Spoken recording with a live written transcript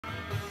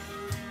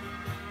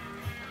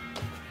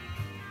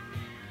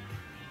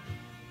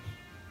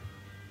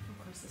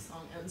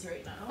friends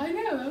right now. I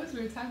know, that was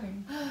weird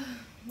timing.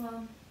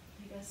 Well,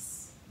 I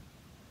guess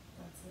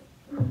that's it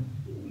for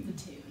the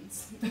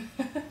tunes.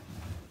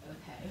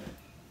 Okay.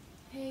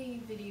 Hey,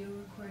 video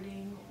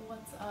recording,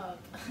 what's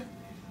up?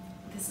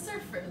 This is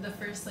the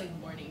first like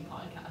morning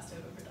podcast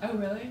I've ever done. Oh,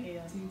 really?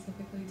 Yeah. Do you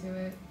typically do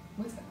it?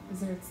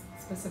 Is there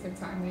a specific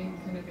time that you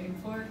kind of aim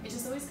for? It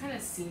just always kind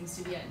of seems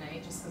to be at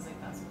night, just because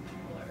like that's when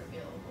people are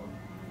available.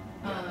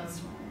 Yeah, that's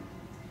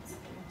So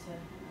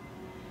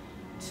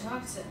to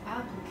talk to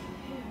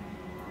Applicare.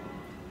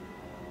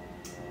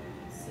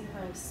 See if I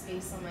have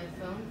space on my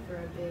phone for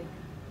a big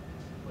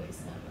voice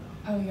memo.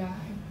 Oh, yeah,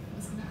 I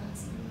was going to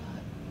ask you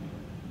that.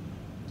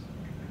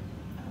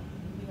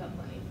 We got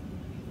plenty.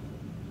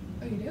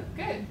 Oh, you do?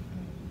 Good.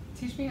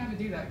 Teach me how to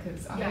do that,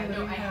 because I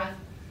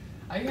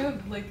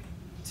have like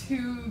 2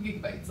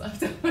 gigabytes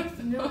left on my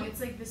phone. No, it's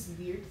like this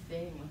weird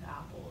thing with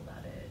Apple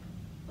that it,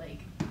 like,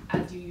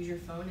 as you use your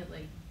phone, it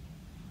like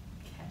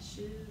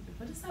caches.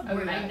 What is that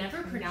word? Yeah, I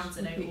never pronounce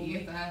it. I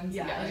only,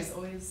 I just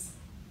always.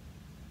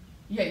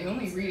 Yeah, you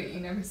only read it. You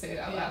never say it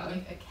out loud.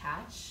 Like a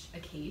cache.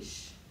 Okay.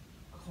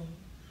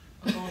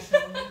 I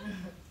don't know.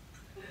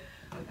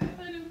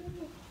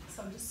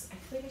 So I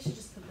feel like I should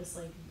just put this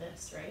like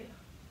this, right?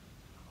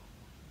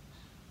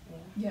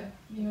 Yeah.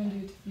 You want to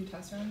do a few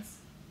test runs?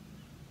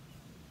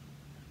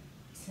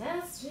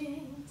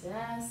 Testing.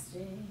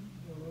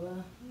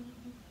 Whoa.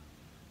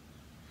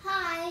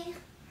 Hi.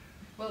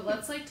 Well,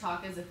 let's like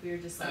talk as if we were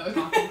just like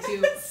talking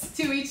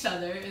to each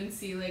other and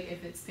see like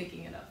if it's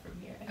picking it up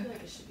from here. I feel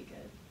like it should be good.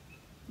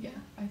 Yeah,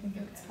 I think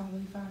it's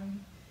probably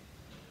fine.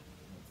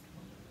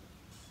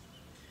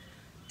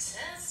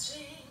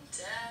 Testing.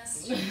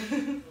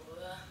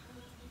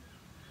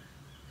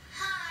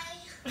 Hi.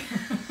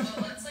 Well,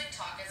 let's like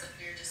talk as if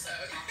we were just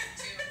talking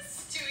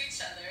to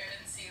each other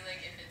and see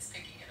like if it's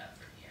picking it up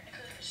from here. I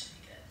feel like it should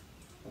be good.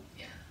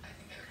 Yeah, I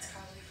think it's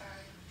probably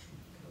fine.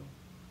 Cool.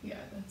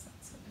 Yeah, that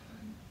sounds so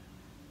fine.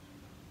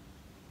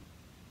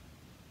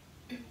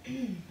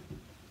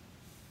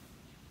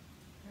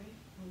 Alright,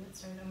 we'll get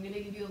started. I'm gonna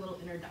give you a little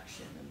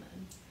introduction and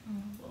then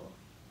we'll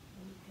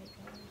pick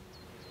up.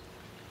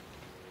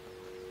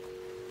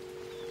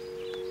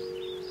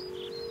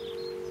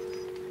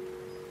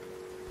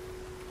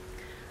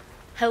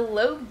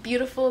 Hello,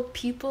 beautiful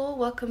people.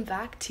 Welcome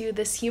back to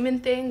This Human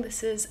Thing.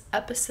 This is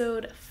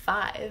episode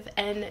 5,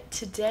 and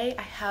today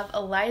I have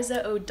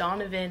Eliza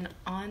O'Donovan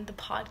on the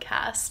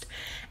podcast.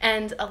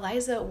 And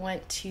Eliza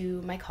went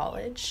to my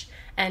college,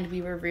 and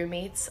we were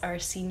roommates our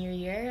senior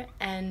year,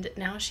 and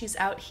now she's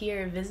out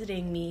here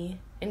visiting me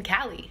in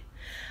Cali.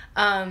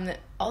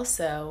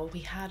 Also, we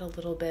had a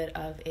little bit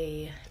of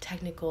a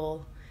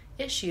technical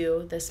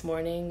issue this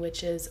morning,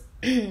 which is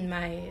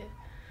my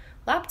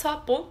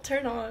laptop won't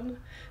turn on.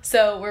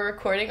 So we're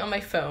recording on my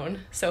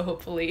phone, so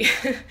hopefully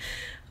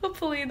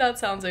that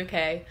sounds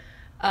okay.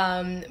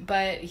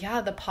 But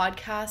yeah, the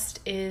podcast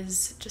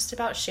is just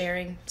about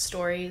sharing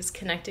stories,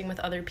 connecting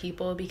with other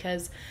people,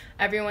 because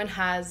everyone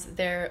has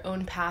their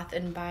own path,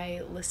 and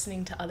by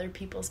listening to other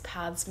people's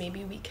paths,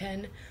 maybe we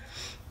can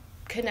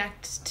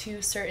connect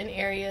to certain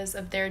areas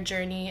of their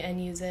journey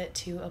and use it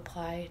to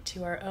apply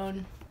to our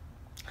own.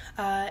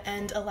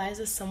 And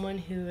Eliza is someone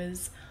who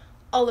is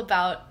all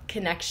about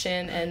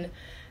connection and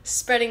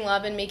spreading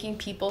love and making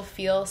people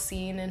feel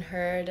seen and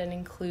heard and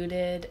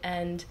included,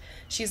 and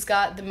she's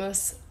got the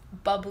most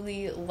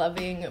bubbly,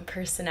 loving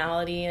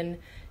personality, and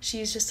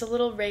she's just a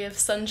little ray of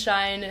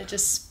sunshine,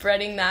 just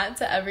spreading that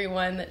to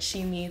everyone that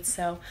she meets.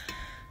 So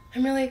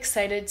I'm really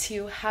excited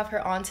to have her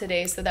on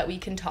today so that we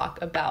can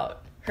talk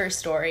about her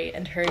story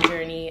and her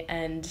journey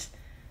and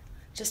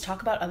just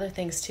talk about other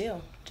things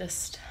too,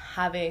 just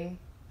having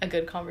a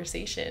good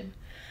conversation.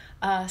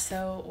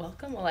 So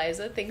welcome,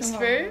 Eliza. Thanks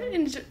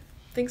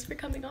for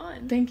coming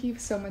on. Thank you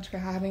so much for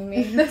having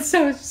me. That's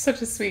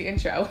such a sweet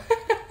intro.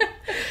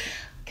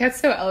 Kat's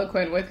so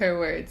eloquent with her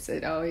words.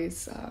 It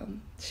always,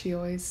 she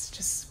always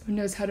just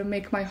knows how to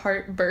make my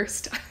heart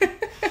burst.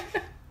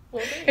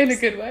 Well, in a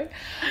good way.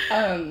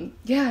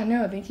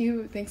 Thank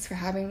you. Thanks for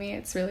having me.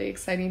 It's really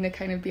exciting to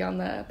kind of be on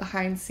the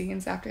behind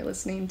scenes after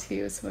listening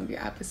to some of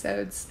your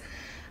episodes.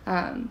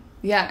 And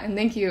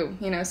thank you,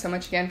 so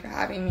much again for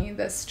having me.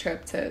 This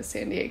trip to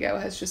San Diego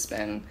has just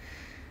been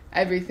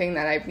everything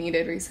that I've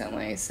needed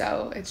recently.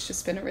 So it's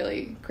just been a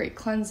really great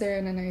cleanser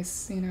and a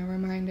nice,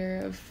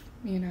 reminder of,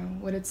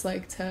 what it's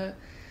like to,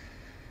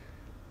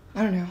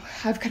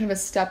 have kind of a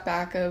step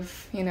back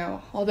of,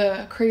 all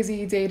the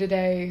crazy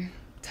day-to-day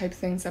type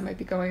things that might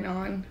be going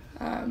on.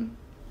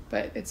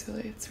 But it's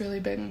really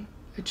been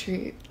a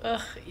treat.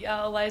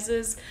 Yeah,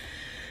 Eliza's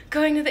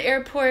going to the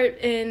airport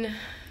in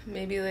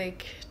maybe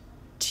like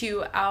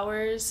 2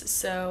 hours,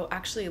 so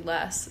actually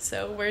less.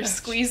 So we're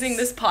squeezing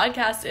this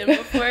podcast in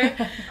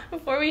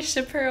before we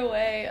ship her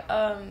away.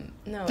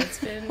 No,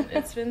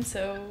 it's been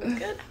so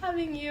good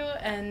having you.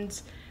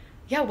 And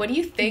yeah, what do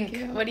you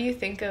think? What do you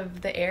think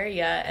of the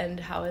area, and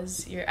how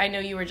is I know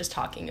you were just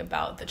talking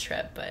about the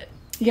trip, but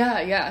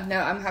yeah, no,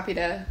 I'm happy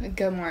to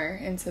go more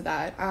into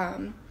that.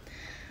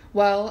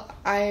 Well,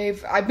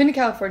 I've been to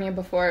California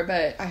before,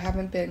 but I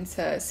haven't been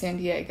to San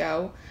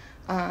Diego.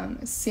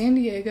 San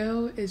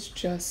Diego is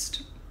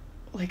just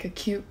like a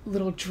cute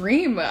little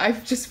dream. I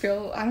just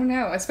feel, I don't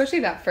know,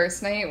 especially that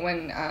first night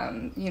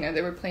when, you know,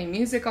 they were playing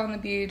music on the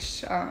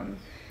beach,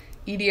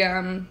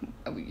 EDM.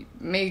 You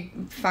may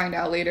find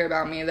out later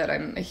about me that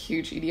I'm a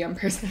huge EDM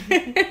person.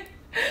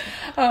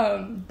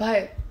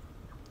 But,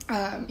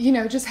 you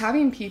know, just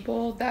having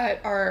people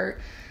that are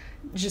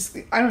just,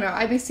 I don't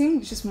know, they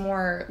seem just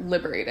more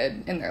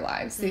liberated in their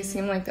lives. They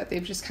seem like that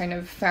they've just kind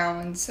of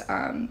found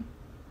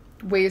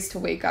ways to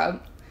wake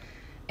up.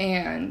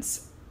 And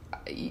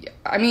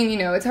I mean, you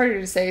know, it's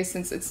harder to say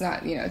since it's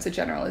not, you know, it's a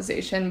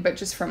generalization, but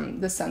just from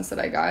the sense that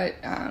I got,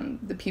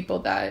 the people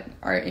that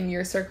are in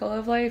your circle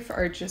of life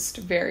are just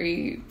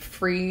very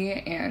free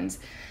and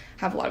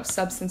have a lot of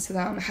substance to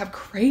them, have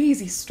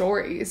crazy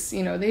stories.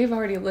 You know, they've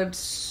already lived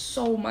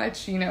so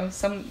much, you know,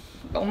 some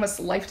almost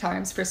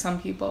lifetimes for some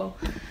people.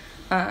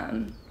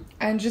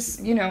 And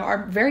just, you know,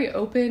 are very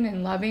open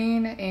and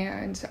loving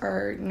and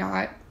are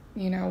not,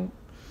 you know,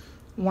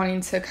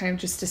 wanting to kind of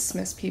just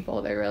dismiss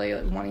people. They're really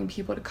like wanting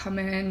people to come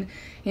in.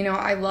 You know,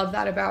 I love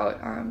that about,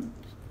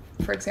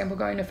 for example,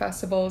 going to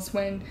festivals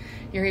when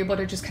you're able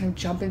to just kind of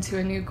jump into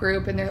a new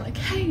group and they're like,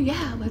 hey,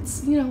 yeah,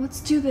 let's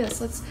do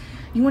this.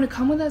 You want to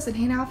come with us and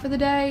hang out for the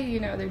day?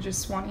 You know, they're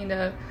just wanting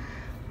to,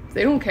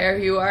 they don't care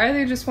who you are.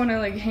 They just want to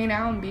like hang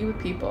out and be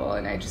with people.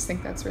 And I just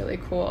think that's really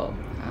cool.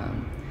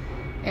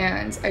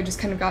 And I just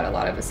kind of got a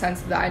lot of a sense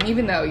of that. And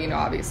even though, you know,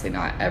 obviously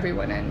not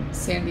everyone in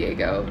San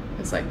Diego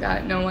is like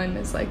that. No one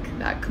is like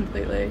that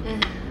completely.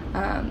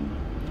 And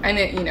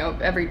it, you know,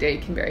 every day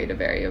can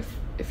vary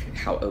if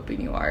how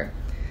open you are.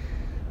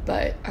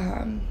 But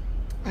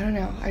I don't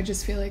know. I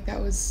just feel like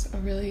that was a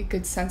really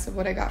good sense of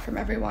what I got from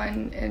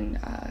everyone. And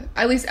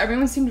at least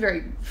everyone seemed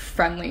very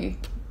friendly,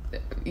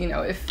 you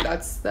know, if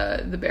that's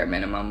the bare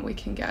minimum we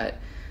can get.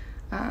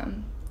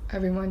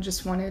 Everyone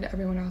just wanted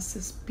everyone else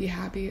to be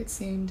happy, it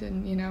seemed,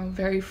 and, you know,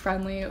 very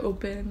friendly,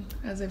 open,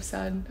 as I've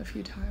said a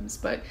few times.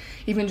 But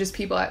even just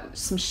people at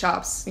some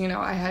shops, you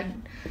know, I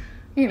had,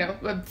 you know,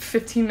 a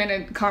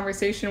 15-minute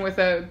conversation with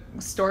a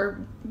store,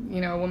 you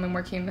know, a woman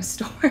working in a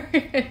store.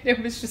 And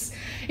it was just,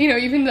 you know,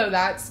 even though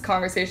that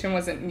conversation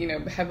wasn't, you know,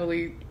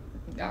 heavily,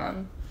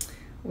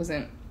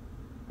 wasn't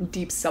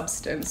deep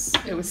substance,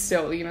 it was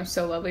still, you know,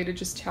 so lovely to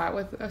just chat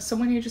with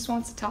someone who just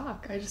wants to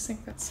talk. I just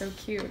think that's so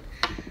cute.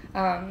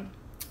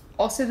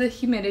 Also, the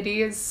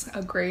humidity is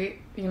a great,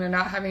 you know,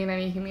 not having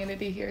any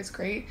humidity here is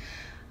great.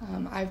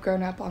 I've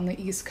grown up on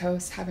the East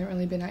Coast, haven't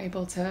really been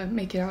able to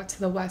make it out to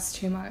the West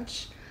too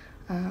much.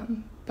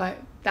 But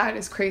that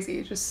is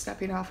crazy, just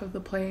stepping off of the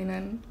plane,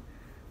 and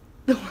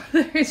the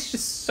weather is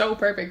just so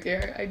perfect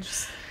here. I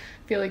just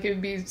feel like it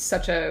would be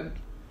such a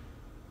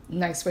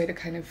nice way to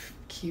kind of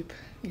keep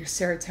your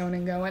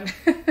serotonin going.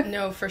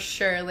 No, for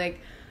sure. Like,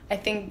 I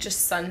think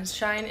just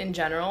sunshine in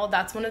general,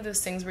 that's one of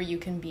those things where you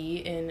can be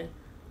in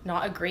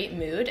not a great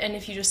mood, and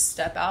if you just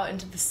step out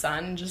into the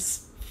sun and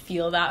just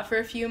feel that for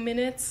a few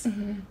minutes,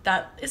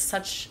 that is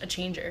such a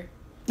changer.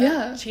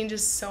 That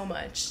changes so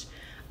much.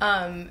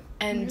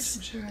 And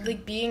sure.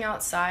 Like being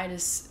outside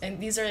is,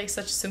 and these are like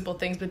such simple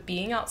things, but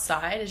being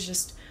outside is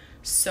just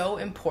so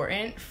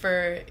important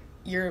for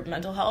your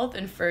mental health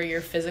and for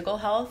your physical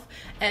health.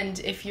 And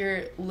if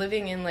you're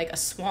living in like a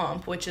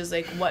swamp, which is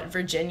like what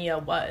Virginia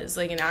was,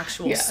 like an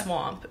actual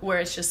swamp where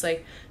it's just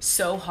like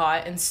so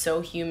hot and so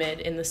humid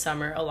in the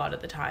summer a lot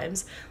of the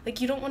times, like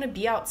you don't want to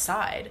be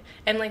outside.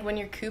 And like when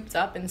you're cooped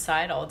up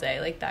inside all day,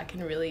 like that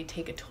can really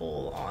take a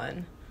toll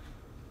on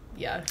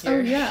your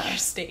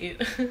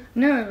state.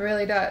 No, it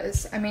really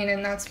does. I mean,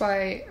 and that's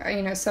why,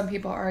 you know, some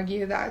people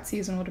argue that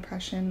seasonal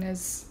depression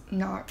is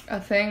not a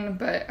thing,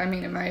 but I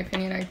mean, in my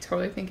opinion, I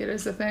totally think it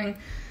is a thing.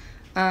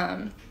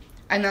 And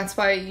that's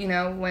why, you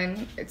know,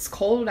 when it's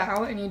cold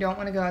out and you don't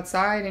want to go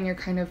outside and you're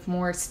kind of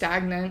more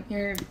stagnant,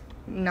 you're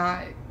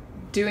not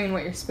doing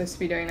what you're supposed to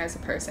be doing as a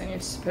person. You're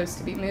supposed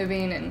to be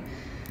moving and,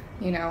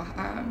 you know,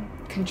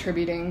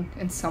 contributing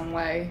in some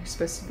way. You're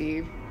supposed to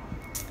be,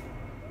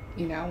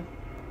 you know,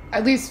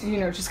 at least, you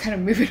know, just kind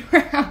of moving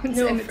around.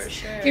 No, and for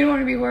sure. You don't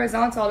want to be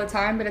horizontal all the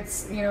time, but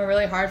it's, you know,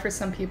 really hard for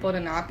some people to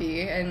not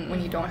be. And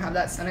when you don't have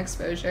that sun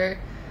exposure,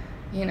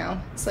 you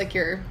know, it's like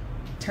you're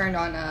turned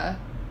on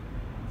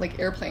like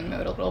airplane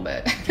mode a little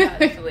bit. Yeah,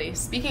 definitely.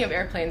 Speaking of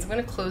airplanes, I'm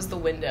going to close the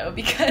window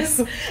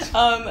because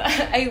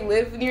I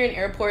live near an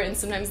airport and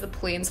sometimes the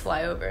planes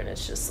fly over and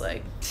it's just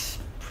like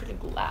pretty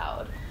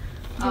loud.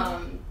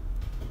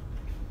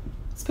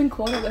 It's been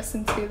cool to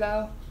listen to,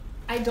 though.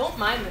 I don't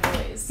mind the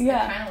noise.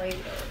 Yeah. I kind of like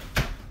it.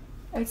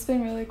 It's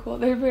been really cool.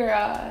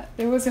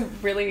 There was a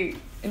really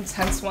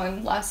intense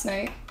one last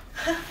night.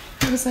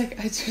 It was like,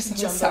 it just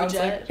almost sounds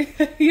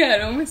like... yeah,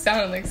 it almost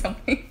sounded like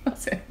something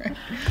else.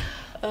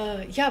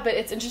 Yeah, but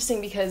it's interesting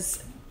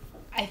because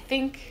I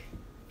think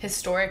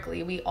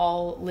historically we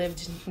all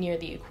lived near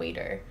the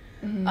equator.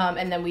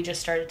 And then we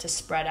just started to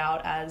spread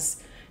out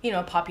as, you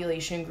know,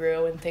 population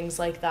grew and things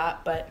like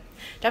that. But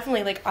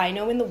definitely, like, I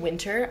know in the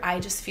winter, I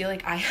just feel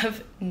like I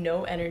have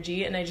no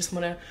energy and I just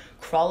want to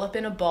crawl up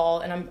in a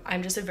ball, and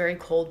I'm just a very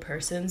cold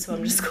person, so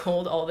I'm just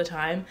cold all the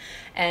time.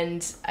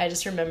 And I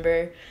just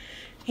remember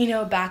you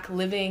know, back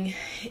living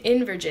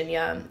in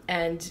Virginia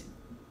and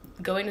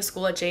going to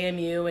school at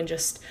JMU and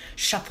just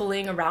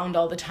shuffling around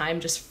all the time,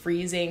 just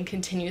freezing,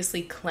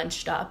 continuously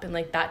clenched up, and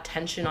like that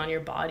tension on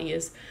your body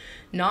is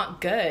not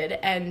good.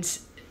 And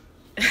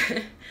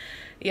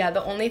yeah,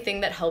 the only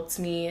thing that helped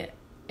me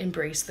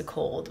embrace the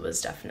cold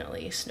was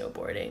definitely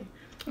snowboarding.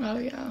 Oh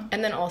yeah.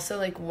 And then also,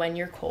 like, when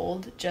you're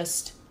cold,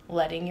 just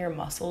letting your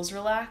muscles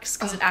relax,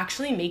 because it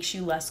actually makes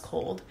you less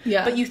cold.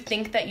 Yeah. But you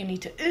think that you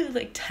need to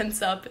like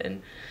tense up,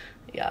 and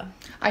yeah.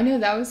 I know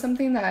that was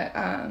something that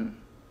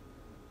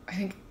I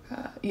think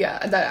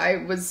that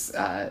I was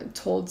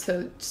told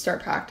to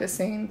start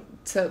practicing,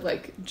 to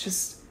like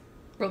just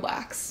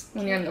relax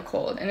when you're in the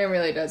cold, and it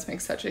really does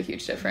make such a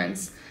huge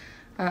difference.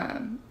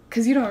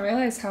 Because you don't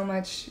realize how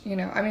much, you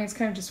know, I mean, it's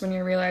kind of just when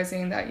you're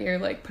realizing that you're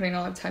like putting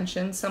all of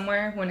tension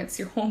somewhere when it's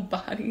your whole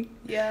body.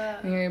 Yeah.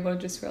 And you're able to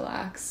just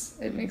relax.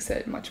 It makes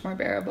it much more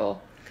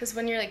bearable. Because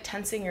when you're like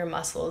tensing your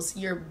muscles,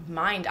 your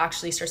mind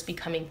actually starts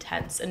becoming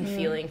tense and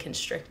feeling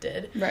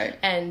constricted. Right.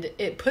 And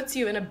it puts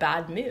you in a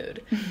bad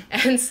mood.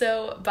 And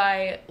so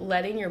by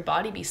letting your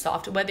body be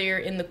soft, whether you're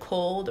in the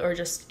cold or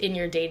just in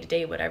your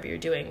day-to-day, whatever you're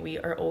doing, we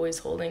are always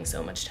holding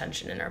so much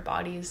tension in our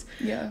bodies.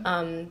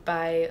 Yeah.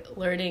 By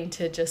learning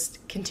to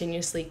just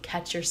continuously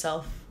catch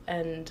yourself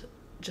and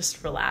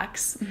just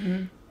relax,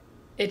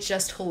 it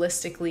just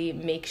holistically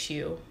makes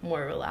you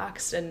more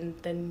relaxed, and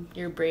then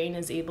your brain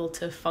is able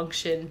to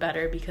function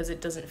better because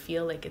it doesn't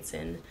feel like it's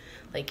in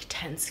like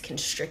tense,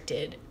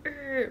 constricted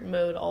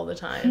mode all the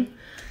time.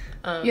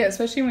 Yeah,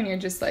 especially when you're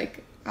just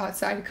like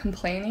outside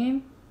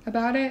complaining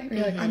about it.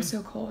 You're like, I'm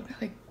so cold.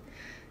 Like,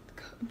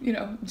 you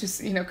know,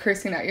 just, you know,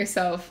 cursing at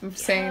yourself,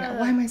 saying,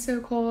 why am I so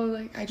cold?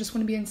 Like, I just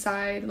want to be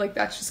inside. Like,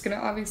 that's just going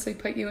to obviously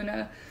put you in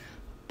a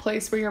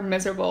place where you're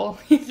miserable.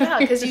 Yeah,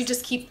 because you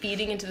just keep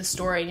feeding into the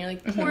story, and you're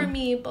like, poor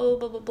me, blah, blah,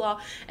 blah, blah,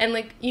 blah. And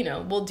like, you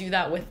know, we'll do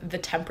that with the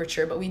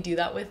temperature, but we do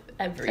that with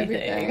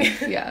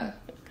everything. Yeah,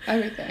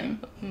 everything.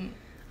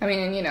 I mean,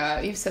 and you know,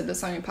 you've said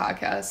this on your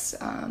podcast,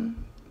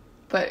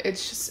 but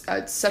it's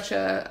just such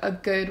a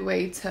good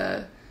way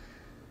to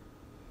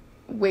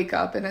wake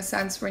up, in a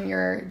sense, when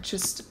you're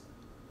just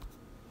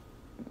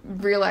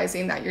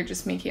realizing that you're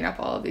just making up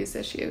all of these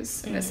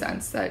issues, in a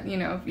sense that, you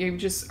know, you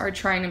just are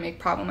trying to make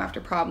problem after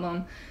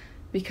problem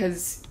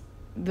because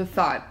the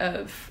thought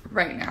of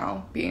right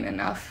now being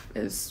enough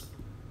is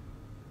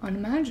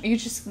unimaginable.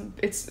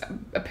 It's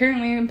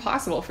apparently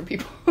impossible for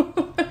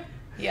people.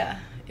 Yeah,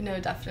 you know,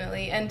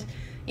 definitely. And,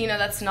 you know,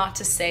 that's not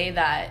to say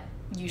that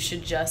you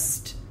should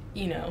just,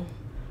 you know,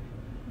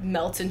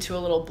 melt into a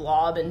little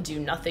blob and do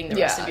nothing the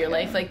rest of your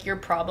life. Like, your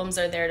problems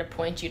are there to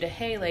point you to,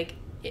 hey, like,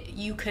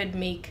 you could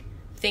make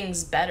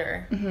things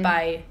better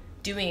by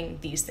doing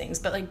these things,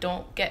 but like,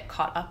 don't get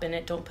caught up in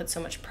it. Don't put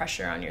so much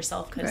pressure on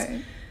yourself, because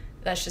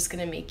that's just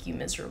going to make you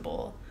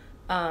miserable.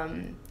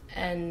 And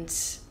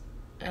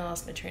I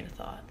lost my train of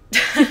thought.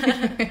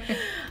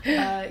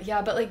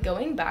 Yeah, but like,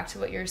 going back to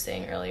what you were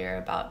saying earlier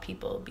about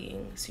people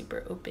being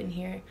super open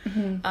here,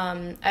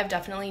 I've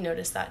definitely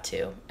noticed that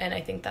too, and I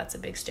think that's a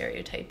big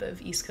stereotype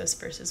of East Coast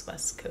versus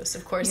West Coast.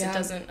 Of course, it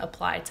doesn't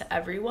apply to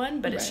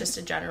everyone, but it's just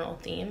a general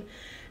theme.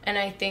 And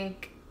I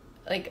think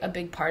like a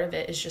big part of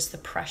it is just the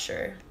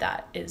pressure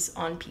that is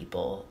on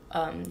people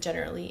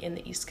generally in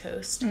the East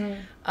Coast,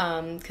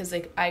 because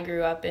like, I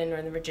grew up in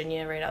Northern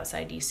Virginia, right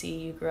outside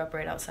DC. You grew up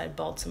right outside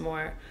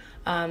Baltimore,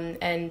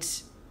 and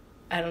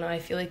I don't know, I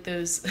feel like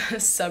those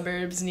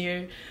suburbs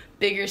near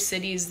bigger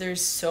cities,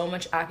 there's so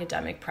much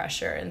academic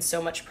pressure and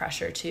so much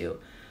pressure to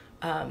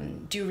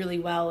do really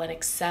well and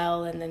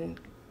excel and then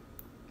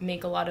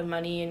make a lot of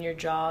money in your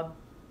job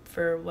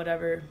for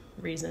whatever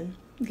reason,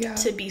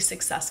 to be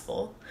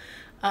successful.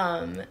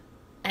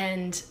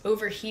 And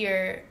over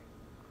here,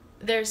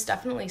 there's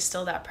definitely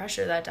still that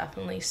pressure that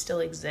definitely still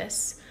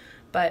exists,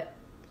 but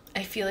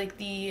I feel like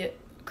the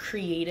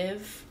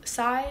creative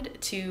side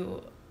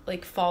to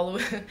like follow,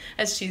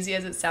 as cheesy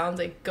as it sounds,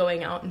 like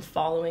going out and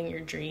following your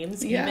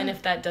dreams, even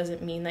if that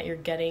doesn't mean that you're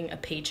getting a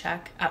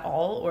paycheck at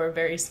all or a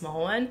very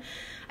small one,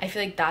 I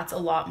feel like that's a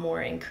lot more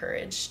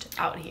encouraged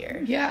out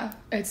here. Yeah,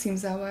 it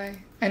seems that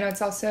way. I know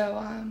it's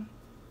also,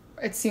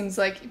 it seems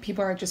like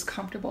people are just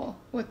comfortable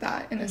with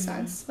that, in a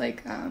sense.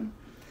 Like,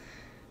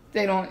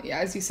 they don't,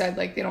 as you said,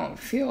 like, they don't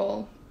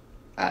feel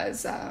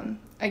as,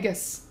 I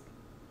guess,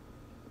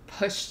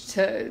 pushed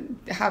to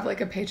have,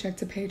 like, a paycheck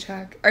to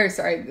paycheck, or,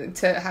 sorry,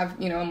 to have,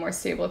 you know, a more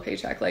stable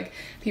paycheck. Like,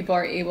 people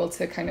are able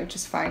to kind of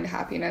just find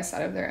happiness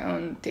out of their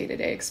own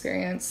day-to-day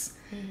experience,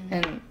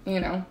 and,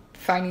 you know,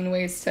 finding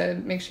ways to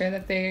make sure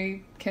that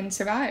they can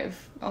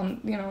survive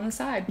on, you know, on the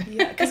side.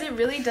 Yeah, because it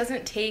really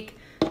doesn't take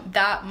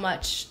that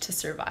much to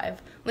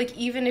survive. Like,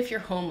 even if you're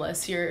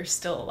homeless, you're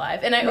still alive.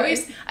 And I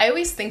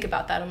always think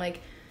about that. I'm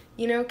like,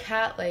 you know,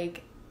 Kat,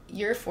 like,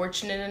 you're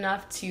fortunate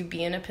enough to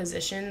be in a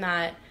position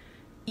that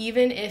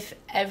even if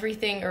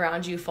everything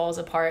around you falls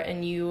apart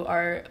and you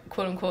are,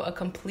 quote unquote, a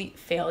complete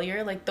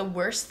failure, like, the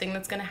worst thing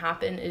that's going to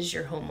happen is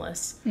you're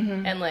homeless.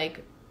 And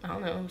like, I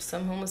don't know,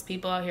 some homeless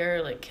people out here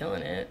are like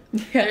killing it.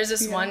 There's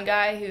this one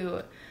guy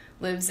who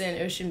lives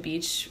in Ocean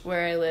Beach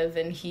where I live,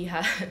 and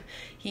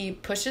he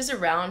pushes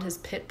around his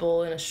pit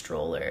bull in a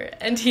stroller,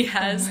 and he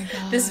has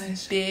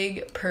this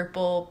big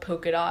purple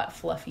polka dot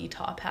fluffy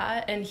top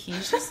hat, and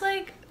he's just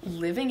like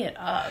living it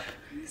up.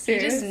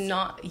 Serious? He does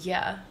not,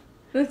 yeah.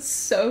 That's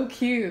so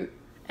cute.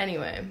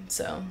 Anyway,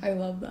 so I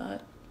love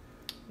that.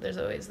 There's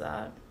always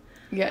that.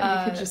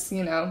 Yeah, you could just,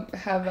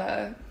 have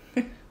a...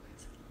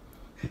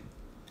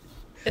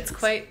 It's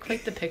quite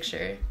the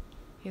picture.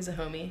 He's a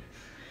homie.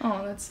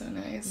 Oh, that's so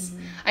nice.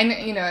 I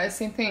know,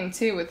 same thing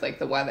too with like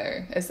the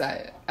weather is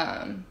that,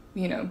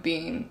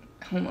 being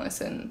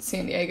homeless in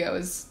San Diego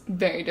is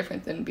very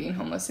different than being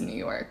homeless in New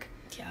York.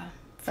 Yeah,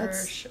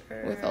 That's sure.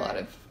 With a lot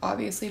of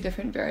obviously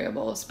different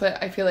variables,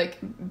 but I feel like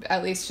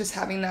at least just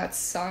having that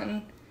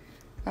sun,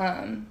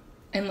 and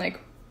like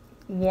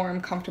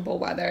warm, comfortable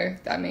weather,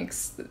 that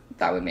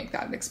would make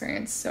that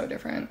experience so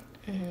different.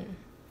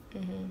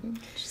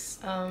 And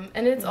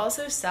it's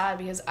also sad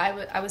because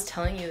I was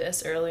telling you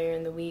this earlier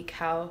in the week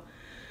how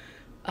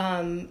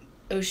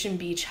Ocean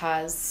Beach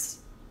has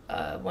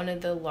one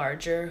of the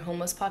larger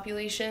homeless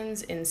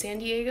populations in San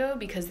Diego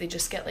because they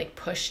just get like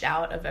pushed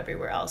out of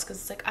everywhere else because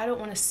it's like, I don't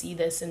want to see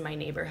this in my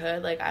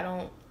neighborhood, like I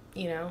don't,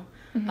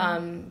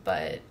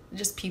 but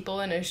just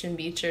people in Ocean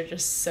Beach are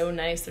just so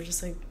nice. They're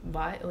just like,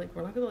 why, like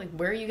we're not gonna, like,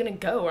 where are you gonna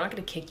go? We're not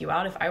gonna kick you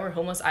out. If I were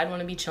homeless, I'd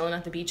want to be chilling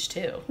at the beach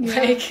too. Yeah,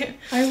 Like,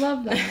 I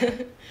love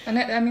that. And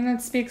I mean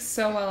that speaks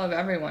so well of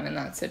everyone in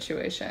that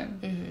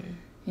situation.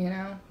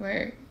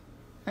 Where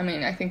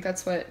I think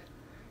that's what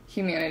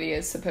humanity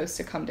is supposed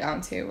to come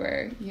down to,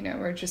 where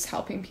we're just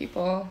helping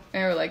people,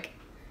 or like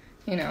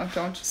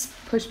don't just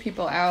push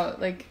people out,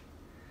 like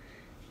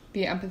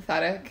be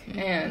empathetic.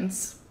 And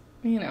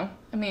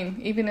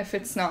even if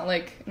it's not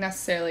like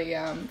necessarily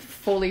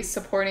fully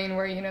supporting,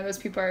 where those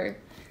people are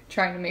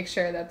trying to make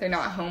sure that they're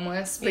not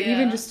homeless, but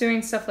even just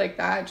doing stuff like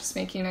that, just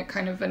making it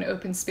kind of an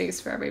open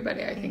space for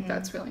everybody, I think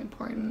that's really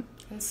important.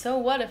 And so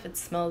what if it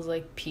smells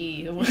like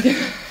pee?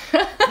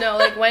 No,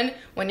 like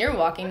when you're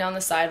walking down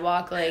the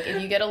sidewalk, like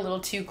if you get a little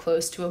too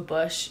close to a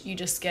bush, you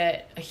just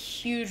get a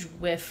huge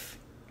whiff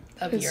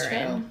of urine.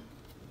 True.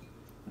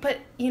 But,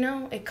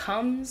 it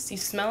comes, you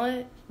smell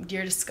it,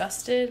 you're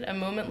disgusted, a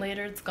moment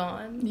later it's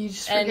gone. You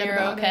just forget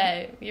about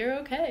it. You're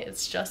okay.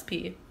 It's just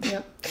pee.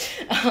 Yep.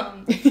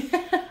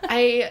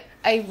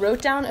 I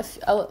wrote down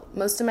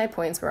most of my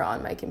points were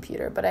on my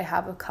computer, but I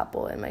have a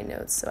couple in my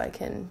notes so I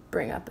can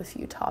bring up a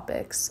few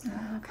topics.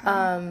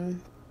 Okay.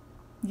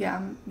 Yeah,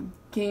 I'm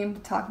game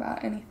to talk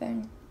about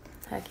anything.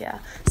 Heck yeah.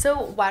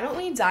 So why don't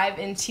we dive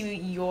into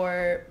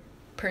your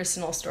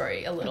personal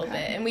story a little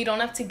bit, and we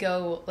don't have to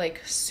go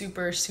like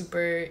super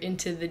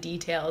into the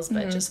details,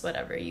 but just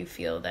whatever you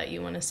feel that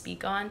you want to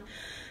speak on,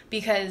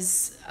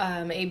 because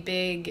a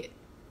big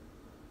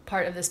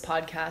part of this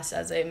podcast,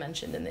 as I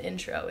mentioned in the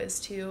intro, is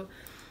to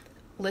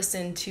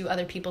listen to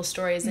other people's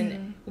stories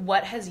and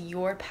what has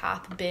your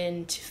path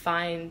been to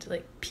find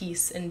like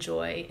peace and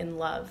joy and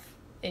love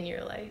in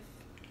your life.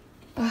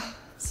 Oh,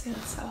 see,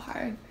 that's so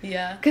hard.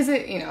 Yeah. Because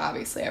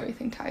obviously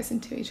everything ties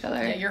into each other.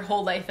 Yeah, your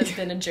whole life has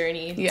been a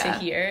journey to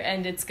here,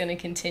 and it's going to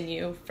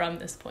continue from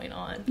this point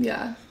on.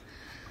 Yeah.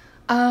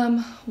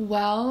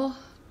 Well,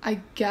 I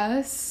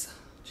guess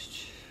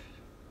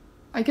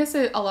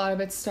a lot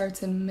of it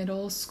starts in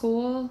middle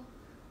school.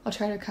 I'll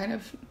try to kind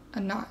of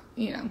not,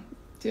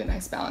 do a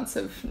nice balance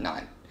of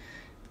not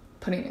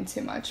putting in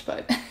too much,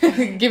 but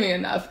give me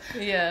enough.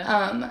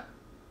 Yeah.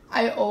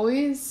 I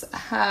always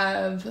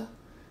have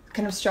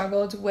kind of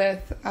struggled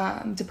with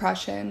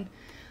depression,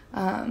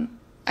 and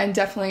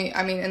definitely,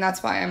 and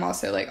that's why I'm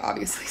also like,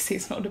 obviously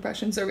seasonal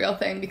depression's a real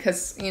thing,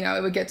 because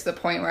it would get to the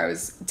point where I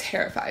was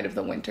terrified of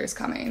the winters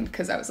coming,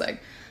 because I was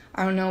like,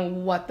 I don't know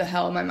what the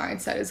hell my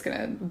mindset is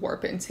gonna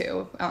warp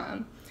into.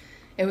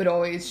 It would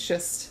always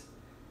just,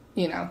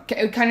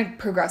 it kind of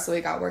progressively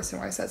got worse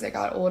and worse as I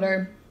got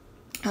older.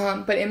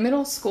 But in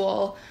middle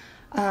school,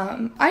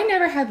 I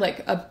never had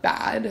like a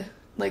bad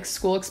like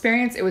school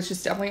experience. It was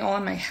just definitely all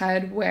in my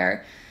head,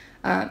 where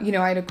I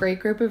had a great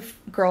group of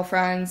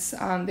girlfriends.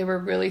 They were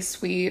really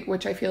sweet,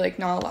 which I feel like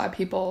not a lot of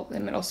people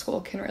in middle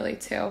school can relate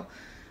to.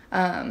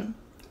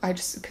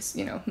 Because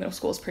middle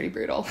school is pretty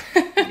brutal.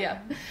 Yeah.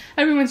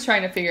 Everyone's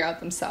trying to figure out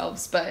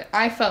themselves, but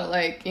I felt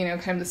like, kind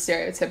of the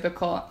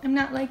stereotypical, I'm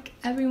not like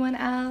everyone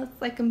else,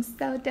 like I'm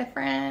so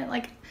different,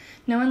 like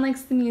no one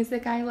likes the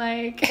music I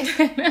like.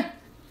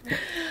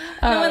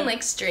 No one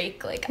likes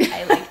Drake like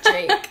I like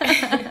Drake.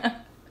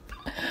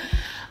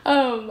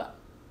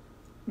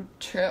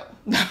 True.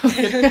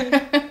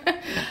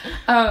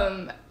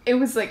 It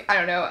was like, I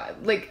don't know,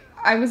 like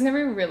I was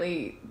never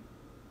really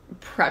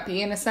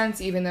preppy in a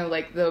sense, even though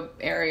like the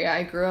area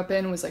I grew up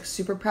in was like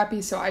super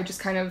preppy, so I just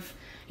kind of,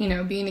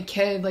 being a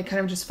kid, like kind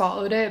of just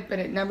followed it, but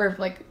it never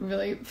like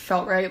really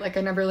felt right. Like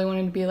I never really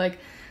wanted to be like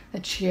a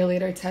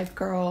cheerleader type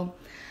girl.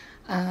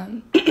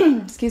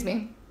 Excuse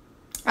me.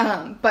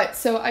 But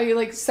so I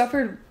like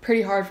suffered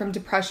pretty hard from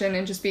depression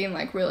and just being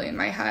like really in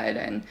my head,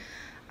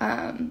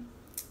 and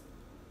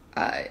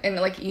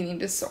like eating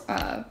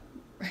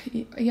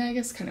yeah, I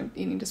guess kind of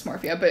eating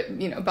dysmorphia, but,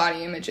 you know,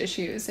 body image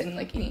issues and,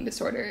 like, eating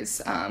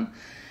disorders.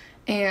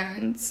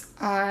 And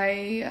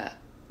I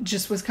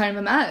just was kind of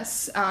a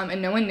mess,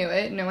 and no one knew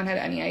it. No one had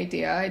any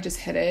idea. I just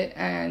hid it.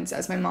 And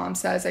as my mom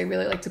says, I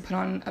really like to put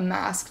on a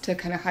mask to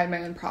kind of hide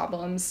my own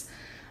problems,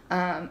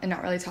 and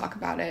not really talk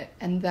about it.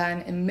 And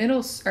then in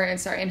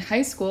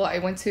high school, I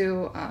went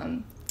to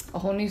a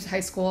whole new high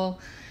school.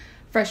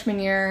 Freshman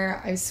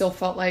year, I still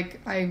felt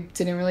like I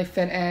didn't really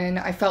fit in.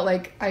 I felt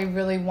like I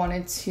really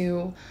wanted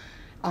to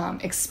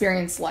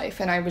experience life,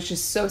 and I was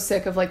just so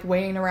sick of, like,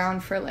 waiting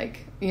around for,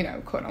 like, you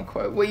know, quote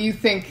unquote, what you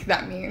think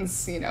that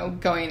means, you know,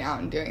 going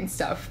out and doing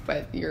stuff,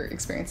 but you're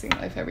experiencing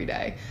life every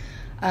day.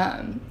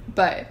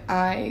 But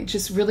I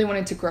just really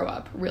wanted to grow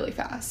up really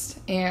fast,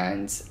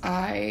 and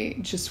I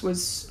just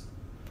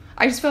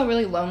felt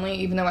really lonely,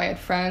 even though I had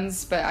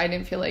friends, but I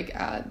didn't feel like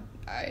I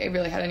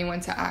really had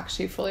anyone to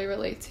actually fully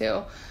relate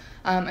to,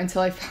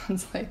 until I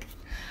found, like,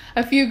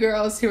 a few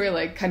girls who were,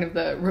 like, kind of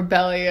the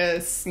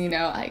rebellious, you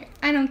know, like,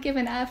 I don't give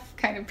an F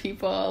kind of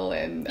people.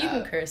 And you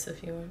can curse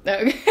if you want.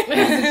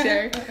 Okay,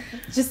 sure.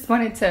 Just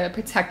wanted to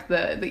protect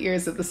the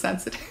ears of the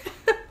sensitive.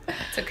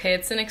 It's okay.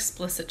 It's an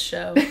explicit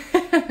show.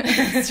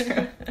 That's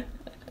true.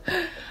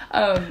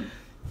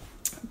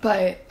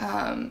 But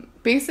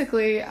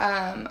basically,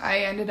 I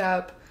ended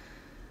up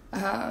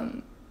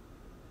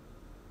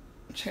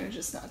trying to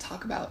just not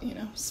talk about, you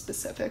know,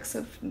 specifics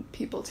of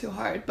people too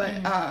hard,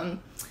 but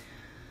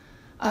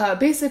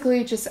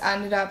basically just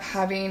ended up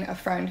having a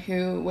friend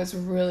who was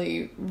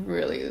really,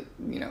 really,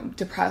 you know,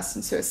 depressed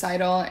and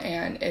suicidal,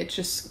 and it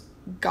just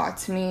got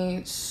to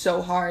me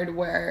so hard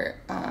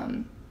where,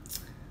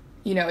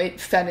 you know,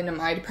 it fed into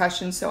my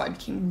depression, so I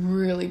became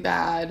really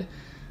bad.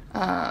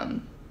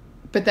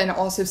 But then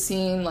also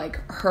seeing, like,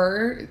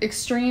 her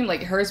extreme,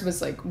 like, hers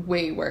was, like,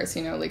 way worse,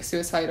 you know, like,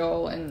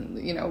 suicidal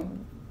and, you know,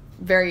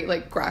 very,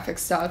 like, graphic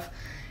stuff.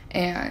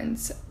 And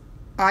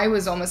I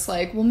was almost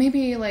like, well,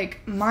 maybe,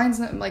 like, mine's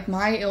not, like,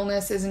 my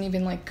illness isn't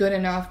even, like, good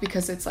enough,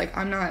 because it's, like,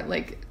 I'm not,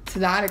 like, to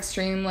that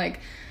extreme. Like,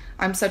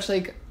 I'm such,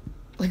 like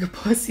a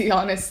pussy,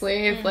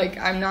 honestly. Like,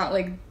 I'm not,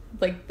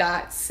 like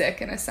that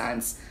sick in a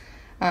sense.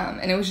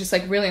 And it was just,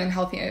 like, really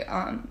unhealthy,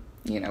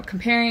 you know,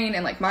 comparing,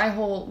 and, like, my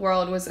whole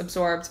world was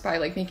absorbed by,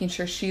 like, making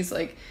sure she's,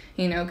 like,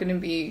 you know, gonna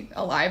be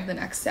alive the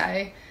next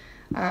day.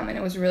 And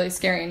it was really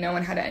scary, and no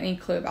one had any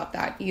clue about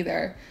that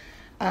either.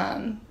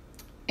 And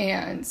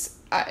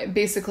I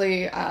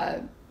basically,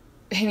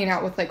 hanging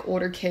out with, like,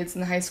 older kids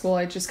in the high school,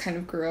 I just kind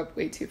of grew up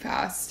way too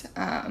fast.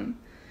 And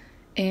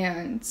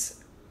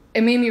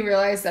it made me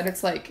realize that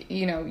it's, like,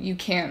 you know, you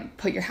can't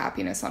put your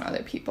happiness on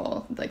other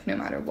people, like, no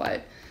matter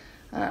what.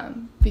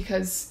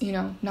 Because, you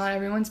know, not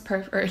everyone's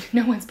perfect, or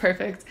no one's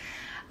perfect.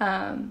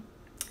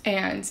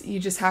 And you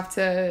just have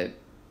to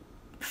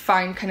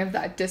find kind of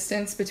that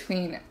distance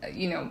between,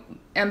 you know,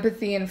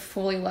 empathy and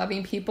fully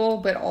loving people,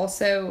 but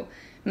also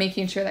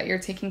making sure that you're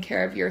taking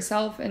care of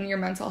yourself and your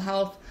mental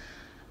health.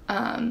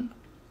 And,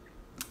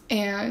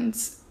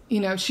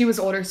 you know, she was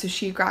older, so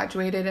she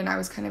graduated, and I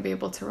was kind of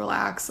able to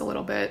relax a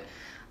little bit.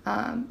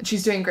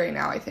 She's doing great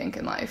now, I think,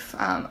 in life.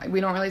 We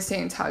don't really stay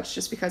in touch,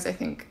 just because I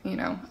think, you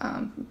know,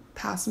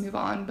 pass and move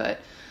on, but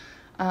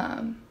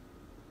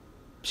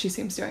she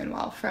seems doing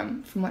well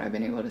from what I've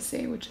been able to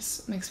see, which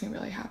just makes me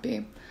really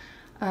happy.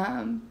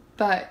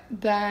 But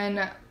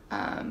then,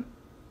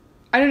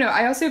 I don't know,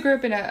 I also grew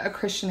up in a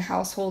Christian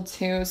household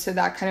too, so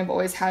that kind of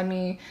always had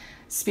me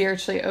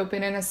spiritually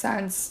open in a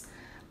sense,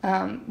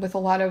 with a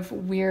lot of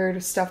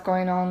weird stuff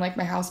going on, like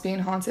my house being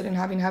haunted and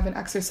having to have an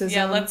exorcism.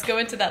 Yeah, let's go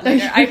into that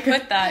later. I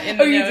put that in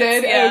the notes. Oh, you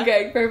did? Yeah.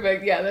 Okay,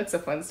 perfect. Yeah, that's a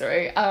fun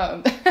story.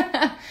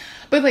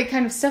 But, like,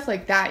 kind of stuff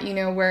like that, you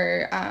know,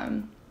 where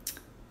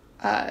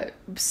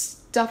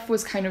stuff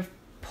was kind of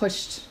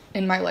pushed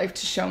in my life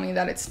to show me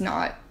that it's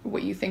not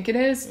what you think it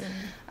is.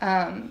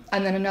 And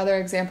then another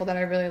example that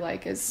I really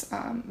like is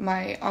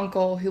my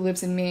uncle, who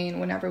lives in Maine.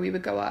 Whenever we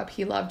would go up,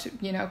 he loved,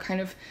 you know,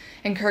 kind of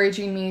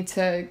encouraging me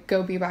to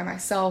go be by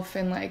myself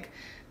and, like,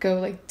 go,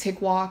 like,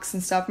 take walks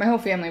and stuff. My whole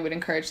family would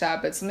encourage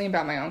that, but something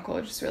about my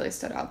uncle just really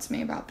stood out to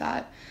me about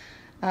that.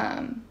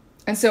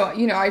 And so,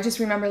 you know, I just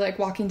remember, like,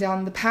 walking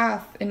down the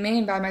path in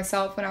Maine by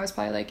myself when I was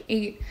probably, like,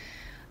 8.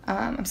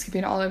 I'm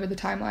skipping all over the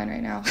timeline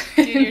right now.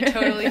 Dude, you're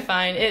totally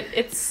fine.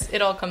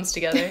 It all comes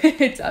together.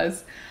 It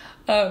does.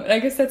 And I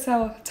guess that's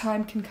how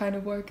time can kind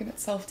of work in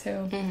itself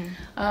too.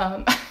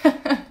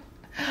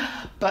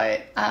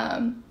 But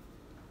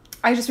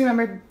I just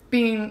remember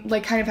being,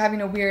 like, kind of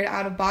having a weird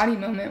out of body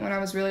moment when I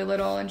was really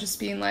little, and just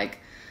being, like,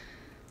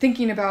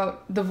 thinking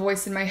about the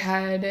voice in my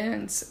head,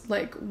 and,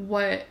 like,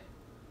 what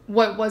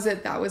was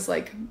it that was,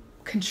 like,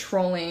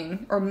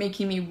 controlling or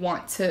making me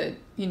want to,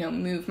 you know,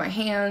 move my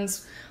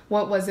hands?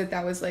 What was it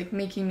that was, like,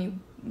 making me,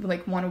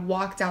 like, want to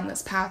walk down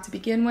this path to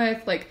begin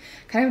with? Like,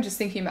 kind of just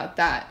thinking about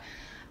that.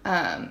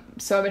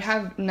 So I would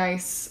have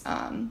nice,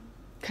 kind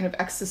of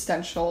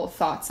existential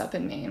thoughts up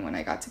in Maine when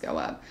I got to go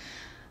up.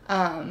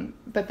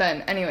 But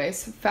then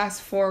anyways,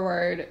 fast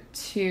forward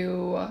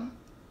to,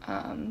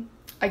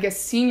 I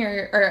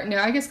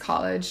guess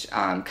college.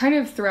 Kind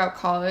of throughout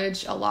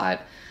college, a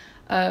lot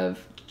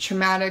of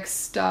traumatic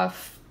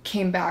stuff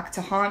came back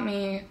to haunt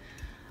me.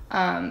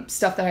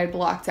 Stuff that I had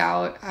blocked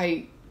out,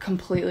 I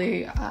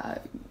completely,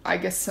 I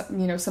guess,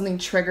 you know, something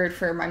triggered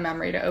for my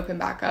memory to open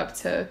back up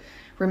to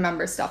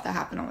remember stuff that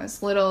happened when I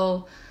was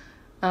little.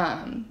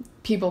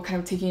 People kind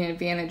of taking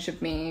advantage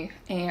of me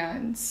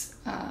and,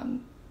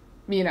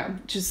 you know,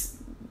 just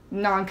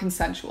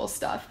non-consensual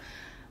stuff.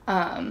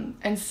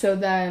 And so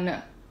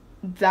then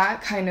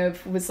that kind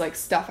of was like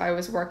stuff I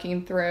was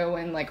working through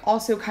and like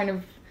also kind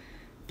of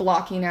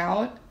blocking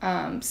out,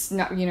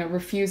 not, you know,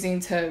 refusing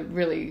to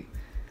really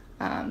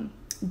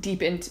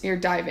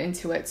dive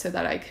into it so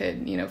that I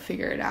could, you know,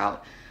 figure it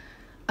out.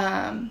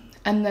 And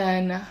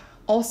then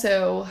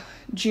also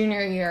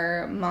junior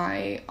year,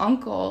 my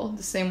uncle,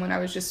 the same one I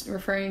was just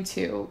referring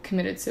to,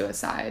 committed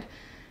suicide.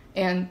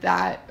 And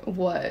that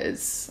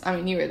was, I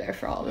mean, you were there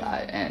for all of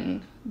that.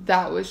 And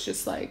that was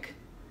just like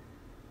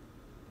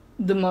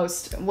the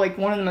most, like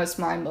one of the most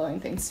mind-blowing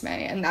things to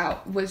me. And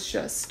that was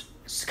just,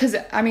 because,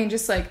 I mean,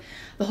 just like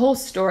the whole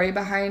story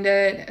behind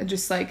it,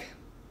 just like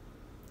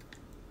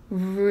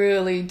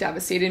really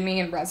devastated me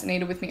and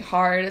resonated with me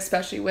hard,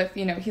 especially with,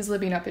 you know, he's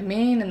living up in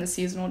Maine and the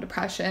seasonal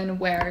depression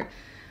where,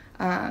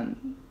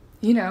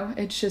 you know,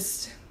 it's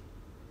just,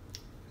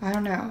 I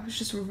don't know, it's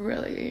just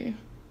really,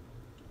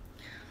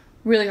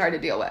 really hard to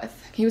deal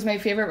with. He was my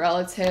favorite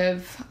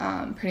relative,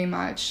 pretty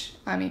much.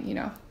 I mean, you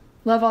know,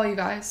 love all you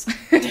guys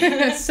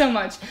so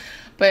much.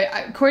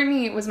 But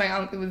Courtney was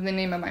was the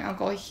name of my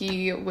uncle.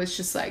 He was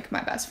just like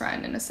my best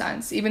friend in a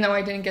sense. Even though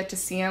I didn't get to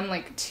see him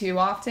like too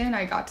often,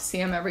 I got to see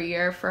him every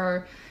year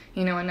for,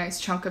 you know, a nice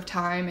chunk of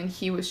time. And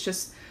he was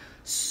just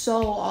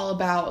so all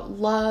about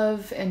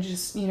love and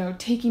just, you know,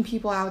 taking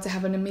people out to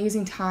have an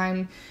amazing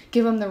time,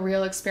 give them the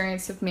real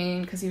experience of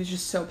Maine, because he was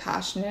just so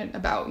passionate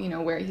about, you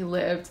know, where he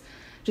lived,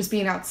 just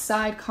being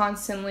outside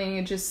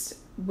constantly, just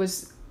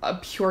was a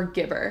pure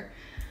giver.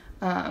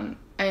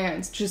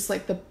 And just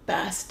like the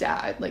best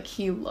dad. Like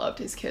he loved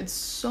his kids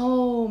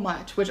so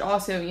much, which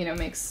also, you know,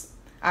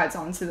 adds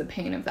on to the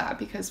pain of that,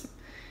 because,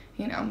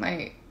 you know,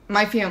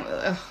 my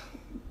family,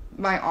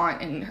 my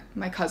aunt and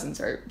my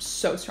cousins are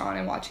so strong,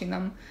 and watching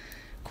them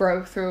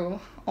grow through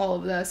all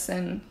of this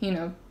and, you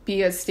know,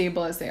 be as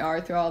stable as they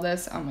are through all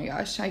this, oh my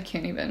gosh, I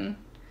can't even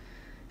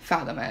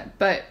fathom it.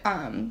 But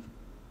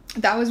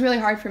that was really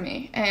hard for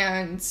me,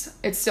 and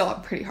it's still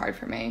pretty hard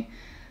for me.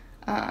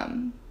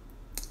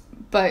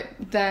 But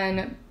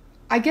then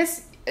I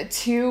guess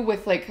too,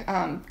 with like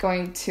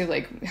going to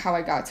like how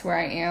I got to where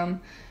I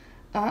am,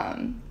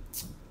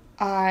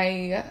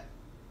 I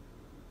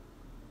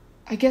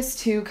guess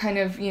too, kind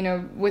of, you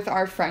know, with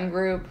our friend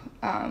group,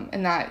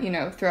 and that, you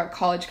know, throughout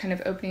college, kind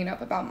of opening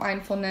up about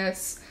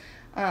mindfulness,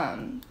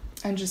 and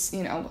just,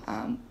 you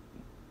know,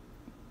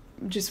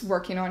 just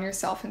working on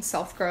yourself and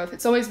self-growth.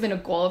 It's always been a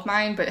goal of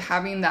mine, but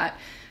having that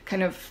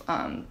kind of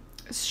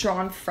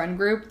strong friend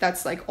group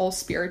that's like all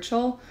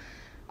spiritual,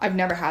 I've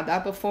never had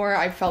that before.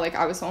 I felt like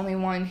I was the only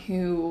one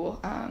who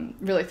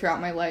really throughout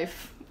my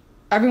life,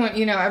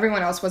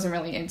 everyone else wasn't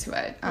really into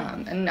it,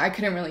 and I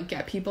couldn't really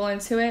get people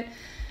into it.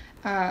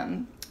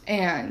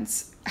 And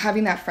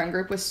having that friend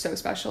group was so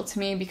special to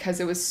me, because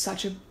it was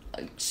such a,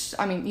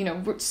 I mean, you know,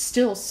 we're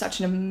still such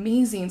an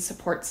amazing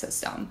support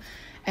system.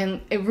 And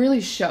it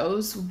really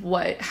shows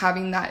what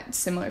having that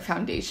similar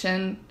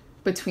foundation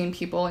between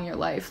people in your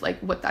life, like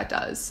what that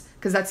does,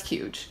 because that's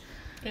huge.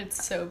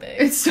 It's so big.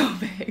 It's so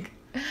big.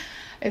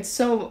 It's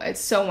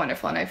so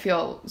wonderful, and I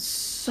feel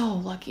so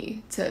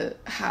lucky to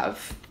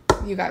have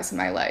you guys in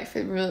my life.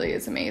 It really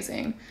is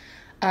amazing.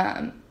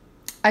 And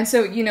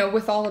so, you know,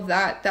 with all of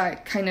that,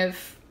 that kind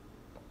of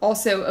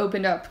also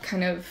opened up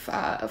kind of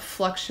a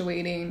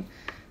fluctuating,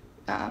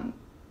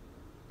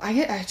 I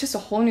get just a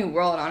whole new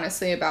world,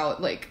 honestly,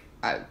 about like,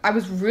 I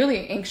was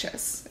really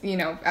anxious, you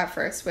know, at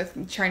first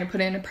with trying to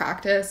put it into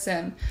practice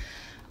and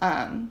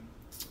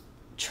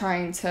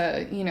trying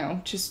to, you know,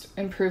 just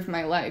improve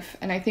my life.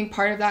 And I think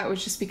part of that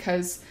was just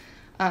because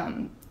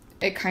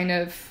it kind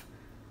of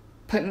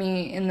put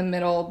me in the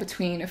middle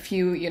between a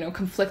few, you know,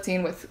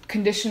 conflicting with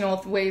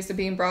conditional ways of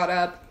being brought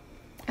up,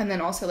 and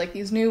then also like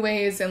these new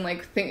ways, and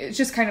like it's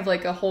just kind of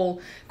like a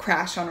whole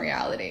crash on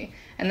reality.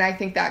 And I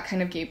think that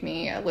kind of gave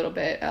me a little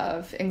bit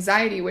of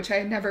anxiety, which I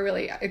had never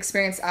really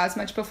experienced as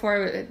much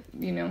before. It,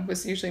 you know,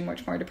 was usually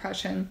much more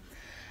depression.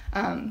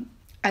 And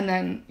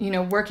then, you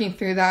know, working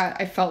through that,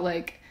 I felt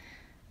like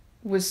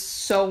was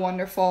so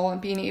wonderful,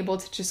 and being able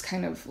to just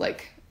kind of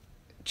like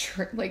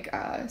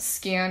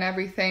scan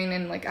everything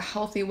in like a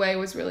healthy way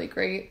was really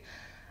great.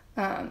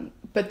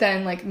 But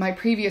then like my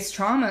previous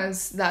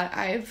traumas that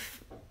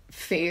I've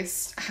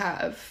faced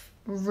have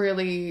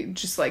really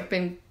just like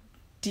been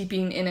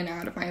deeping in and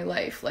out of my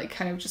life, like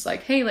kind of just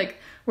like, hey, like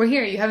we're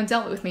here, you haven't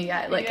dealt with me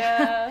yet, like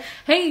yeah.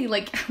 Hey,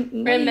 like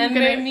remember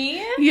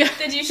me? Yeah.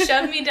 Did you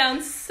shove me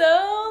down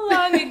so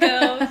long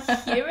ago?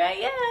 Here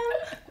I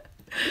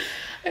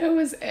am.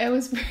 It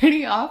was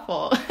pretty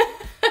awful.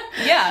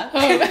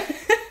 Yeah.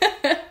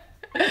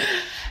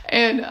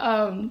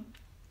 And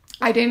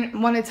I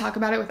didn't want to talk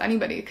about it with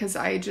anybody because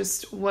I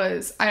just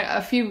was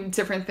a few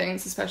different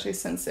things, especially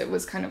since it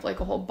was kind of like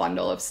a whole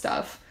bundle of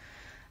stuff.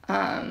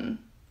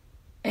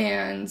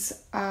 And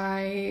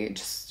I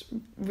just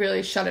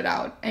really shut it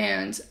out.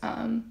 And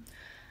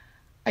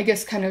I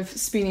guess kind of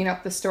speeding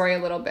up the story a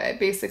little bit,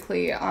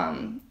 basically,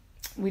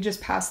 we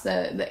just passed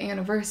the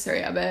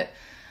anniversary of it.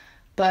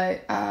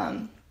 But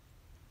I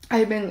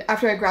had been,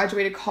 after I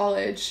graduated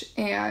college,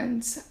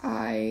 and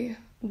I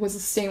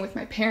was staying with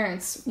my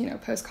parents, you know,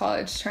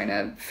 post-college, trying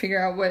to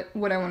figure out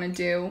what I want to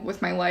do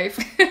with my life.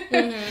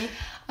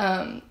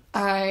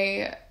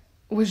 I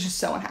was just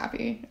so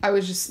unhappy. I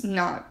was just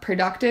not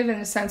productive in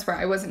a sense where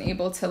I wasn't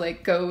able to,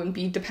 like, go and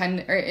be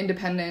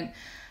independent.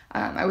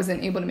 I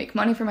wasn't able to make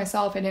money for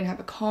myself. I didn't have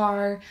a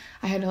car.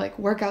 I had to, like,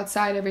 work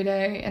outside every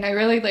day. And I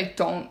really,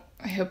 like,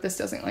 I hope this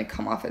doesn't, like,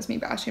 come off as me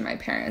bashing my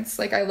parents.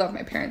 Like, I love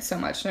my parents so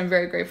much, and I'm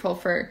very grateful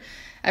for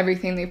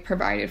everything they've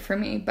provided for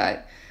me.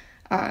 But,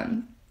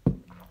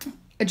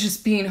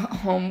 just being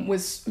home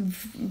was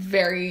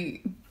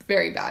very,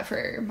 very bad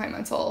for my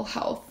mental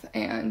health.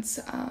 And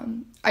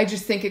I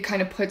just think it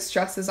kind of put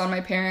stresses on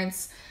my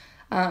parents,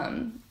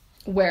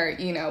 where,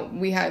 you know,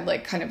 we had,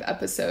 like, kind of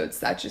episodes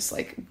that just,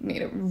 like,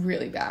 made it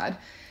really bad.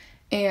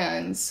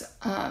 And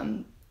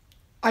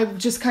I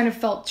just kind of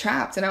felt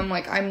trapped. And I'm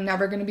like, I'm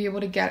never going to be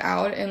able to get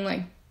out and,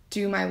 like,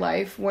 do my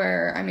life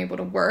where I'm able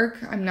to work.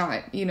 I'm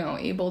not, you know,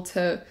 able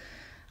to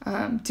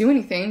do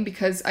anything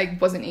because I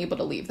wasn't able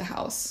to leave the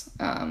house.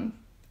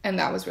 And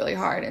that was really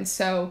hard. And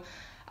so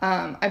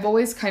I've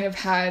always kind of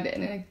had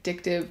an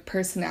addictive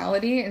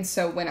personality. And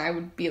so when I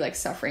would be, like,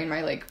 suffering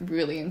my, like,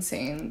 really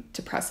insane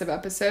depressive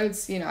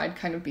episodes, you know, I'd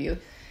kind of be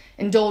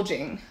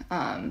indulging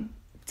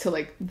to,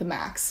 like, the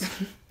max.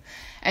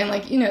 And,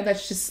 like, you know,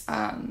 that's just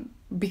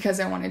because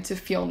I wanted to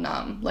feel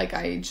numb. Like,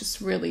 I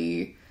just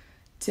really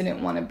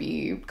didn't want to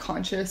be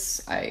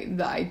conscious.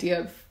 The idea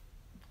of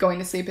going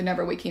to sleep and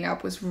never waking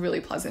up was really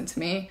pleasant to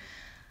me.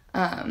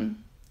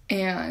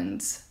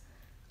 And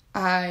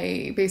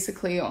I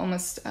basically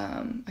almost,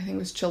 I think it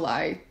was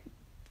July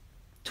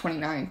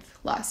 29th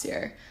last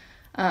year,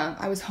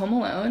 I was home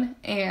alone,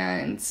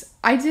 and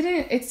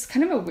it's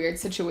kind of a weird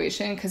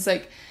situation because,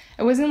 like,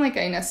 it wasn't like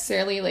I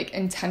necessarily, like,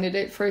 intended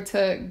it for it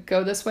to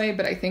go this way,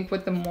 but I think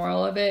what the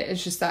moral of it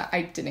is just that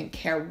I didn't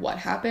care what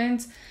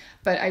happened,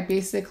 but I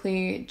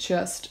basically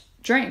just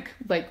drank,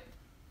 like,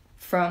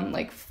 from,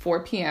 like, 4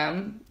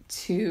 p.m.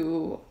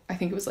 to, I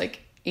think it was, like,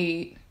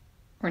 8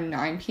 or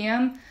 9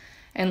 p.m.,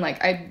 and,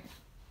 like, I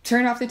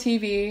turned off the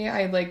TV,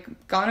 I,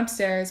 like, gone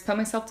upstairs, put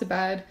myself to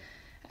bed,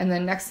 and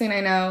then next thing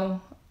I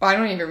know, well, I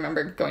don't even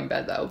remember going to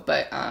bed, though,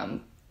 but,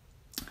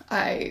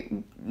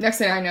 next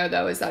thing I know,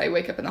 though, is that I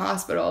wake up in the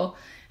hospital,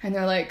 and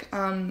they're like,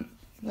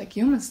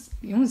 you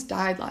almost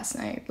died last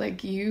night,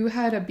 like, you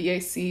had a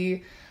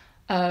BAC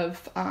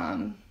of,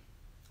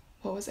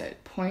 what was it,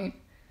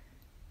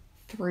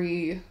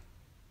 0.3,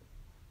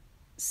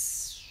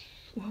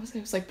 what was it,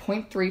 it was, like,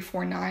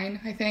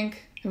 0.349, I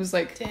think, it was,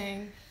 like,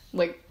 dang,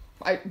 like,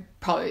 I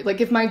probably, like,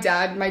 if my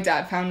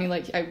dad found me,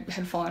 like, I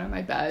had fallen on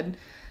my bed,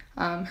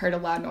 heard a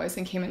loud noise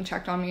and came and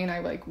checked on me, and I,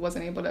 like,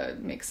 wasn't able to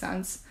make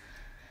sense.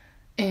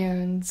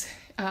 And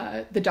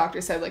the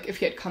doctor said, like, if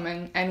he had come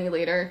in any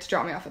later to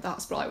drop me off at the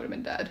hospital, I would have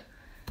been dead.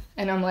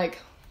 And I'm like,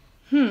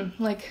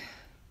 like,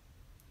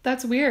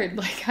 that's weird.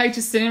 Like, I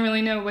just didn't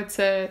really know what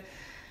to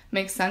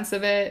make sense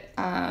of it.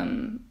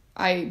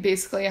 I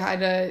basically had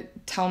to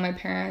tell my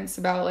parents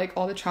about, like,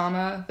 all the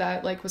trauma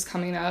that, like, was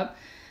coming up.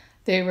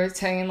 They were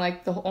saying,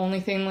 like, the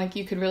only thing, like,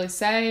 you could really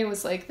say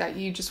was, like, that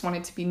you just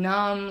wanted to be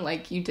numb,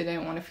 like, you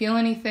didn't want to feel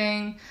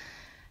anything.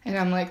 And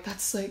I'm like,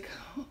 that's, like,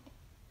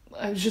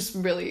 it was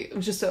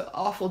just an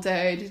awful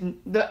day.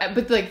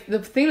 But, like, the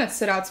thing that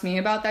stood out to me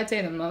about that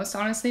day the most,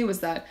 honestly,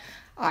 was that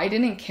I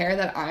didn't care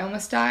that I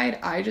almost died.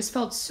 I just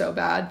felt so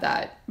bad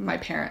that my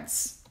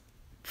parents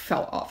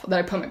felt awful, that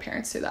I put my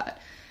parents through that.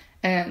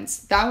 And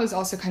that was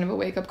also kind of a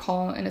wake-up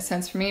call in a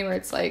sense for me, where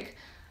it's, like,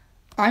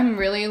 I'm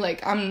really,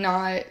 like, I'm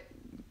not,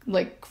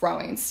 like,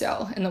 growing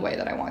still in the way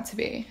that I want to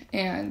be,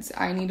 and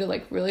I need to,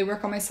 like, really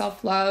work on my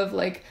self-love.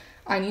 Like,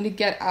 I need to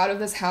get out of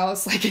this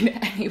house, like, in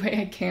any way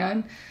I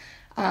can.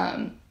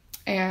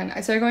 And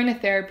I started going to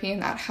therapy,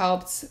 and that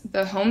helped.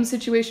 The home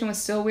situation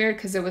was still weird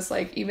because it was,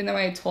 like, even though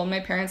I had told my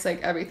parents,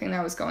 like, everything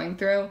that I was going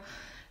through,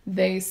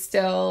 they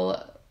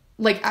still,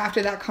 like,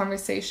 after that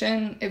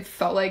conversation, it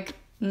felt like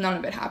none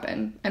of it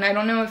happened. And I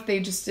don't know if they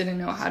just didn't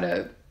know how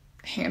to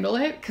handle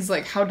it, because,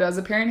 like, how does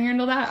a parent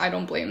handle that? I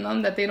don't blame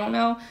them that they don't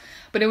know.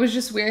 But it was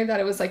just weird that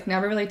it was, like,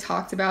 never really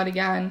talked about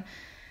again.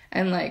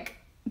 And, like,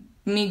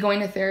 me going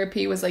to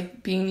therapy was,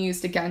 like, being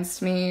used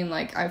against me. And,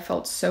 like, I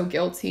felt so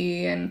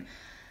guilty. And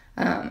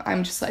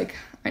I'm just like,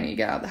 I need to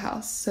get out of the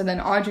house. So then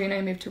Audrey and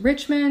I moved to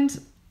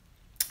Richmond.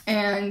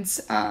 And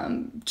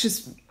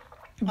just...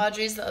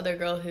 Audrey's the other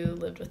girl who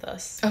lived with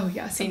us. Oh,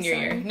 yeah. Senior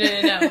year.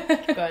 No.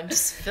 Go on.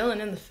 Just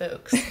filling in the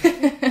folks.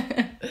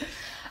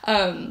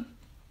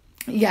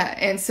 Yeah.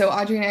 And so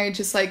Audrey and I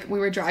just, like, we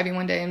were driving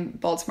one day in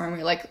Baltimore, and we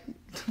were like...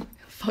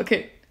 fuck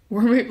it,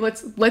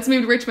 let's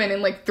move to Richmond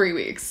in like 3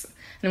 weeks.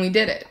 And we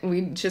did it.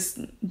 We just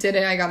did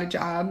it. I got a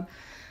job.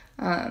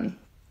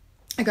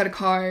 I got a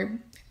car,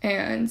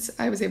 and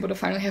I was able to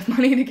finally have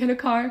money to get a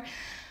car,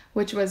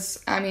 which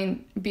was, I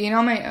mean, being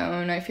on my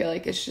own, I feel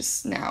like it's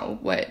just now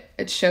what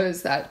it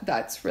shows that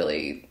that's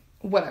really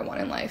what I want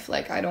in life.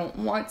 Like, I don't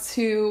want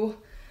to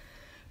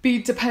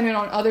be dependent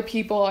on other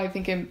people. I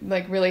think it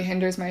like really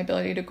hinders my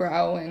ability to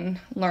grow and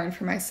learn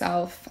for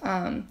myself.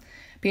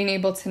 Being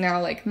able to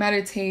now like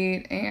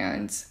meditate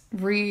and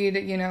read,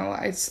 you know,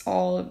 it's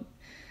all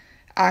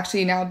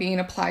actually now being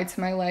applied to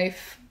my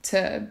life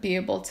to be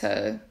able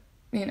to,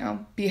 you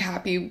know, be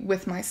happy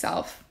with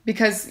myself.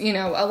 Because, you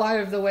know, a lot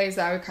of the ways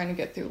that I would kind of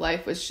get through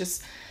life was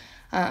just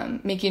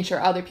making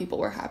sure other people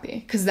were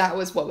happy. Because that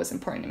was what was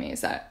important to me,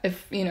 is that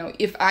if, you know,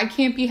 if I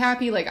can't be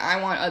happy, like,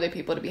 I want other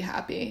people to be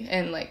happy.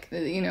 And, like,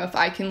 you know, if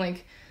I can,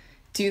 like,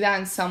 do that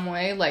in some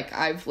way, like,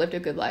 I've lived a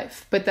good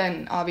life. But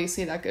then,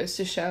 obviously, that goes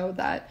to show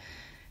that,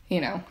 you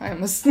know, I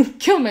almost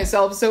killed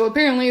myself. So,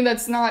 apparently,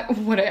 that's not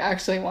what I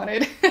actually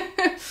wanted.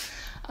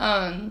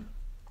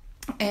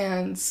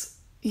 And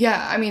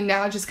yeah, I mean,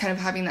 now just kind of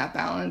having that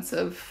balance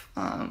of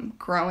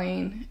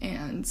growing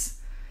and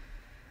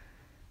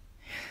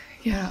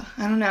yeah,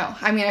 I don't know.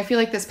 I mean, I feel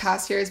like this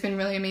past year has been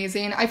really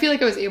amazing. I feel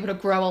like I was able to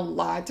grow a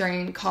lot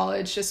during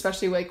college,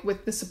 especially like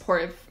with the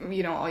support of,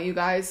 you know, all you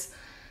guys.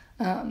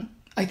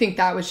 I think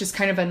that was just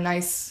kind of a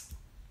nice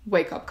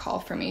wake up call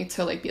for me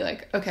to like be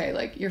like, okay,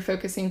 like you're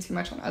focusing too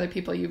much on other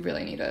people. You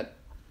really need to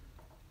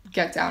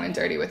get down and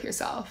dirty with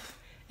yourself.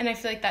 And I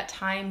feel like that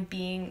time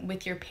being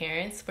with your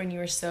parents when you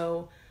were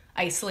so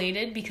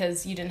isolated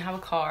because you didn't have a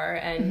car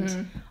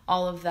and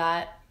all of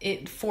that,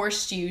 it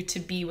forced you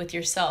to be with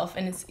yourself.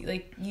 And it's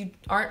like you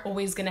aren't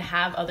always going to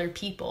have other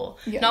people,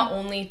 not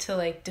only to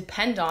like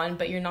depend on,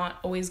 but you're not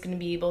always going to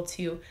be able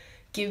to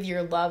give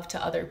your love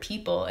to other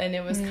people. And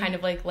it was kind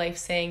of like life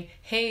saying,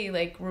 hey,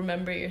 like,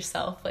 remember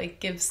yourself, like,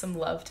 give some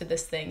love to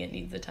this thing, it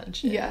needs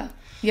attention.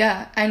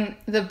 Yeah. And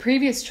the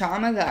previous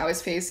trauma that I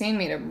was facing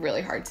made it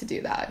really hard to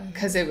do that,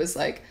 because it was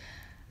like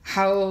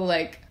how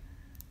like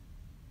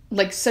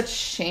such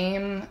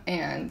shame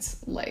and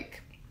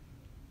like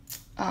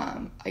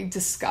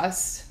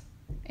disgust,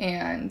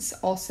 and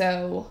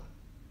also,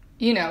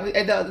 you know,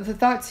 the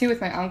thought too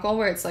with my uncle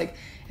where it's like,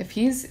 if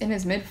he's in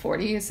his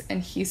mid-40s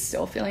and he's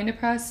still feeling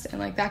depressed and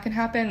like that can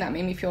happen, that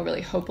made me feel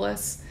really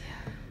hopeless.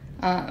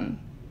 And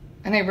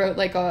I wrote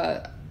like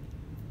a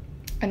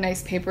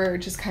nice paper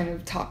just kind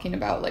of talking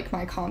about like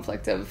my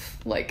conflict of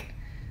like,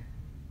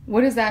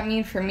 what does that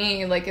mean for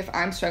me? Like, if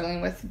I'm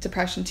struggling with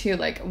depression too,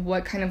 like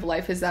what kind of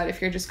life is that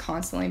if you're just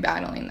constantly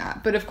battling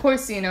that? But of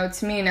course, you know,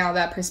 to me now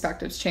that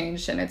perspective's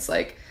changed, and it's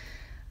like,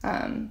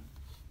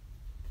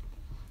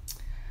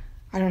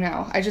 I don't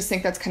know. I just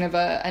think that's kind of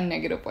a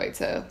negative way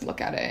to look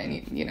at it.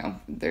 And, you know,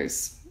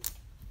 there's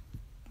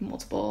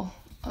multiple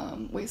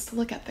ways to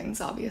look at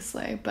things,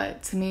 obviously.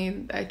 But to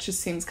me, it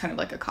just seems kind of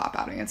like a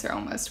cop-out answer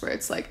almost, where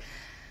it's like,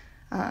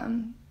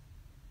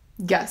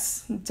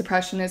 yes,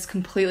 depression is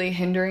completely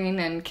hindering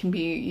and can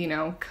be, you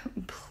know,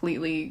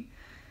 completely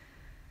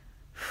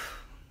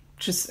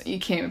just,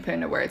 you can't even put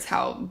into words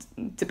how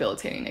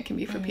debilitating it can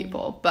be for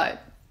people.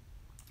 But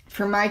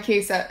for my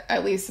case,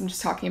 at least I'm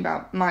just talking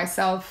about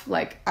myself,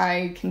 like,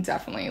 I can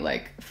definitely,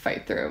 like,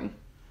 fight through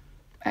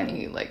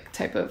any, like,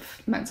 type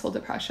of mental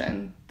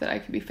depression that I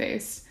could be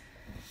faced.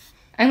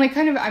 And, like,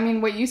 kind of, I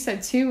mean, what you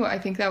said, too, I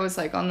think that was,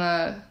 like, on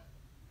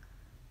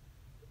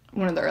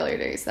one of the earlier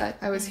days that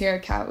I was here,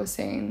 Kat was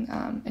saying,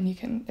 and you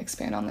can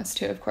expand on this,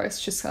 too, of course,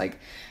 just, like,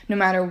 no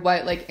matter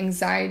what, like,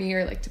 anxiety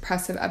or, like,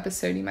 depressive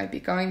episode you might be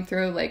going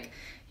through, like,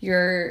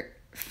 your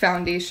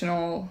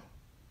foundational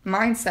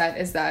mindset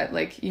is that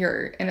like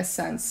you're in a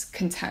sense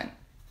content,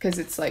 because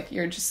it's like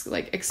you're just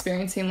like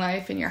experiencing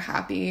life and you're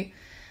happy,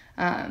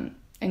 and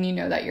you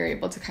know that you're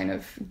able to kind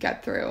of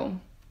get through,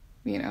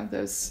 you know,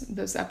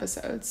 those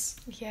episodes.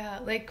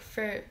 Like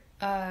for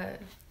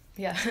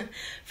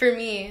for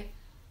me,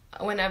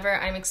 whenever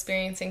I'm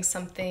experiencing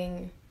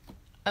something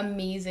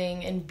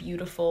amazing and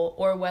beautiful,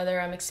 or whether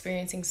I'm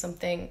experiencing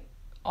something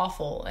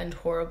awful and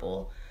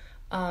horrible,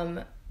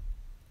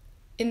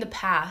 in the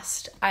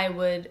past I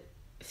would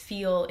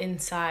feel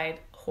inside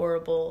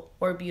horrible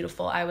or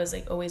beautiful. I was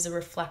like always a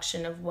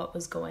reflection of what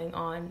was going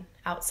on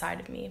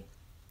outside of me.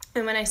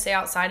 And when I say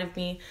outside of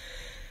me,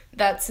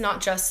 that's not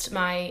just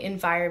my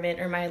environment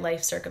or my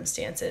life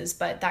circumstances,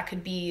 but that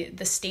could be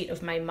the state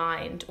of my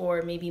mind,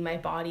 or maybe my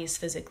body's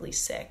physically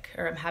sick,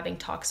 or I'm having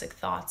toxic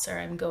thoughts, or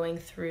I'm going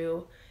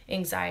through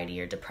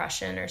anxiety or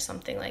depression or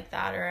something like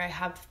that, or I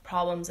have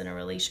problems in a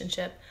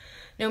relationship.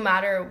 No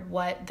matter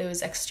what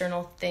those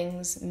external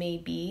things may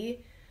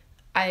be,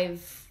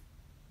 I've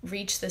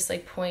reached this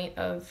like point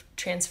of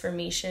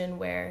transformation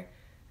where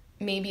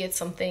maybe it's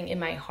something in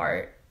my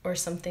heart or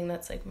something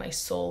that's like my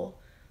soul.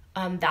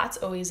 That's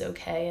always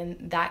okay,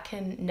 and that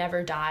can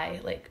never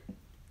die. Like,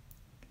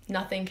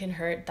 nothing can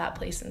hurt that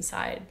place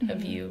inside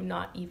of you,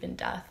 not even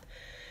death.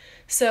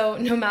 So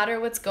no matter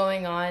what's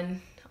going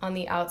on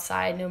the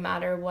outside, no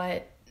matter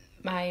what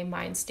my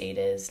mind state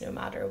is, no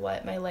matter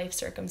what my life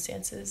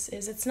circumstances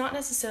is. It's not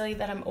necessarily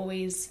that I'm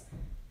always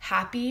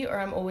happy or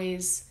I'm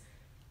always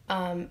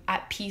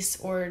at peace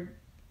or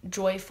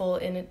joyful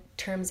in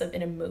terms of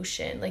an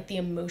emotion, like the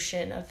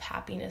emotion of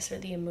happiness or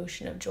the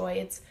emotion of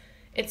joy.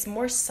 It's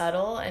more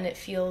subtle, and it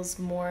feels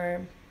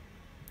more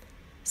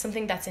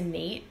something that's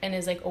innate and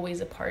is like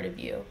always a part of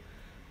you.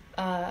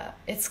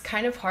 It's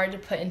kind of hard to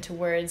put into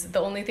words. The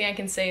only thing I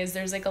can say is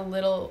there's like a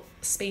little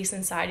space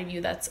inside of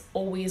you that's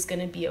always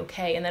going to be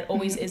okay, and that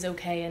always is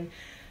okay. And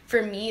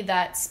for me,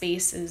 that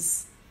space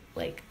is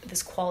like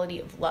this quality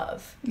of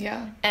love.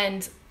 Yeah.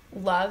 And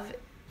love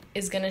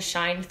is going to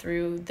shine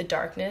through the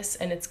darkness,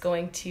 and it's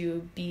going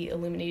to be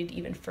illuminated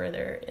even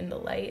further in the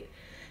light.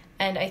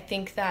 And I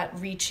think that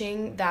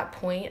reaching that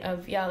point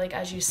of, like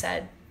as you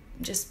said,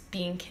 just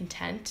being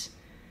content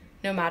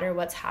no matter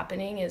what's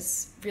happening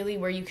is really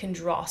where you can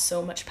draw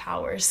so much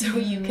power. So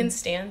you can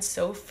stand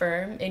so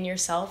firm in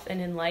yourself and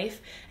in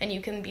life, and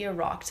you can be a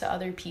rock to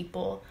other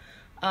people,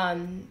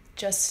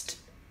 just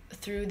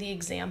through the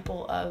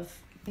example of,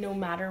 no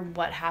matter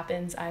what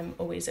happens, I'm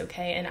always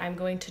okay, and I'm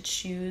going to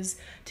choose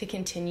to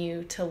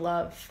continue to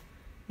love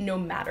no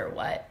matter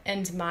what.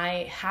 And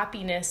my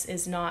happiness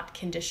is not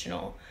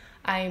conditional.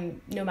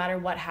 No matter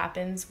what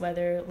happens,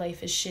 whether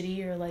life is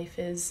shitty or life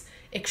is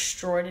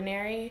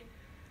extraordinary,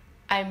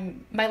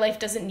 my life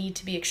doesn't need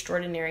to be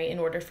extraordinary in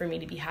order for me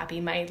to be happy.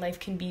 My life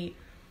can be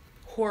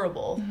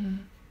horrible,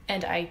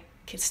 and I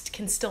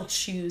can still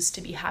choose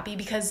to be happy,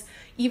 because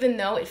even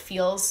though it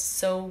feels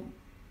so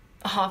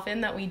often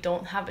that we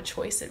don't have a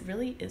choice, it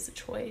really is a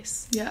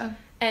choice. Yeah.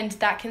 And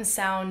that can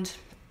sound,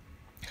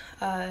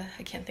 I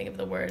can't think of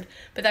the word,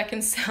 but that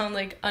can sound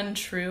like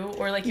untrue,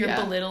 or like you're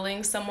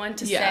belittling someone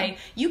to say,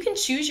 you can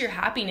choose your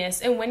happiness.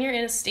 And when you're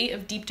in a state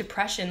of deep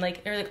depression,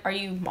 are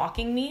you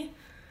mocking me?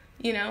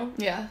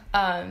 Yeah.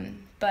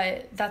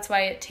 But that's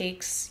why it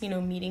takes,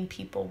 meeting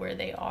people where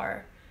they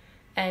are.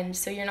 And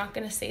so you're not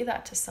going to say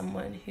that to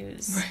someone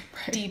who's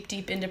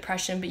deep in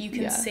depression, but you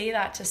can say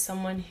that to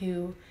someone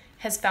who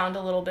has found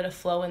a little bit of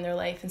flow in their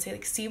life, and say,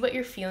 like, see what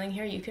you're feeling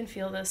here. You can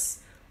feel this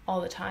all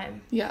the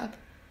time. Yeah.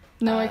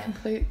 No,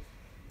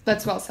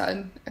 that's well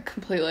said,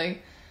 completely.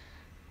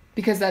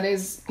 Because that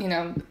is,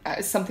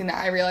 something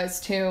that I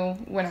realized too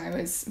when I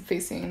was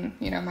facing,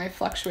 my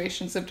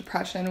fluctuations of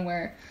depression,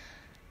 where,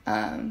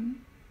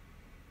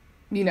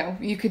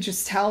 you could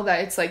just tell that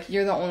it's like,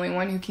 you're the only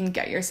one who can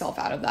get yourself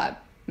out of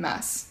that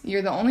mess.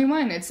 You're the only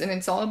one.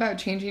 It's all about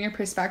changing your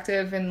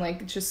perspective and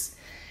like just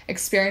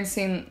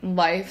experiencing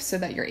life so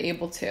that you're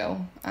able to,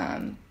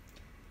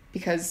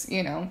 because,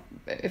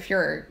 if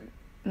you're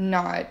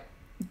not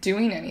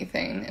doing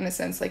anything, in a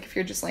sense, like if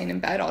you're just laying in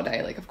bed all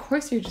day, like of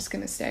course you're just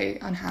going to stay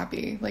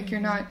unhappy. Like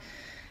you're not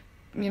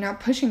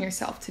pushing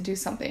yourself to do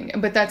something.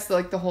 But that's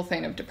like the whole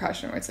thing of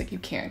depression, where it's like you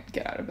can't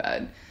get out of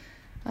bed,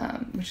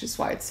 which is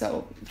why it's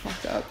so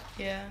fucked up.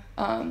 Yeah.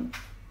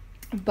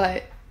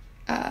 But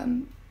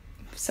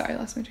sorry, I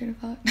lost my train of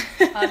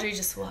thought. Audrey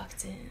just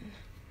walked in.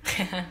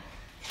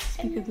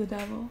 Speak of the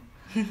devil.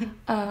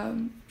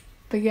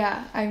 But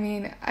yeah, I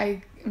mean,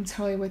 I am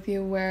totally with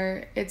you,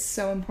 where it's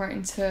so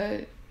important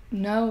to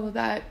know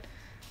that,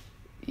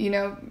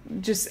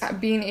 just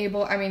being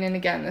able, and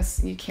again,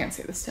 you can't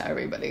say this to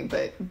everybody,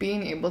 but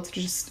being able to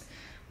just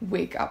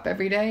wake up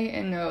every day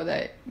and know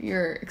that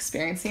you're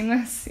experiencing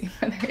this,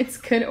 whether it's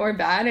good or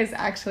bad, is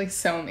actually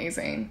so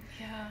amazing.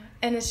 Yeah.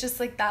 And it's just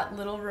like that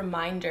little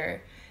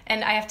reminder.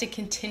 And I have to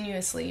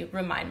continuously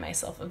remind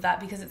myself of that,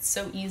 because it's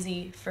so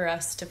easy for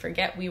us to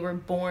forget. We were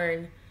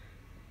born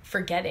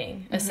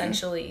forgetting,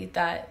 essentially,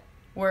 that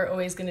we're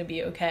always going to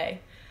be okay.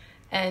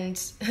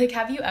 And like,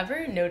 have you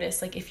ever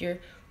noticed, like, if you're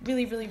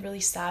really, really, really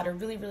sad, or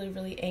really, really,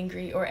 really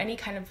angry, or any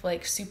kind of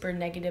like super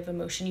negative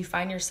emotion, you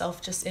find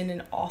yourself just in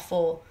an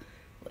awful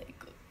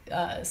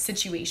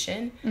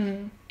situation,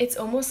 it's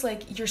almost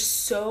like you're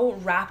so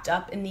wrapped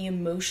up in the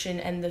emotion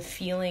and the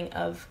feeling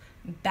of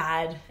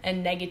bad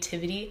and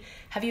negativity.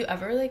 Have you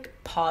ever like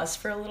paused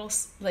for a little,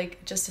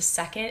 like just a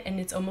second, and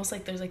it's almost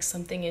like there's like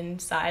something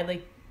inside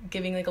like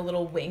giving like a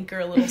little wink or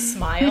a little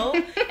smile,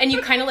 and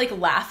you kind of like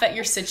laugh at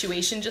your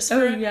situation just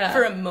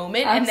for a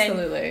moment.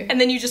 Absolutely.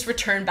 and then you just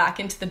return back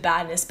into the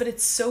badness. But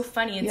it's so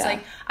funny. It's like,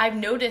 I've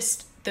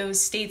noticed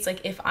those states,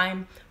 like if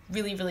I'm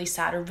really, really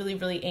sad or really,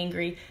 really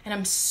angry, and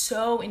I'm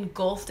so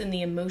engulfed in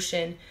the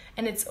emotion,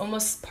 and it's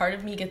almost, part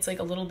of me gets like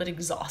a little bit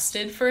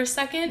exhausted for a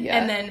second,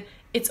 and then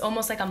it's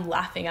almost like I'm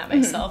laughing at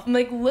myself. I'm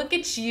like, look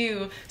at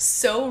you,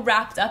 so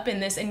wrapped up in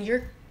this, and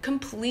you're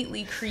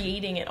completely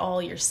creating it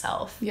all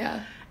yourself.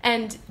 Yeah.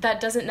 And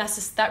that doesn't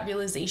that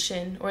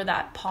realization or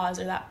that pause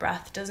or that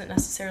breath doesn't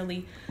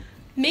necessarily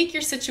make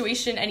your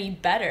situation any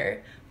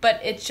better, but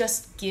it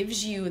just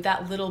gives you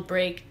that little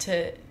break,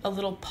 to a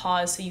little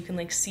pause, so you can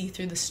like see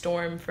through the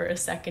storm for a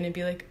second and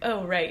be like,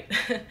 oh, right,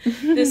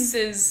 this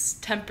is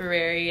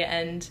temporary,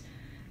 and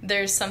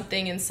there's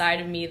something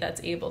inside of me that's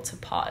able to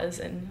pause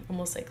and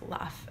almost like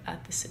laugh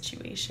at the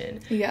situation.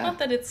 Yeah. Not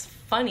that it's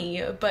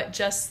funny, but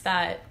just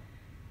that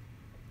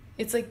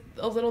it's like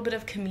a little bit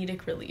of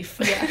comedic relief.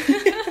 Yeah.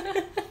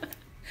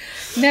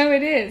 No,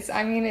 it is.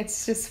 I mean,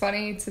 it's just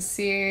funny to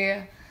see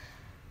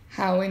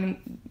how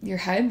in your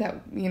head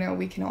that, you know,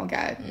 we can all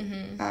get.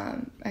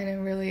 And it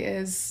really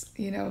is,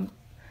 you know,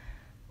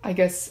 I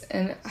guess,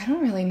 and I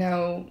don't really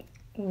know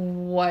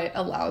what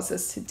allows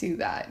us to do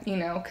that, you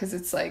know, because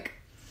it's like,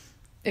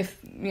 if,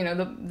 you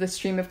know, the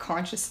stream of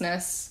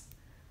consciousness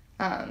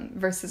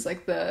versus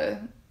like the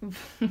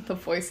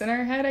voice in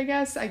our head, I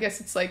guess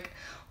it's like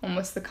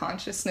almost the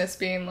consciousness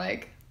being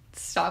like,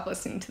 stop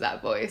listening to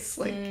that voice,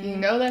 like, you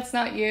know, that's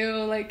not you,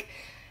 like,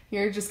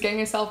 you're just getting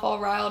yourself all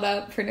riled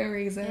up for no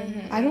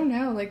reason. I don't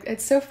know, like,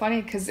 it's so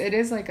funny because it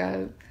is like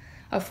a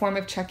form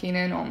of checking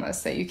in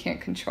almost that you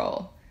can't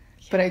control.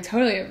 But I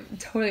totally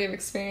have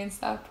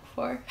experienced that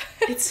before.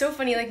 It's so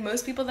funny, like,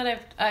 most people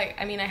that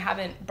I mean, I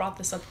haven't brought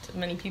this up to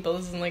many people.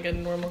 This isn't like a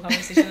normal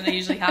conversation that I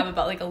usually have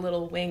about like a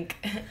little wink.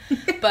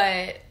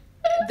 But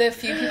the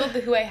few people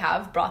who I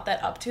have brought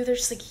that up to, they're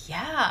just like,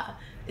 yeah,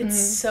 it's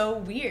so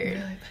weird. Really,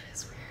 that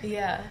is weird.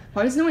 Yeah.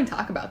 Why does no one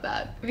talk about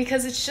that?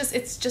 Because it's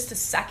just a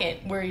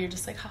second where you're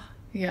just like, huh.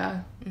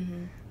 Yeah.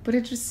 But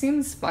it just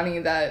seems funny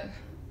that,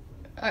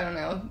 I don't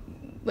know,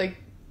 like,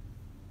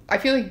 I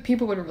feel like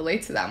people would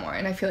relate to that more,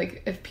 and I feel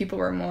like if people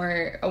were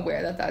more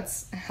aware that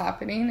that's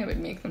happening, it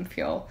would make them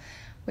feel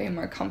way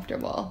more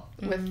comfortable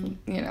with,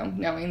 you know,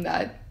 knowing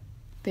that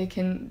they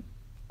can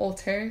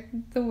alter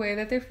the way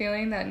that they're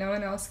feeling, that no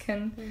one else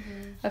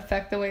can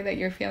affect the way that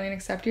you're feeling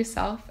except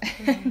yourself,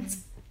 and,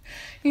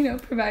 you know,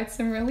 provide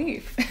some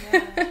relief.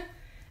 Yeah.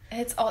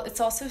 It's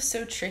also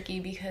so tricky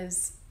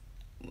because,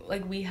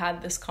 like, we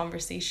had this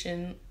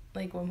conversation,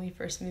 like, when we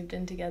first moved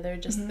in together,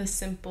 just the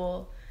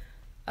simple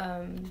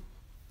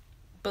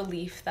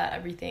belief that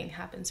everything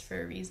happens for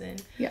a reason.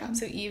 Yeah.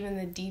 So even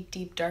the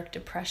deep dark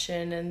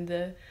depression and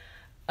the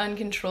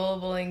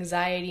uncontrollable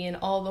anxiety and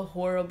all the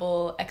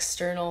horrible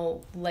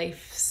external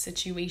life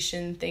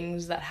situation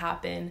things that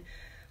happen,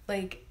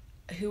 like,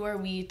 who are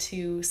we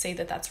to say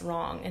that that's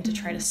wrong and to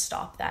try to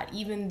stop that,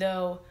 even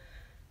though,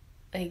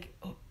 like,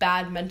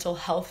 bad mental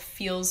health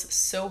feels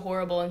so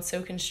horrible and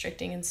so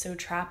constricting and so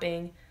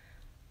trapping.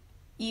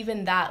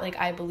 Even that, like,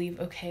 I believe,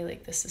 okay,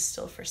 like, this is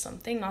still for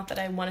something. Not that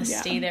I want to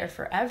stay there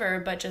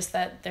forever, but just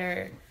that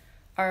there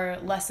are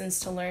lessons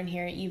to learn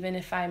here, even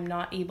if I'm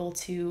not able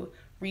to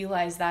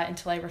realize that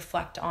until I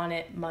reflect on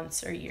it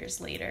months or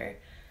years later.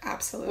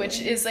 Absolutely.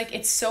 Which is, like,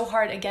 it's so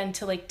hard, again,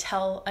 to, like,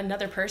 tell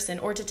another person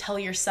or to tell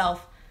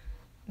yourself,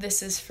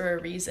 this is for a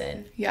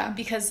reason. Yeah.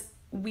 Because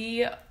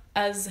we,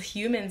 as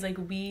humans, like,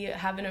 we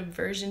have an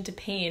aversion to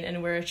pain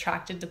and we're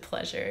attracted to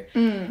pleasure.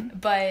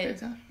 But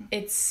exactly.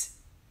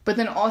 But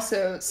then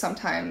also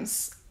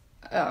sometimes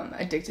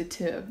addicted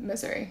to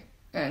misery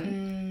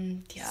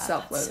and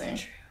self-loathing.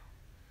 That's so true.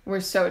 We're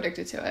so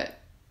addicted to it.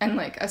 And,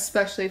 like,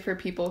 especially for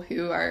people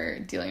who are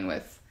dealing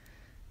with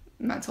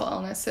mental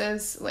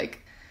illnesses,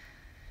 like,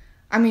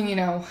 I mean, you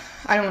know,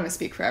 I don't want to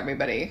speak for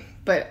everybody,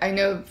 but I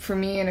know for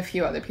me and a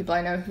few other people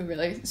I know who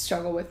really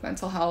struggle with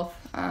mental health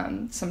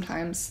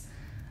sometimes.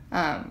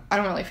 I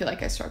don't really feel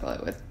like I struggle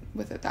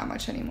with it that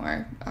much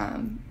anymore,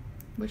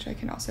 which I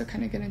can also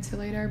kind of get into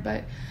later,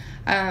 but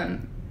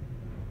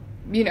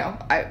you know,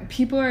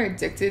 people are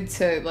addicted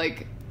to,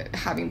 like,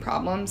 having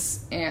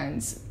problems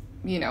and,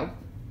 you know,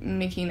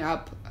 making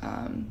up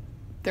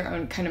their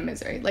own kind of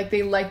misery. Like,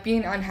 they like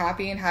being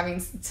unhappy and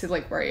having to,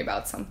 like, worry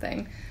about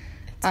something.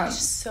 It's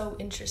just so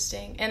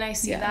interesting. And I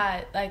see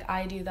that, like,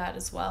 I do that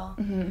as well.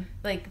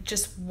 Like,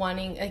 just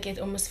wanting, like, it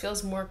almost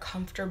feels more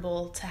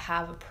comfortable to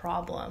have a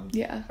problem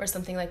or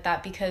something like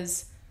that,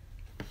 because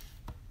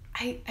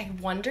I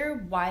wonder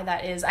why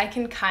that is. I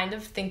can kind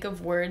of think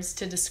of words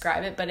to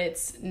describe it, but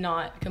it's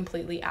not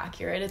completely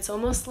accurate. It's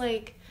almost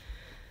like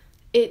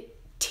it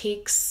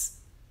takes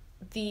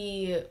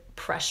the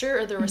pressure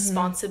or the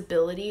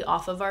responsibility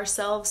off of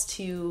ourselves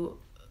to,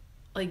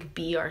 like,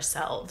 be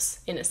ourselves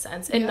in a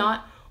sense. And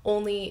not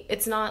only,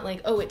 it's not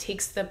like, oh, it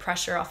takes the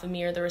pressure off of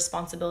me or the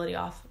responsibility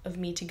off of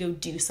me to go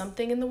do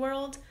something in the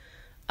world.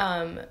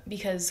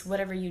 Because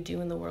whatever you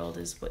do in the world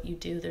is what you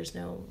do. There's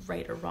no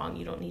right or wrong.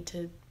 You don't need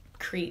to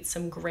create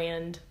some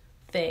grand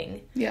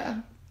thing.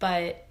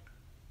 But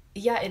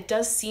it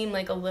does seem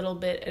like a little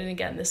bit, and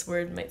again, this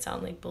word might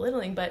sound like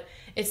belittling, but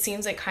it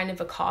seems like kind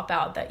of a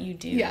cop-out that you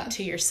do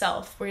to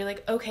yourself, where you're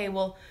like, okay,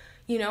 well,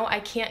 you know, I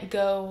can't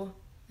go,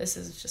 this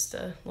is just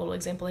a little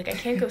example, like, I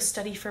can't go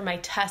study for my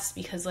test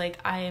because, like,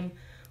 I am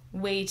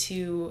way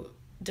too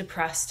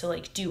depressed to,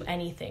 like, do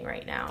anything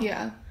right now.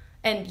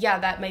 And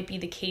that might be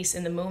the case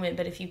in the moment,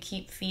 but if you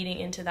keep feeding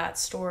into that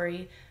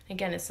story,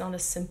 again, it's not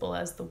as simple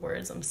as the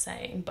words I'm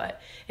saying, but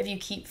if you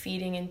keep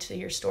feeding into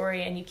your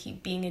story and you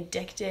keep being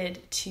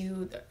addicted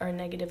to our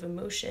negative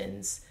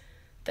emotions,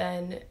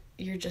 then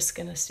you're just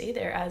going to stay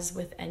there, as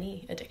with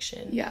any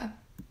addiction.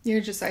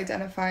 You're just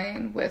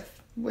identifying with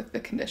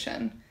the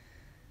condition.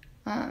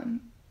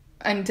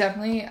 And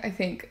definitely, I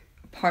think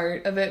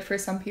part of it for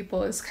some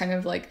people is kind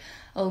of like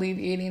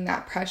alleviating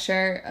that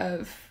pressure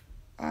of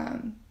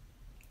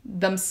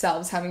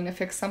themselves having to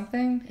fix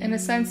something in a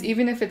sense,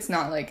 even if it's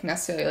not, like,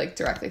 necessarily, like,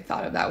 directly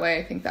thought of that way.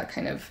 I think that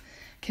kind of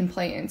can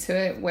play into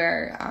it,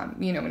 where,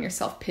 you know, when you're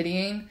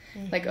self-pitying,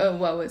 like, oh,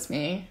 woe is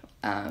me.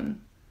 And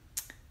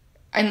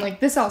like,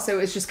 this also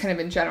is just kind of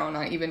in general,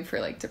 not even for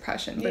like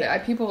depression,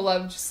 but people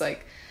love just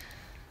like,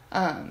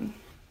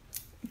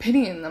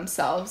 pitying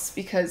themselves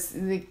because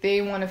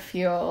they want to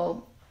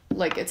feel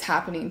like it's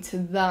happening to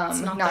them.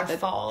 It's not their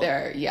fault.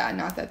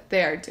 Not that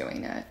they're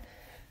doing it.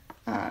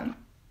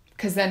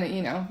 Because then,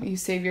 you know, you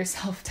save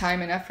yourself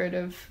time and effort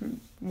of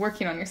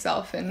working on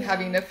yourself and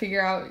having to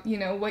figure out, you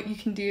know, what you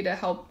can do to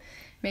help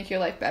make your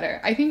life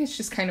better. I think it's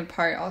just kind of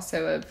part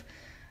also of,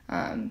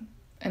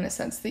 in a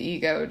sense, the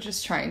ego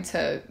just trying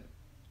to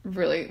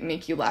really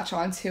make you latch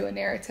onto a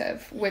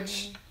narrative,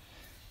 which,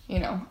 you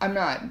know, I'm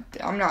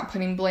not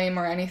putting blame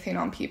or anything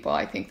on people.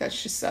 I think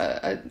that's just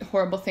a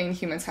horrible thing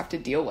humans have to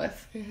deal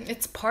with.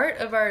 It's part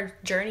of our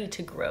journey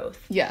to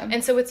growth. Yeah.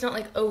 And so it's not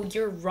like, oh,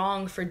 you're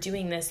wrong for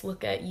doing this.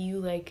 Look at you,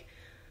 like,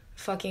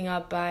 fucking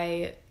up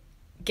by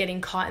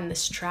getting caught in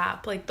this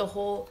trap. Like, the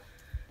whole,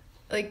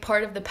 like,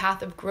 part of the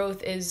path of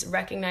growth is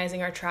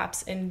recognizing our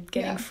traps and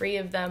getting free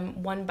of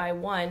them one by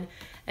one.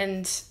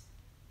 And,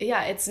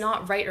 yeah, it's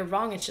not right or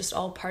wrong. It's just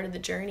all part of the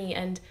journey.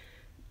 And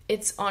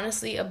it's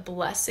honestly a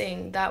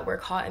blessing that we're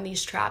caught in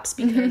these traps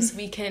because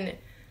we can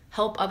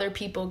help other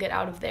people get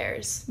out of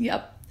theirs.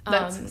 Yep,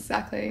 that's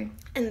exactly.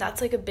 And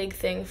that's like a big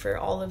thing for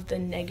all of the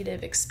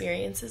negative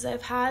experiences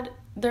I've had.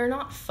 They're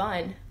not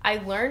fun. I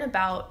learn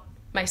about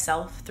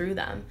myself through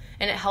them,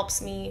 and it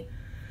helps me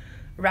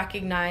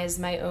recognize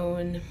my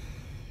own,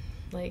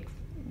 like,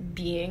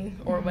 being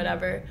or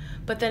whatever.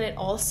 But then it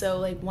also,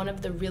 like, one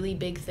of the really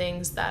big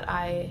things that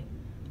I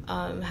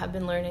have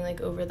been learning,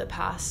 like, over the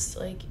past,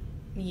 like,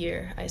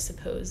 year, I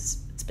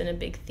suppose it's been a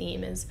big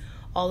theme, is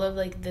all of,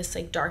 like, this,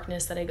 like,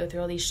 darkness that I go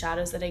through, all these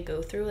shadows that I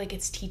go through, like,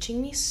 it's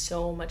teaching me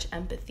so much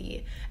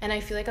empathy, and I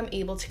feel like I'm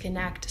able to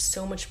connect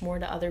so much more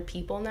to other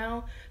people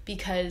now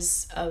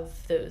because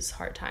of those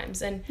hard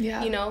times. And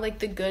you know, like,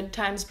 the good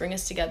times bring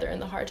us together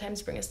and the hard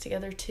times bring us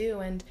together too,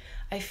 and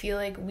I feel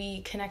like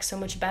we connect so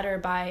much better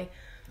by,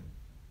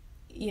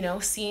 you know,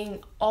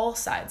 seeing all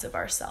sides of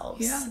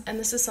ourselves. And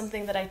this is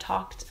something that I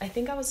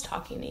think I was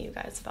talking to you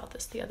guys about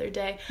this the other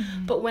day,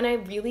 but when I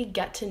really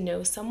get to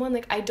know someone,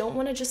 like, I don't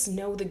want to just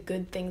know the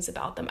good things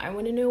about them. I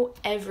want to know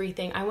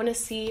everything. I want to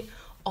see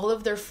all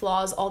of their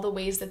flaws, all the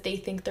ways that they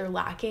think they're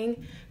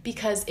lacking,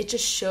 because it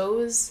just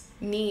shows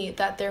me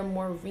that they're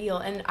more real,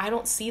 and I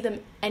don't see them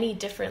any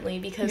differently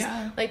because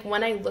like,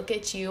 when I look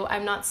at you,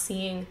 I'm not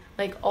seeing,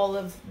 like, all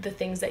of the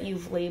things that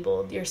you've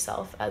labeled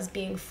yourself as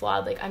being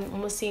flawed. Like, I'm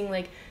almost seeing,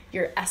 like,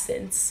 your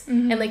essence,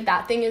 and, like,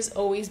 that thing is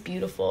always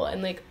beautiful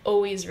and, like,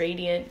 always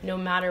radiant no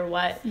matter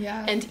what.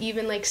 And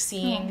even, like,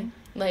 seeing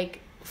like,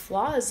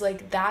 flaws,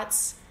 like,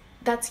 that's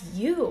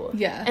you.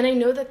 And I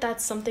know that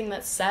that's something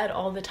that's said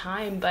all the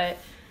time, but,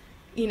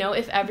 you know,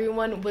 if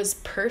everyone was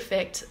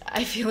perfect,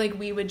 I feel like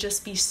we would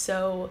just be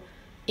so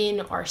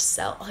in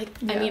ourselves. Like,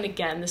 I mean,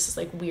 again, this is,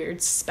 like,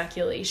 weird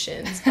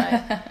speculations,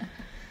 but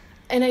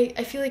and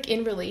I feel like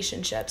in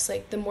relationships,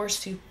 like, the more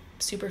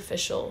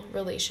superficial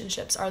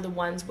relationships are the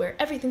ones where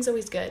everything's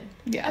always good.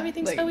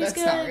 Everything's like, always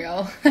good. That's not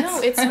real.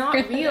 No, it's not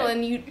real,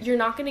 and you're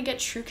not going to get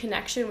true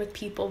connection with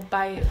people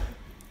by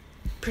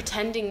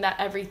pretending that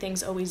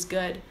everything's always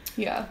good.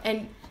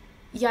 And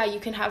you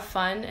can have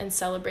fun and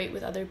celebrate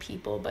with other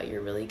people, but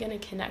you're really going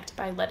to connect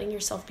by letting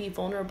yourself be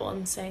vulnerable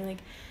and saying, like,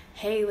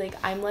 hey, like,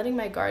 I'm letting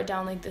my guard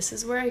down, like, this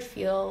is where I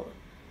feel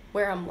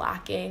where I'm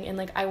lacking, and,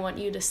 like, I want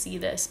you to see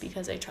this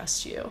because I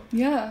trust you.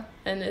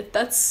 And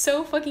that's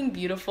so fucking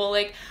beautiful.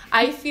 Like,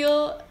 I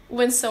feel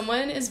when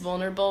someone is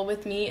vulnerable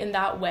with me in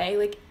that way,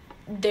 like,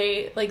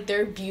 they, like,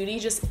 their beauty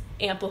just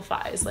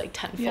amplifies, like,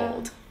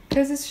 tenfold.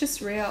 Because it's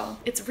just real.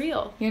 It's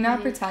real. You're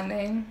not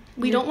pretending.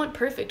 We don't want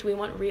perfect, we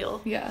want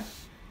real.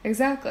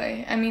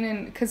 Exactly. I mean,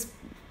 in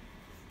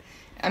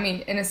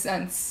a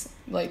sense,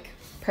 like,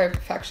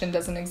 perfection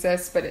doesn't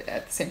exist, but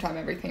at the same time,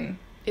 everything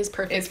is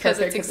perfect because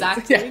it's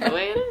exactly the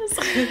way it is.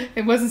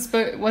 It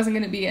wasn't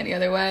going to be any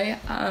other way.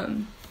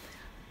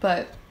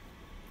 But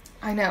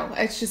I know,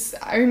 it's just,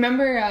 I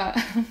remember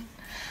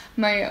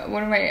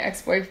one of my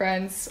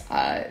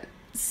ex-boyfriends,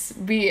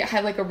 we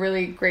had, like, a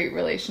really great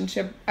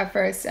relationship at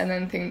first, and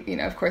then you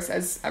know, of course,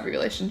 as every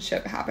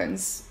relationship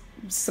happens,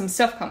 some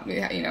stuff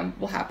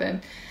will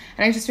happen.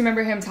 And I just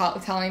remember him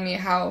telling me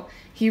how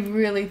he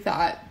really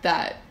thought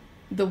that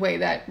the way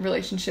that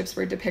relationships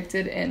were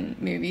depicted in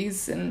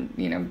movies and,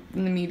 you know,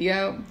 in the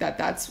media,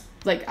 that's,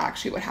 like,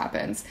 actually what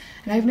happens.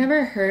 And I've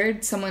never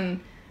heard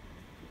someone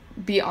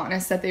be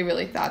honest that they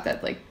really thought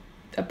that, like,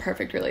 a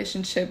perfect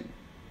relationship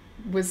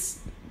was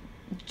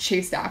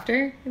chased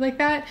after like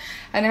that.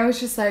 And I was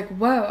just like,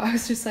 whoa. I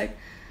was just like,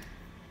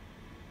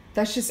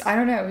 that's just, I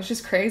don't know, it was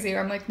just crazy. Or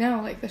I'm like,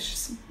 no, like, that's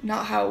just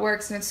not how it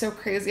works. And it's so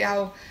crazy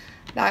how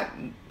that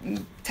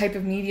type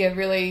of media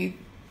really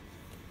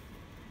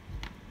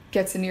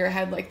gets into your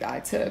head like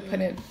that, to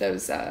put in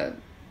those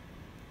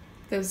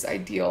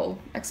ideal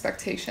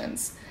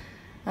expectations.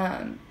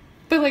 But,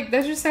 like,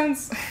 that just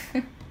sounds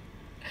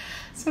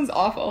Sounds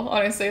awful,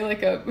 honestly.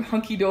 Like a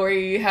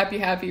hunky-dory, happy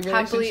relationship.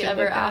 Happily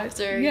ever like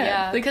after.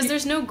 Yeah. Because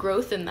there's no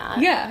growth in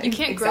that. Yeah. You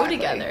can't grow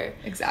together.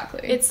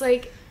 Exactly. It's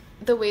like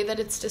the way that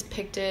it's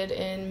depicted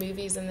in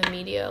movies and the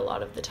media a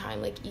lot of the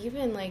time. Like,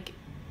 even, like,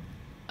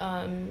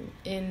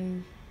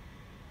 in,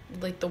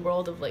 like, the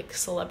world of, like,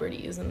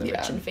 celebrities and the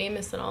rich and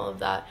famous and all of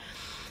that,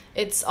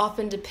 it's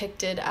often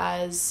depicted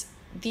as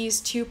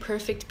these two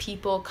perfect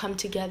people come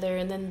together,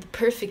 and then the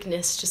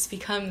perfectness just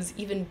becomes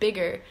even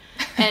bigger.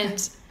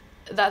 And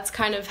that's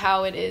kind of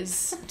how it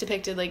is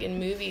depicted, like, in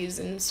movies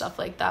and stuff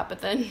like that.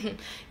 But then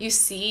you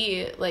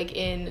see, like,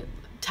 in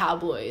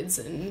tabloids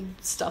and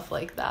stuff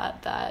like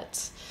that,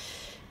 that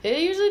it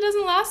usually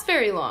doesn't last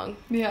very long.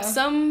 Yeah.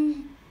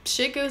 Some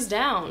shit goes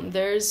down.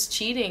 There's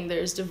cheating,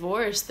 there's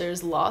divorce,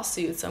 there's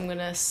lawsuits. I'm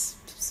gonna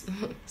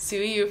sue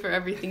you for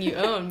everything you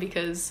own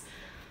because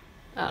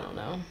I don't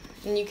know.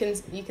 And you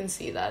can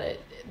see that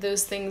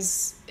those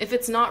things, if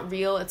it's not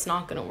real, it's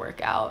not going to work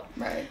out.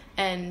 Right.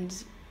 And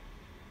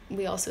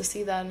we also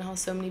see that in how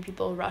so many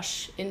people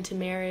rush into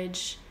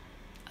marriage,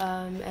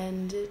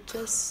 and it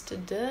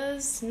just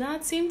does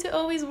not seem to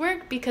always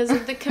work because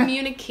of the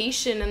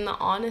communication and the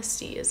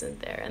honesty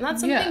isn't there. And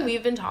that's something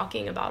we've been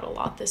talking about a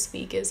lot this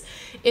week, is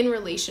in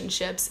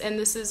relationships. And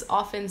this is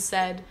often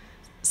said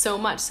so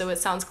much, so it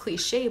sounds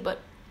cliche,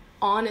 but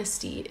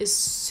honesty is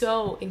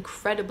so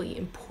incredibly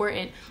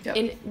important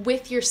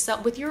with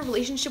yourself, with your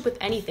relationship, with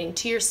anything,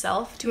 to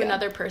yourself, to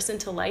another person,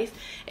 to life.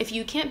 If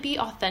you can't be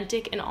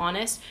authentic and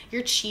honest,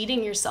 you're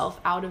cheating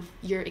yourself out of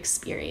your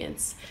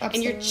experience. Absolutely.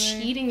 And you're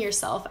cheating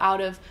yourself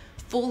out of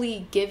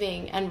fully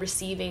giving and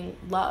receiving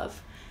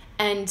love.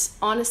 And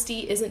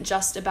honesty isn't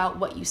just about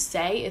what you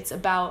say, it's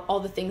about all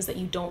the things that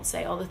you don't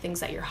say, all the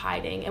things that you're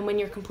hiding. And when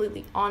you're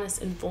completely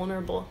honest and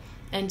vulnerable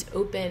and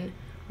open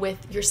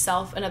with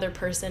yourself, another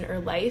person, or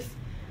life,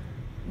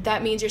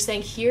 that means you're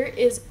saying, here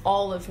is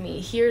all of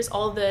me. Here's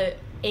all the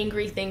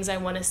angry things I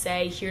want to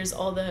say. Here's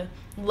all the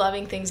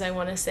loving things I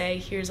want to say.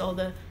 Here's all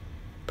the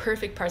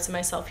perfect parts of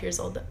myself. Here's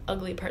all the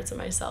ugly parts of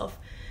myself.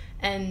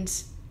 And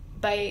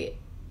by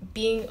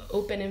being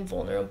open and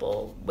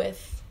vulnerable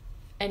with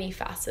any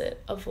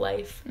facet of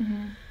life,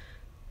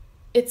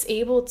 it's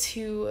able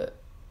to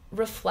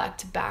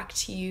reflect back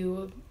to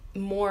you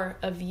more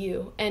of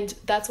you. And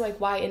that's like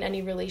why in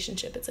any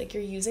relationship, it's like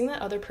you're using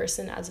that other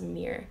person as a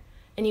mirror,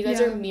 and you guys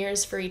are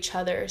mirrors for each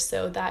other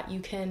so that you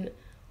can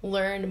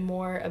learn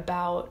more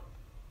about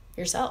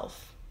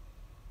yourself.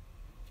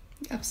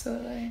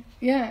 Absolutely.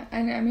 Yeah.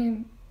 And I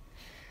mean,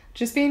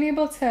 just being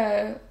able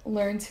to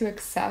learn to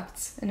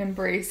accept and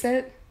embrace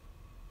it,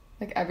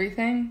 like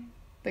everything,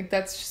 like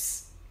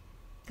that's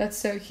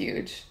so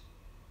huge.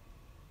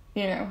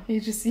 You know, you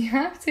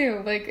have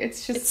to, like, it's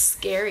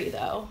scary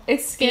though.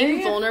 It's scary.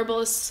 Being vulnerable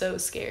is so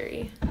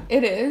scary.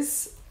 It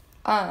is,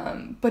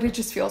 but it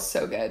just feels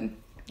so good.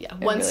 Yeah,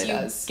 once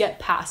you get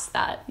past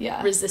that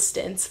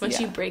resistance, once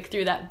you break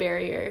through that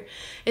barrier,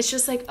 it's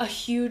just like a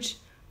huge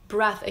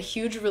breath, a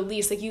huge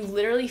release. Like, you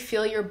literally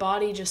feel your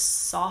body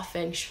just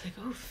soften. You're like,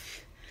 oh,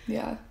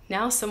 yeah.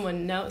 Now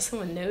someone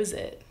knows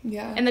it.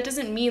 Yeah. And that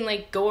doesn't mean,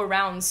 like, go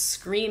around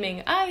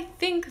screaming, I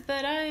think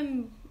that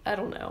I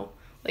don't know.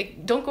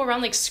 Like, don't go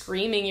around, like,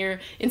 screaming your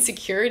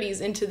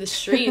insecurities into the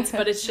streets,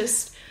 but it's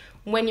just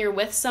when you're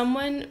with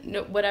someone,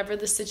 whatever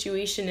the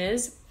situation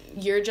is,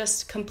 you're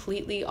just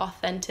completely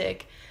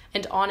authentic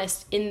and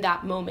honest in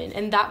that moment.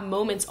 And that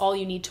moment's all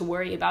you need to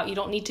worry about. You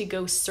don't need to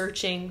go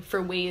searching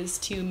for ways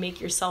to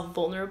make yourself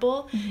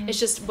vulnerable. It's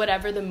just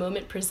whatever the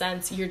moment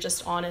presents, you're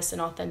just honest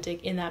and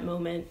authentic in that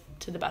moment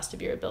to the best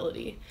of your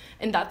ability.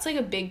 And that's, like,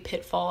 a big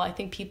pitfall. I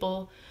think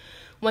people,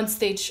 once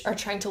they are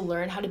trying to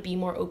learn how to be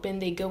more open,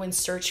 they go and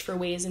search for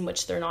ways in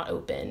which they're not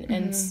open.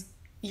 And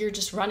you're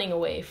just running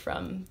away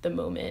from the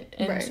moment.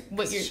 And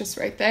it's just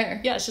right there.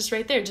 Yeah, it's just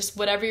right there. Just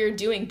whatever you're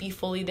doing, be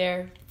fully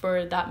there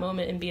for that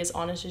moment and be as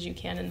honest as you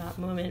can in that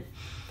moment.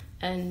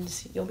 And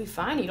you'll be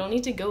fine. You don't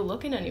need to go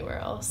looking anywhere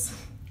else.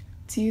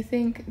 Do you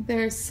think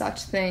there's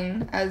such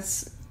thing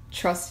as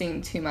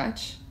trusting too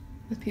much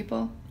with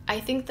people?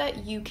 I think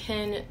that you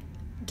can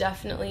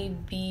definitely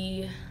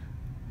be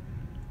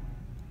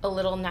a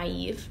little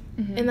naive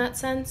in that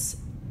sense.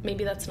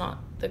 Maybe that's not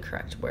the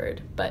correct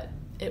word, but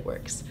it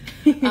works.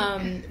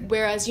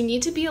 Whereas you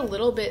need to be a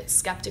little bit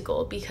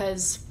skeptical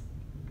because,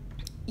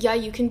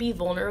 you can be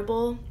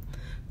vulnerable,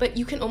 but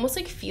you can almost,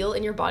 like, feel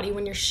in your body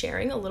when you're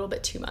sharing a little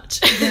bit too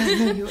much.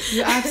 You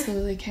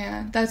absolutely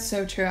can. That's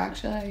so true,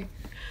 actually.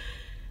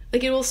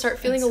 Like, it will start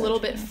feeling a little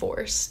bit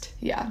forced.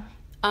 Yeah.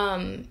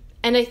 And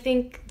I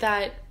think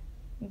that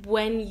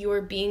when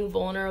you're being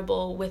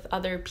vulnerable with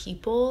other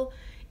people,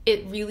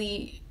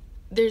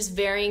 there's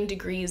varying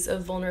degrees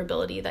of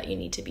vulnerability that you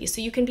need to be. So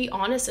you can be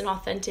honest and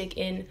authentic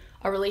in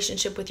a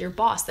relationship with your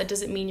boss. That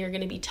doesn't mean you're going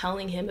to be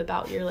telling him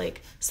about your,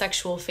 like,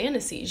 sexual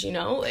fantasies, you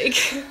know? Like,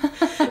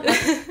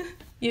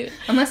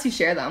 unless you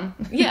share them.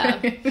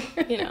 Yeah.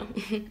 You know.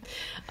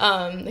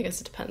 I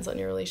guess it depends on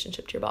your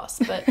relationship to your boss.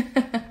 But,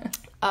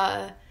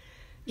 I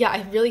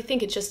really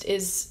think it just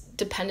is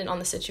dependent on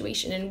the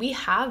situation. And we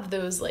have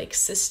those like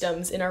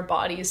systems in our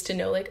bodies to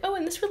know like, oh,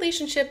 in this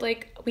relationship,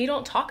 like we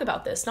don't talk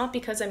about this, not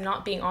because I'm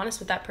not being honest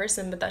with that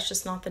person, but that's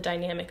just not the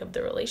dynamic of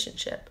the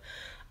relationship.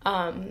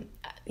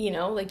 You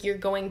know, like you're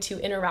going to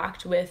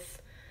interact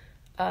with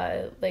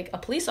like a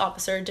police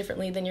officer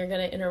differently than you're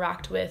going to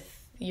interact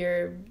with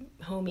your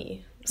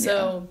homie.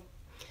 So,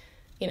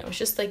 you know, it's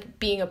just like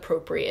being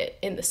appropriate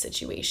in the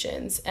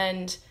situations.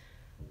 And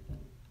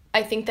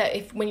I think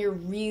that when you're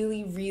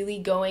really, really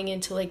going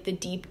into like the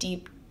deep,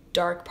 deep,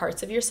 dark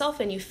parts of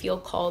yourself and you feel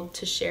called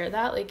to share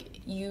that,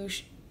 like you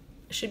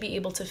should be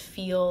able to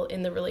feel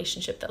in the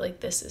relationship that like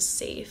this is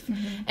safe.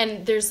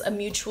 And there's a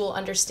mutual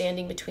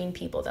understanding between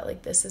people that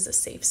like this is a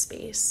safe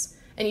space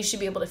and you should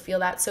be able to feel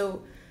that.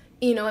 So,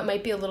 you know, it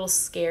might be a little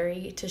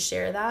scary to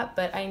share that,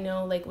 but I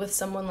know like with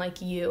someone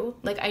like you,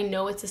 like I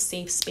know it's a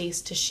safe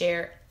space to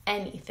share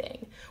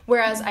anything.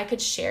 Whereas I could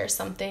share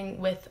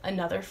something with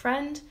another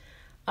friend,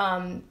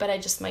 but I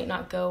just might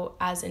not go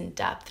as in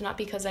depth, not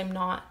because I'm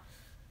not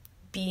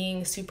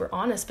being super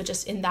honest, but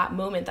just in that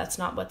moment, that's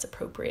not what's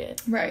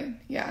appropriate. Right.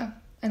 Yeah.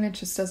 And it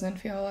just doesn't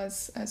feel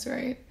as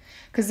right.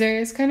 Because there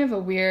is kind of a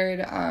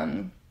weird,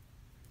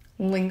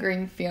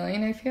 lingering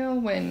feeling, I feel,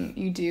 when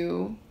you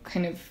do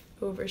kind of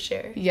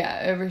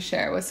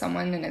overshare with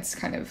someone, and it's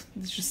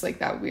just like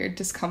that weird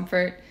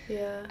discomfort.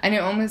 Yeah. And it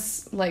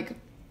almost like,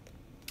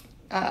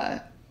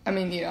 I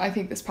mean, you know, I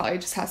think this probably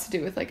just has to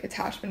do with like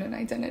attachment and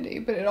identity,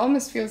 but it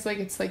almost feels like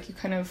it's like you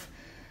kind of,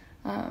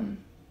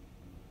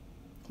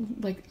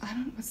 like, I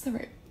don't, what's the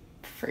right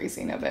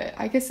phrasing of it?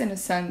 I guess in a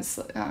sense,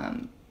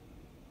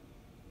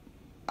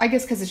 I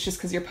guess because it's just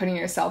because you're putting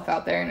yourself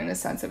out there and in a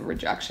sense of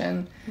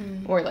rejection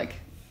or like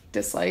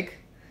dislike,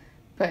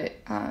 but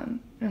it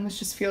almost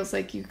just feels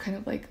like you kind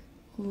of like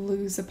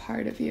lose a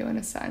part of you in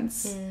a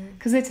sense,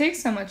 because it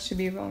takes so much to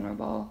be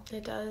vulnerable.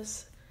 It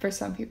does. For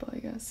some people, I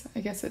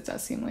guess it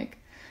does seem like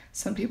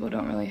some people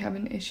don't really have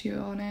an issue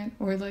on it,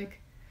 or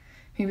like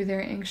maybe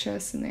they're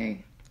anxious and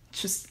they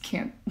just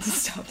can't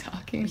stop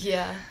talking.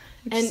 Yeah.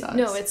 And sucks.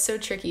 No, it's so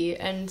tricky.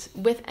 And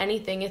with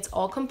anything, it's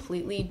all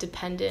completely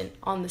dependent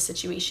on the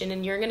situation,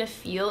 and you're going to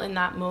feel in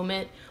that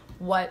moment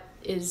what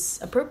is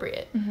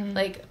appropriate.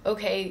 Like,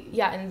 okay,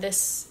 yeah, in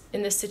this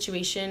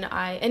situation,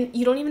 and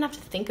you don't even have to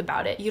think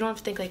about it. You don't have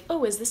to think like,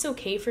 oh, is this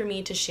okay for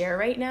me to share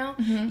right now?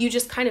 You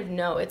just kind of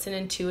know. It's an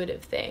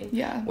intuitive thing.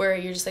 Yeah. Where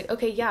you're just like,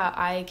 okay, yeah,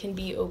 I can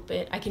be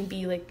open. I can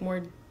be like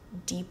more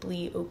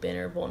deeply open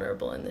or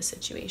vulnerable in this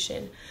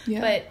situation. Yeah.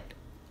 But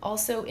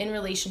also in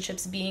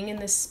relationships, being in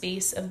this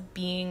space of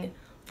being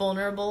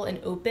vulnerable and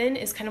open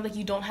is kind of like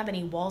you don't have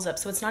any walls up.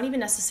 So it's not even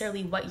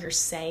necessarily what you're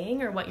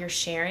saying or what you're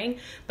sharing,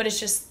 but it's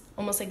just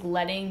almost like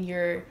letting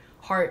your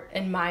heart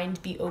and mind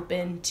be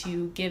open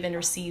to give and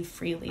receive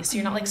freely. So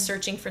you're not like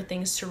searching for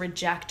things to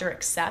reject or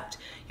accept.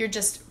 You're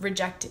just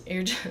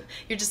you're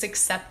just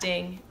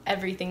accepting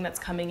everything that's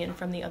coming in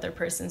from the other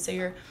person. So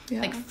you're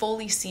like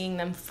fully seeing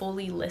them,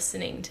 fully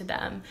listening to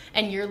them,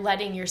 and you're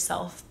letting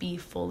yourself be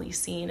fully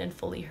seen and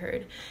fully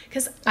heard.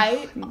 Because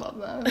I love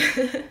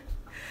that.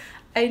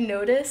 I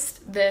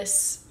noticed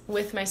this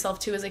with myself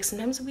too, is like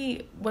sometimes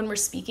when we're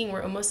speaking,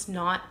 we're almost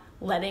not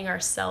letting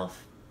ourselves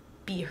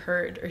be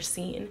heard or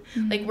seen.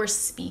 Like we're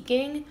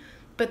speaking,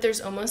 but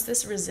there's almost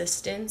this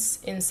resistance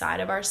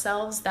inside of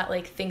ourselves that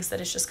like thinks that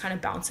it's just kind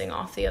of bouncing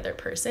off the other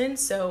person.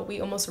 So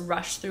we almost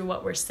rush through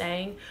what we're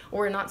saying,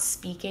 or we're not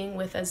speaking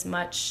with as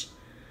much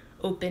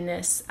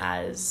openness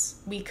as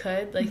we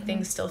could. Like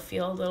things still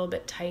feel a little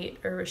bit tight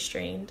or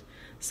restrained.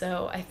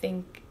 So I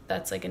think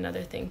that's like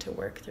another thing to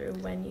work through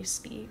when you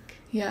speak.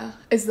 Yeah.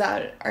 Is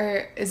that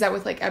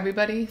with like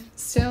everybody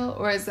still,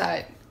 or is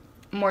that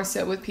more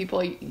so with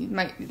people you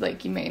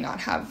may not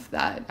have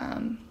that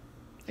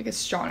like as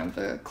strong of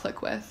a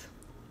click with?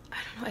 I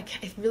don't know.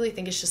 I really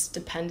think it's just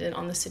dependent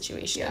on the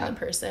situation and the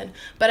person.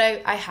 But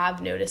I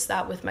have noticed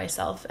that with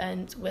myself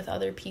and with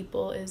other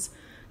people is,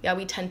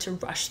 we tend to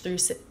rush through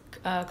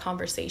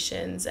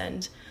conversations,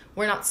 and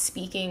we're not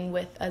speaking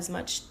with as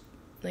much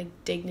like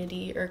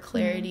dignity or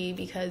clarity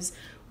because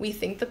we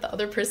think that the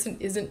other person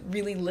isn't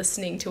really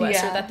listening to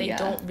us, or that they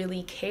don't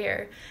really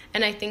care.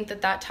 And I think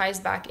that ties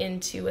back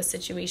into a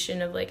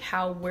situation of like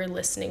how we're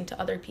listening to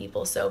other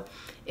people. So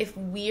if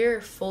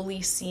we're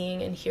fully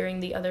seeing and hearing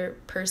the other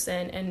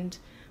person and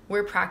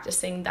we're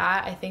practicing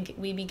that, I think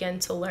we begin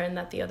to learn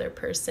that the other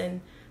person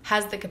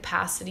has the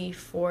capacity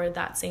for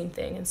that same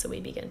thing. And so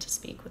we begin to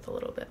speak with a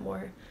little bit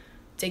more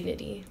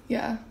dignity.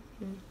 Yeah,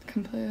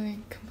 completely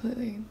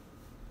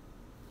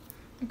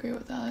agree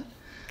with that.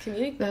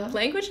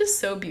 Language is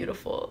so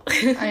beautiful.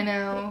 I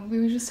know. We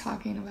were just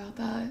talking about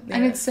that. Yeah.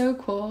 And it's so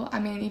cool. I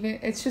mean, even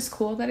it's just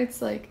cool that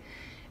it's like,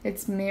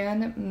 it's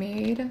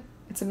man-made.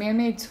 It's a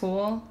man-made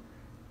tool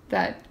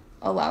that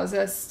allows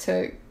us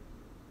to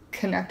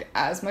connect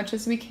as much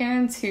as we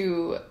can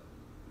to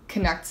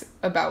connect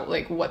about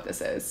like what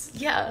this is.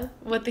 Yeah,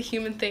 what the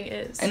human thing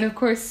is. And of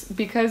course,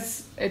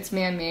 because it's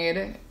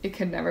man-made, it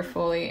could never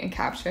fully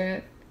capture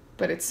it.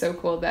 But it's so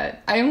cool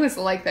that I almost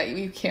like that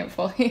you can't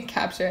fully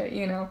capture it,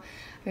 you know.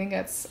 I think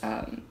that's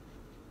kind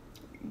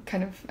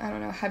of, I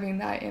don't know, having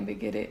that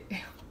ambiguity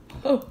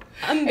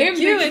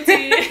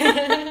ambiguity.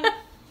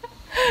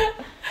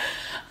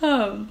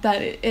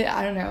 That it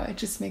I don't know, it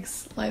just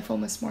makes life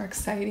almost more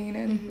exciting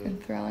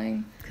and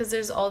thrilling. Because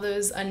there's all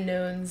those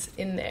unknowns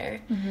in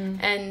there.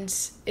 And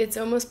it's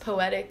almost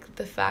poetic,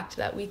 the fact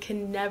that we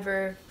can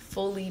never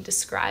fully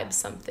describe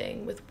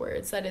something with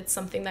words, that it's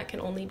something that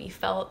can only be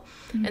felt.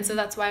 And so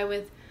that's why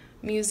with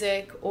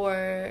music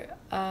or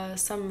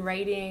some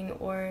writing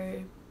or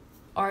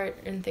art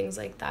and things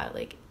like that,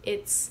 like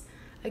it's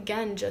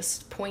again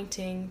just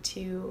pointing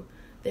to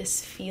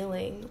this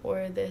feeling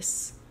or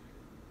this,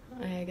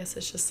 I guess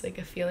it's just like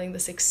a feeling,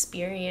 this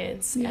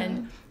experience.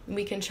 And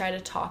we can try to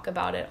talk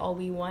about it all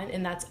we want,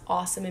 and that's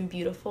awesome and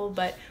beautiful,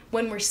 but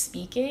when we're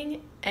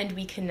speaking and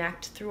we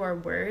connect through our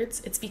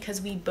words, it's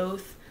because we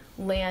both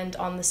land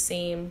on the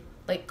same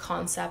like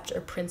concept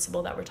or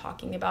principle that we're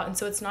talking about. And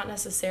so it's not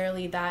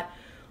necessarily that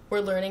we're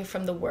learning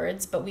from the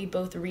words, but we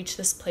both reach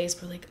this place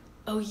where like,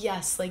 oh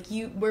yes, like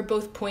we're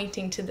both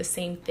pointing to the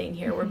same thing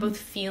here. We're both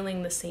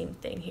feeling the same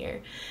thing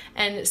here.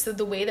 And so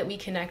the way that we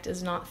connect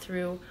is not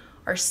through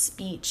our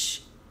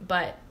speech,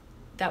 but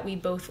that we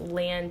both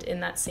land in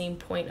that same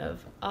point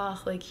of,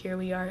 like here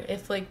we are.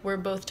 If like we're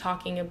both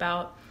talking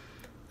about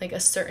like a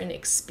certain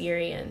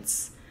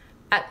experience,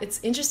 it's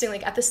interesting,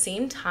 like at the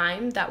same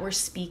time that we're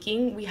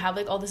speaking, we have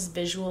like all this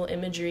visual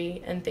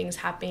imagery and things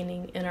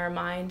happening in our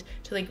mind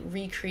to like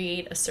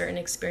recreate a certain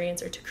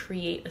experience or to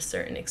create a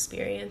certain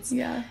experience.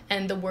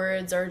 And the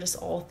words are just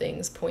all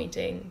things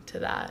pointing to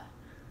that.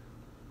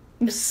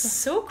 It's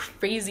so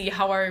crazy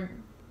how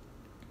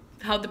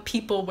the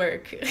people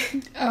work.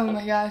 Oh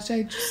my gosh,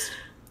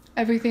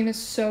 everything is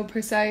so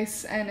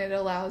precise, and it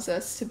allows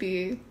us to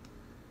be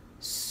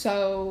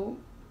so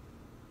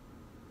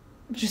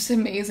just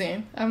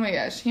amazing. Oh my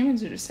gosh,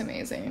 humans are just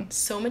amazing.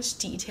 So much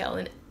detail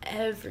in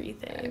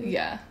everything.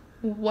 Yeah.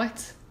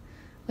 What?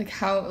 Like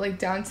how, like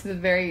down to the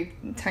very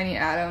tiny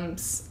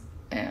atoms,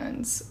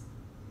 and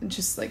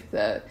just like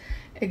the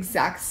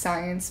exact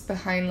science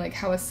behind like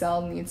how a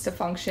cell needs to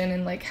function,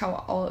 and like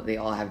how they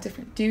all have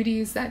different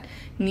duties that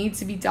need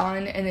to be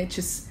done, and it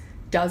just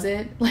does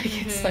it.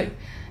 Like it's like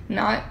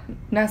not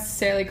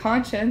necessarily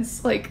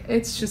conscious, like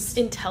it's just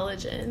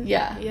intelligent.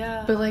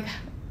 Yeah. But like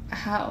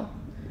how?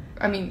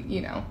 I mean, you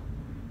know,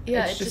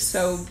 it's just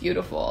so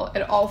beautiful.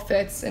 It all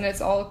fits, and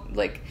it's all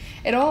like,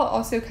 it all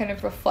also kind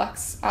of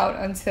reflects out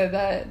onto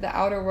the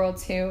outer world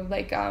too.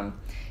 Like,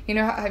 you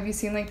know, have you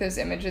seen like those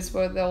images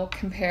where they'll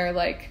compare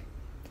like,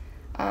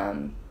 I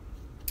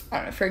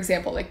don't know, for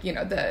example, like, you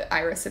know, the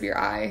iris of your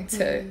eye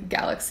to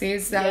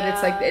galaxies, that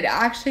it's like, it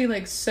actually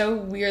like so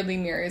weirdly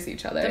mirrors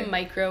each other. The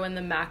micro and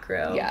the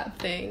macro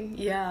thing.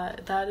 Yeah,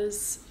 that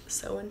is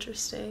so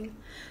interesting.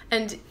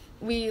 And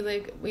we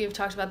have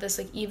talked about this,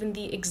 like even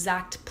the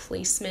exact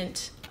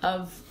placement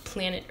of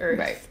planet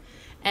Earth,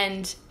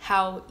 and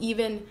how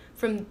even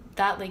from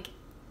that like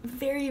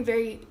very,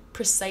 very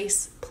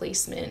precise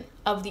placement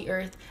of the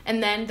Earth,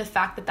 and then the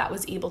fact that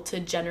was able to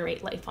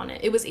generate life on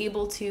it. It was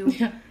able to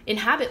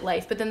inhabit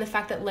life, but then the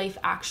fact that life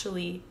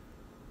actually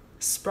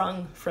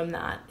sprung from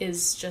that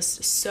is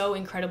just so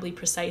incredibly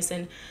precise.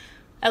 And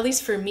at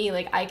least for me,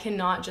 like I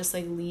cannot just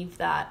like leave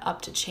that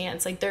up to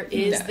chance. Like there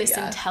is this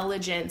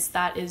intelligence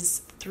that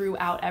is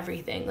throughout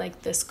everything,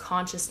 like this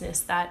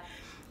consciousness that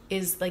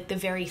is like the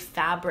very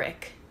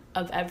fabric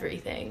of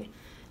everything,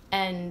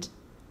 and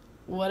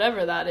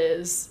whatever that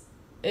is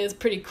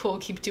pretty cool.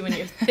 Keep doing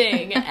your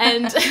thing.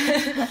 And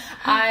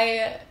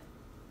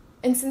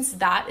and since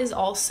that is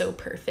all so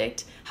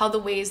perfect, how the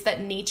ways that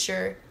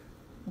nature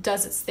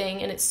does its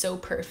thing and it's so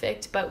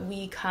perfect, but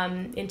we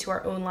come into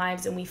our own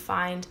lives and we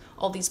find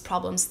all these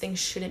problems, things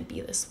shouldn't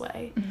be this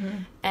way.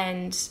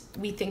 And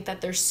we think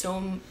that there's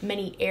so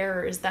many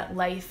errors that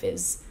life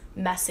is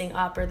messing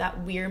up, or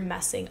that we're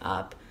messing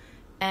up.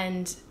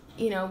 And,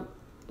 you know,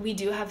 we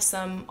do have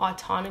some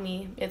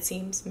autonomy, it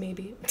seems,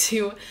 maybe,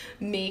 to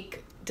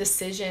make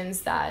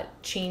decisions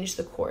that change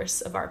the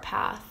course of our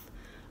path,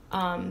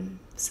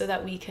 so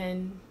that we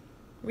can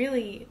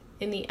really,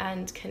 in the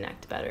end,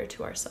 connect better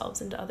to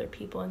ourselves and to other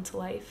people and to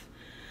life.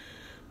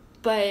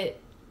 But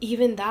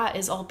even that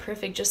is all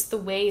perfect, just the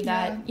way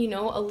that, you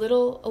know, a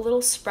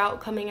little sprout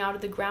coming out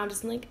of the ground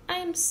isn't like,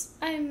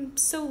 I'm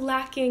so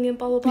lacking and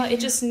blah, blah, blah. It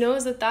just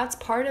knows that that's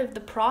part of the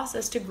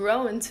process to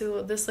grow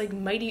into this, like,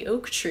 mighty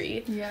oak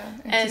tree. Yeah,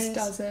 it just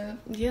does it.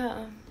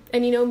 Yeah.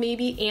 And, you know,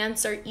 maybe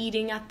ants are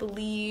eating at the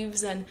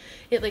leaves, and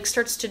it, like,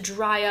 starts to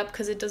dry up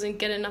because it doesn't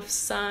get enough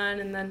sun,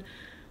 and then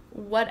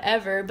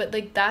whatever. But,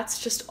 like,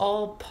 that's just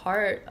all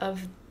part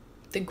of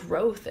the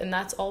growth, and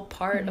that's all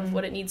part of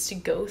what it needs to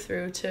go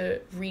through to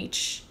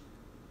reach,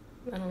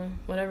 I don't know,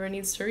 whatever it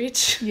needs to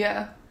reach.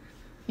 Yeah,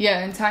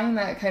 and tying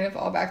that kind of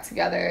all back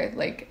together,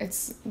 like,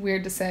 it's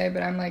weird to say,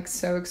 but I'm, like,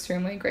 so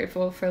extremely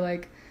grateful for,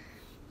 like,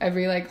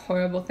 every, like,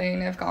 horrible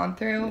thing I've gone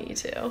through. Me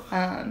too.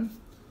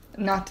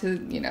 Not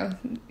to, you know,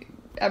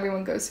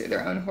 everyone goes through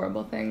their own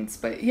horrible things,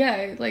 but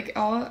yeah, like,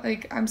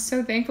 I'm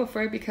so thankful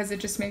for it, because it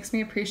just makes me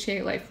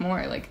appreciate life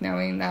more, like,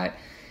 knowing that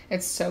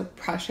it's so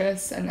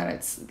precious, and that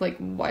it's like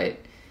what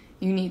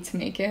you need to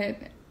make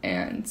it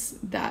and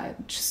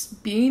that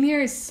just being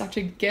here is such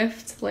a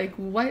gift. Like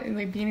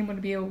being able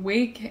to be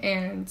awake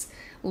and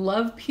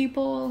love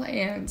people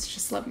and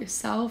just love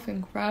yourself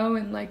and grow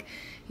and like,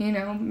 you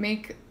know,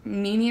 make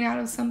meaning out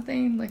of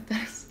something like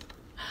this.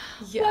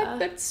 Yeah.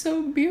 That's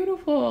so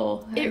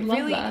beautiful. It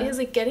really is,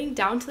 like, getting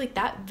down to like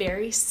that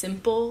very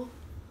simple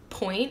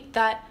point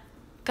that,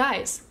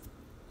 guys,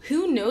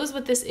 who knows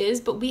what this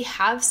is, but we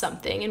have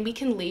something, and we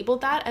can label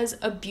that as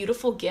a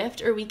beautiful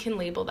gift, or we can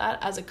label that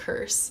as a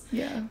curse.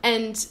 Yeah.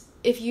 And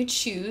if you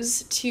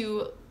choose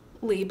to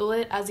label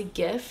it as a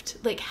gift,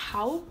 like,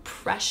 how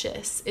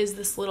precious is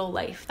this little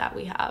life that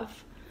we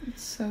have?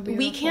 It's so beautiful.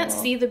 We can't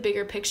see the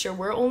bigger picture.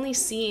 We're only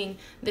seeing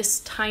this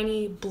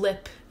tiny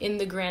blip in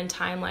the grand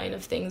timeline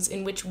of things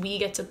in which we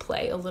get to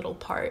play a little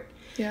part.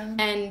 Yeah.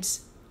 And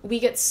we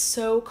get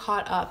so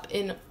caught up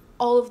in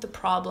all of the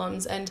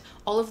problems and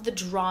all of the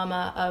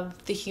drama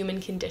of the human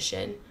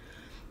condition.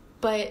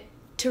 But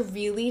to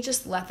really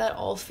just let that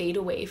all fade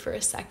away for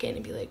a second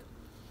and be like,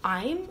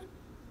 I'm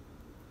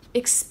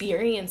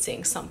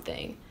experiencing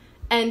something.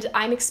 And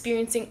I'm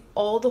experiencing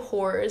all the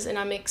horrors, and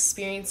I'm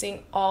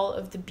experiencing all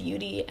of the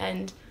beauty,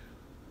 and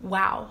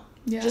wow.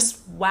 Yeah.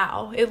 Just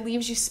wow. It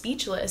leaves you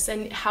speechless.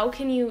 And how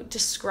can you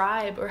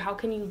describe, or how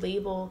can you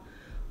label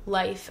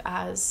life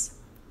as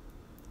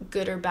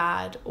good or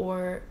bad,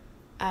 or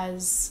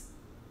as,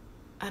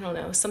 I don't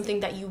know, something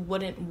that you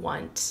wouldn't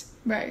want?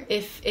 Right.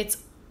 If it's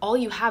all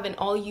you have and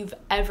all you've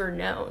ever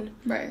known.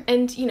 Right.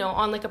 And, you know,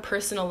 on like a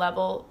personal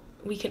level,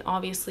 we can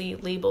obviously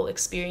label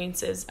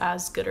experiences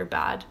as good or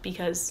bad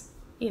because,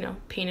 you know,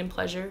 pain and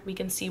pleasure, we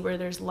can see where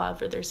there's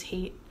love or there's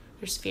hate,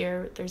 there's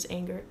fear, there's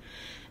anger.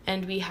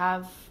 And we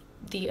have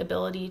the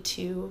ability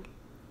to,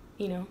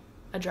 you know,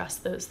 address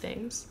those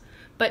things.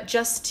 But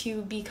just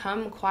to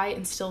become quiet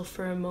and still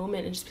for a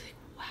moment and just be like,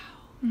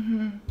 wow.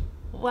 Mm-hmm.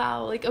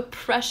 Wow, like a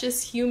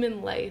precious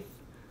human life.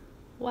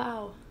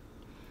 Wow.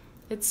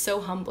 It's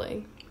so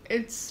humbling.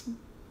 It's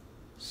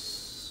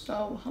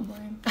so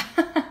humbling.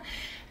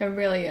 It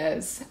really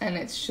is. And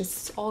it's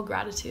just... It's all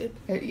gratitude.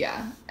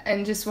 Yeah.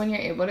 And just when you're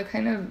able to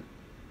kind of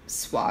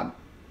swap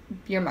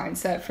your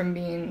mindset from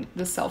being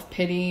the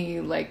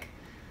self-pity, like,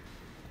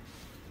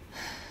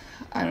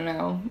 I don't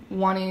know,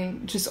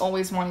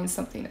 always wanting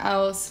something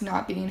else,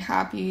 not being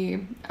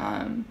happy,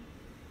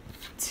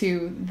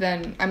 to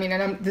then, I mean,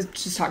 and I'm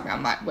just talking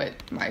about what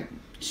my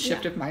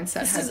shift of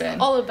mindset has been.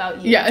 It's all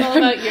about you. Yeah. It's all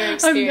about your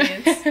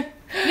experience.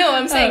 No,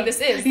 I'm saying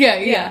this is.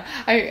 Yeah.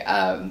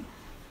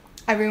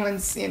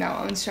 Everyone's, you know,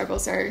 own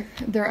struggles are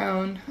their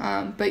own.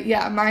 But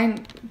yeah,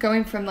 mine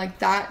going from like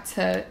that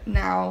to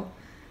now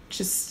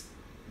just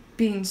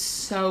being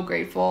so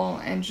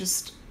grateful and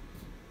just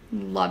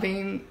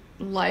loving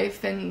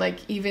life, and like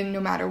even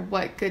no matter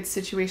what good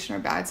situation or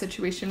bad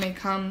situation may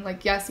come,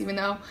 like yes, even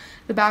though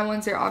the bad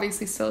ones are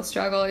obviously still a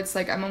struggle, it's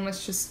like I'm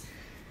almost just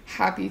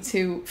happy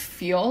to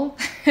feel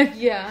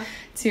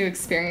to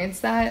experience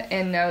that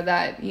and know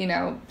that, you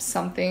know,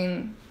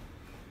 something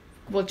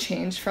will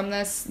change from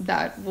this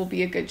that will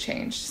be a good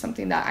change,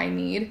 something that I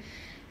need.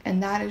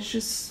 And that is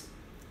just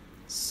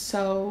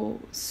so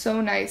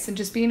nice. And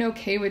just being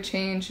okay with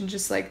change and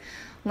just like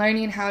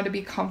learning how to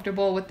be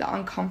comfortable with the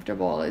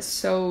uncomfortable is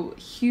so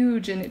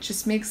huge, and it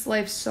just makes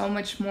life so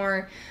much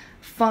more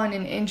fun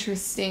and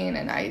interesting,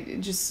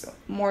 and just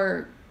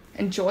more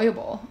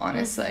enjoyable,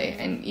 honestly. Mm-hmm.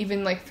 And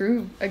even like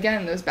through,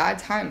 again, those bad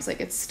times, like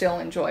it's still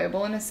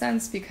enjoyable in a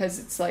sense, because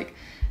it's like,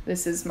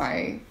 this is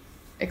my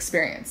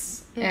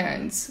experience. Mm-hmm.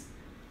 And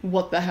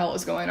what the hell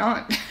is going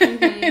on?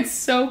 Mm-hmm. It's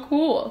so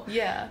cool.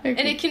 Yeah. And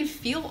it can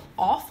feel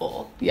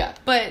awful. Yeah.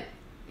 But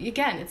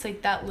again, it's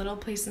like that little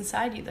place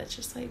inside you that's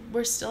just like,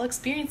 we're still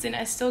experiencing,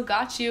 I still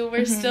got you,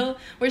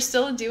 we're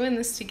still doing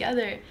this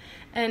together.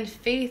 And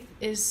faith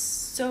is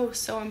so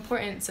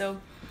important.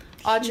 So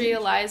Audrey,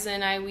 Eliza,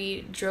 and I,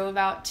 we drove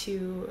out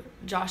to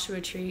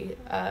Joshua Tree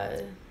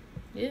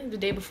the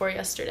day before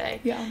yesterday.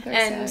 Yeah,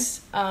 and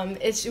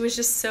it was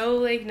just so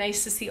like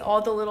nice to see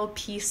all the little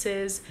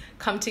pieces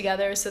come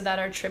together so that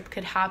our trip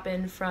could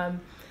happen,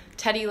 from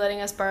Teddy letting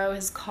us borrow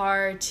his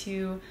car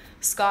to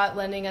Scott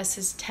lending us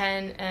his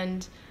tent,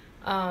 and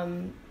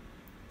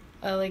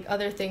like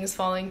other things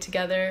falling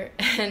together.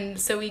 And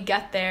so we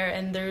get there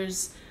and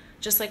there's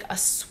just like a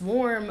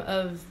swarm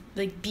of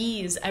like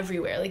bees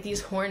everywhere, like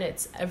these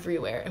hornets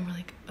everywhere, and we're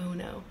like, oh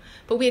no.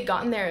 But we had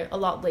gotten there a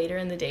lot later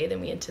in the day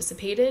than we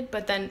anticipated,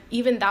 but then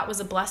even that was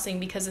a blessing,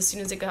 because as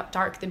soon as it got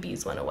dark, the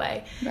bees went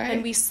away. Right.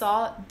 And we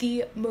saw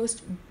the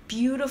most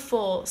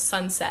beautiful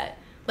sunset,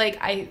 like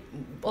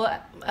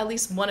at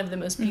least one of the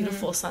most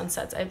beautiful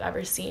sunsets I've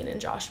ever seen in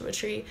Joshua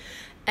Tree.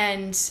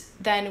 And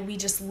then we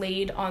just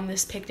laid on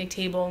this picnic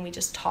table and we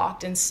just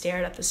talked and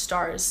stared at the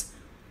stars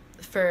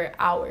for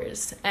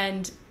hours,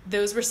 and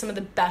those were some of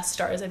the best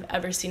stars I've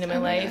ever seen in my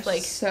life. Gosh,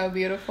 like, so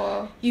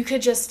beautiful. You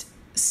could just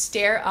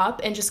stare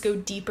up and just go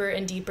deeper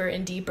and deeper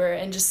and deeper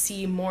and just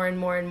see more and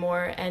more and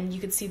more. And you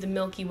could see the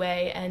Milky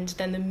Way, and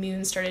then the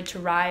moon started to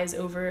rise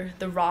over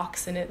the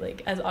rocks, and it,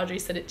 like, as Audrey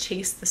said, it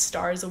chased the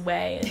stars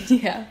away. And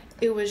yeah.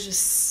 It was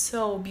just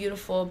so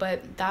beautiful.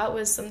 But that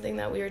was something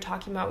that we were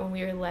talking about when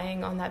we were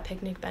laying on that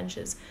picnic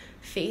benches.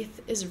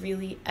 Faith is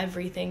really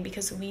everything,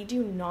 because we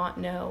do not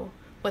know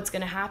what's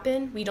going to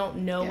happen. We don't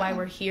know why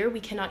we're here.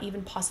 We cannot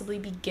even possibly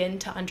begin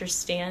to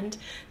understand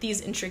these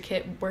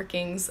intricate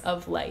workings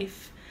of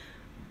life.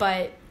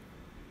 But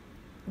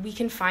we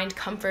can find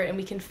comfort, and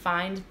we can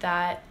find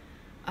that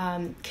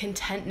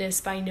contentness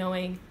by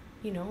knowing,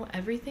 you know,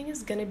 everything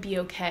is going to be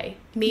okay.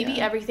 Maybe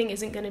everything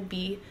isn't going to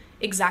be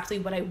exactly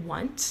what I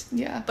want,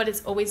 but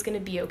it's always going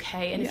to be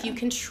okay. And if you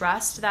can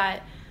trust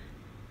that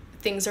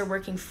things are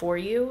working for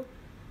you,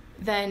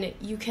 then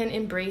you can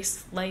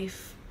embrace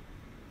life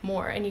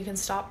more, and you can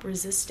stop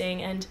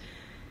resisting. And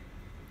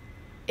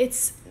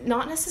it's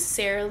not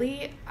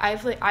necessarily,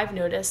 I've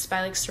noticed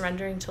by, like,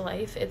 surrendering to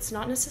life, it's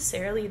not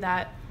necessarily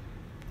that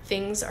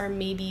things are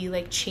maybe,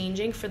 like,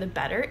 changing for the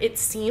better. It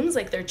seems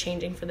like they're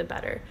changing for the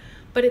better,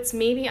 but it's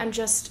maybe I'm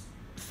just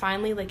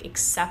finally, like,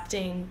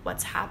 accepting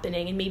what's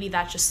happening, and maybe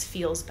that just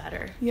feels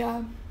better.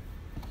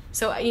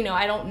 So, you know,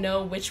 I don't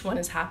know which one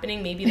is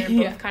happening. Maybe they're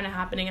both kind of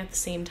happening at the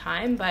same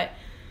time, but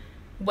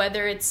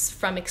whether it's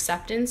from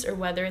acceptance or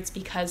whether it's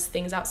because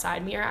things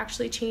outside me are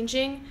actually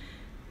changing,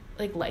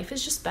 like, life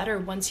is just better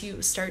once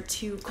you start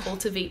to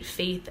cultivate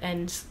faith.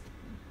 And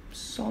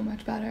so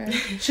much better.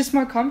 It's just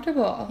more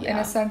comfortable in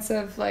a sense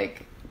of,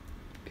 like,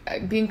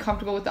 being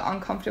comfortable with the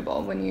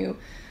uncomfortable, when you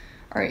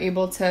are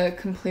able to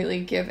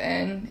completely give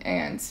in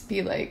and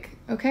be like,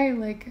 okay,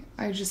 like,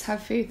 I just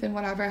have faith in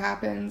whatever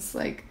happens.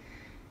 Like,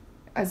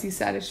 as you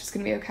said, it's just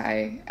gonna be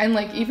okay. And,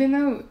 like, even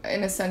though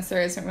in a sense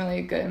there isn't really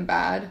a good and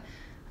bad,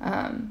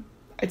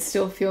 it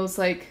still feels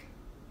like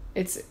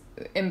it's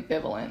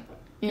ambivalent,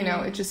 you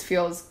know. It just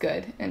feels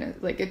good, and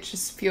it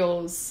just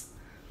feels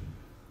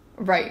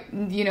right,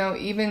 you know,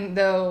 even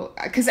though,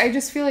 because I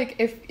just feel like,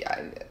 if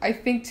I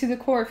think to the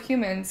core of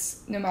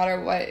humans, no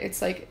matter what,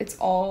 it's like, it's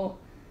all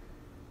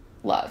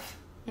love,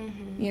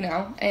 you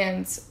know.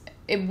 And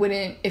it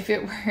wouldn't, if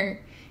it were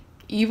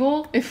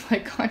evil, if,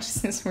 like,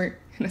 consciousness were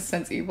in a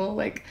sense evil,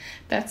 like,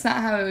 that's not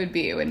how it would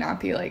be. It would not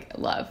be like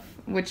love,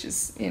 which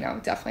is, you know,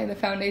 definitely the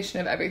foundation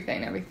of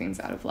everything. Everything's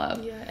out of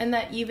love. And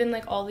that even,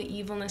 like, all the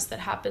evilness that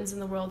happens in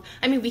the world,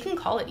 I mean, we can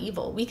call it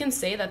evil. We can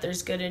say that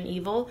there's good and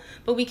evil,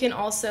 but we can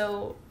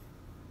also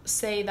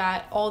say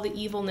that all the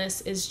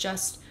evilness is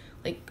just,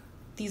 like,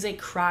 these, like,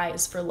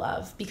 cries for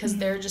love, because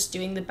they're just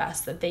doing the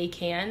best that they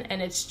can,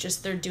 and it's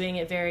just they're doing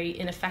it very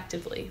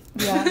ineffectively.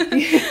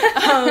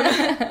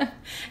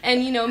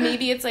 And, you know,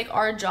 maybe it's, like,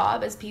 our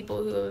job as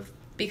people who have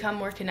become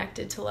more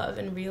connected to love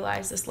and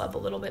realize this love a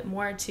little bit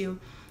more, to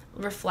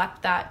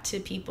reflect that to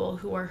people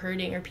who are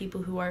hurting, or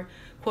people who are,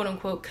 quote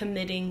unquote,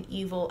 committing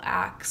evil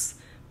acts,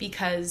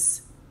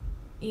 because,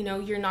 you know,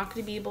 you're not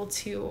going to be able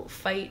to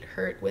fight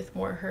hurt with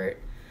more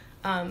hurt.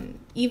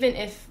 Even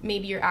if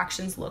maybe your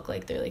actions look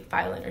like they're, like,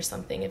 violent or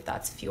something, if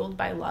that's fueled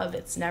by love,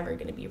 it's never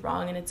going to be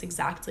wrong, and it's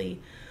exactly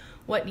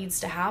what needs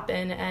to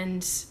happen.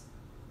 And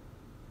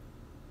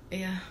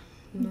I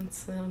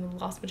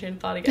lost my train of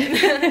thought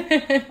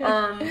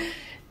again.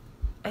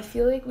 I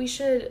feel like we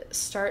should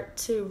start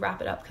to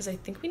wrap it up, because I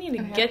think we need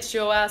to get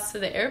your ass to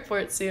the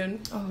airport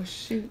soon. Oh,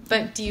 shoot.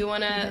 But do you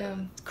want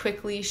to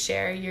quickly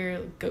share your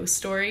ghost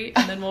story,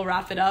 and then we'll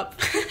wrap it up?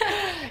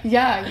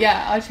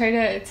 Yeah. I'll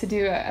try to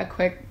do a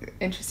quick,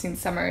 interesting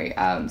summary.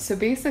 So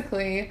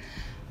basically,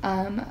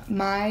 so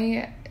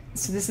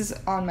this is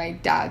on my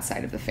dad's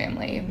side of the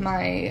family.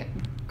 My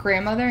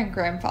grandmother and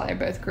grandfather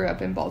both grew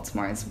up in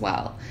Baltimore as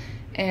well.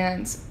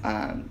 And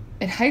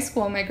in high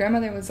school, my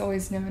grandmother was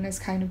always known as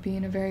kind of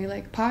being a very,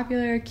 like,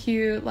 popular,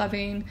 cute,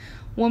 loving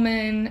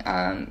woman,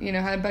 you know,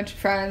 had a bunch of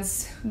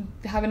friends,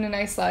 having a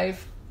nice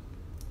life.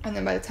 And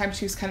then by the time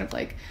she was kind of,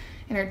 like,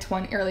 in her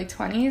early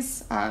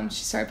 20s,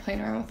 she started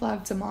playing around with a lot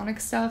of demonic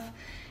stuff,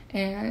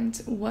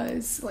 and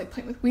was, like,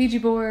 playing with Ouija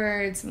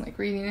boards and, like,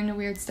 reading into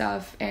weird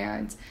stuff.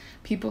 And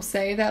people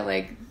say that,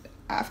 like,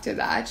 after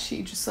that,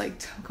 she just,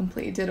 like,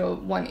 completely did a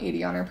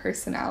 180 on her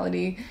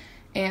personality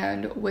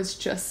and was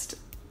just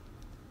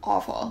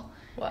awful.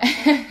 Wow.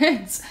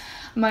 And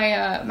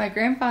my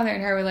grandfather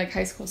and her were, like,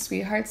 high school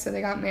sweethearts, so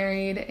they got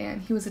married,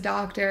 and he was a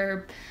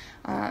doctor,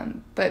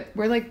 but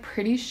we're, like,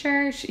 pretty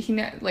sure she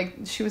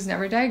was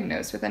never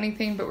diagnosed with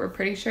anything, but we're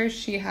pretty sure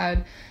she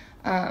had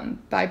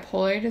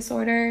bipolar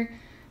disorder,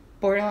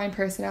 borderline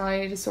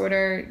personality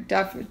disorder,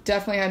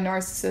 definitely had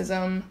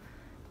narcissism,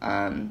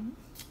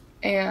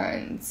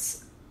 and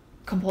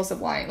compulsive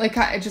lying, like,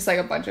 just, like,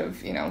 a bunch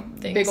of, you know,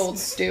 things. Big old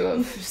stew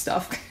of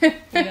stuff.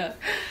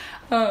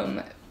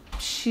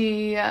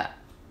 She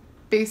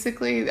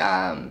basically,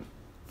 I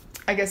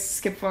guess,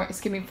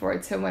 skipping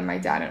forward to when my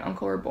dad and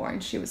uncle were born,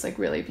 she was, like,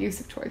 really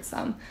abusive towards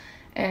them,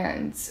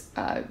 and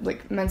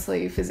like,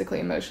 mentally, physically,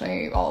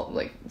 emotionally, all,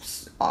 like,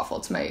 awful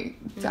to my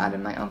dad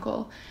and my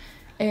uncle.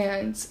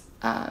 And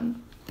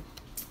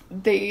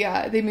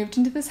they moved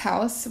into this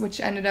house, which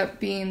ended up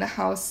being the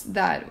house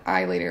that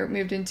I later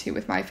moved into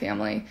with my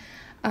family.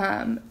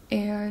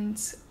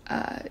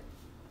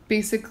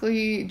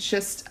 Basically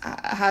just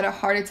had a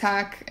heart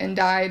attack and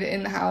died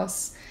in the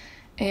house.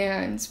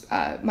 And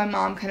my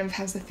mom kind of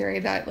has the theory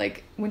that,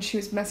 like, when she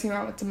was messing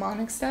around with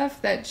demonic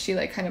stuff, that she,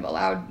 like, kind of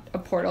allowed a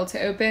portal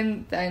to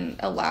open, then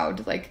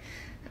allowed, like,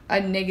 a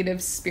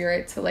negative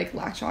spirit to, like,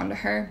 latch onto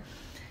her.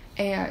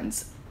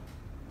 And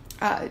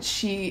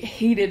she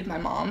hated my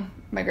mom.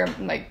 My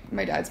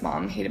dad's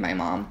mom hated my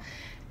mom.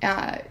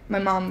 My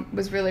mom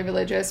was really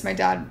religious. My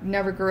dad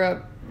never grew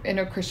up in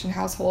a Christian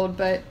household,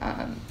 but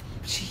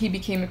he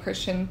became a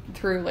Christian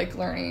through, like,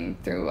 learning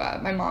through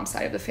my mom's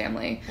side of the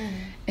family.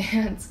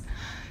 And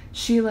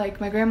she, like,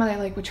 my grandmother,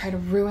 like, would try to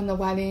ruin the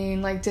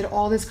wedding, like, did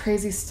all this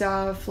crazy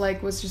stuff,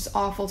 like, was just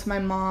awful to my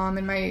mom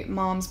and my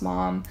mom's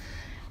mom.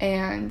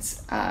 And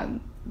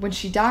when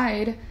she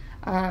died,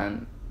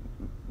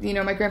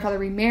 my grandfather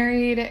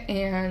remarried,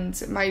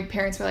 and my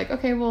parents were like,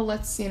 okay, well,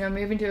 let's,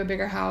 move into a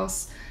bigger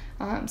house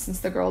since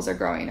the girls are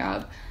growing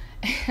up.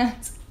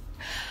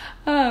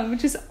 And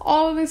just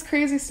all this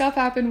crazy stuff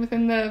happened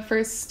within the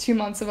first 2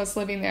 months of us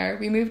living there.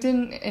 We moved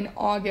in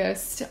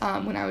August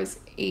when I was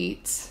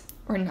 8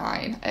 or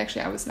 9.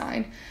 Actually, I was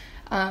 9.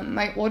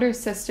 My older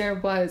sister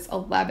was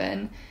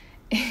 11.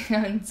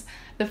 And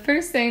the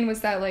first thing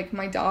was that, like,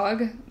 my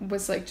dog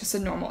was, like, just a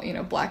normal,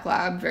 black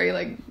lab, very,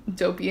 like,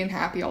 dopey and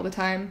happy all the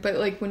time. But,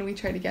 like, when we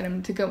tried to get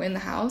him to go in the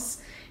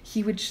house,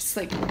 he would just,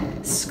 like,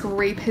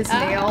 scrape his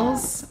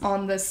nails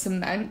on the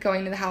cement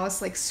going to the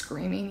house, like,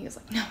 screaming. He was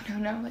like, no,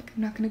 like,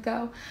 I'm not gonna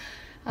go.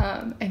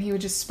 And he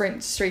would just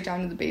sprint straight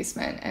down to the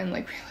basement. And,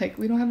 like, we're like,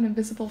 we don't have an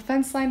invisible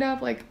fence lined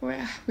up. Like,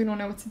 we don't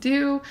know what to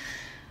do.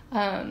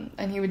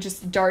 And he would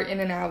just dart in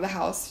and out of the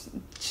house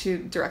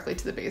directly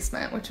to the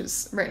basement, which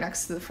is right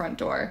next to the front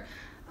door.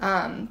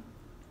 My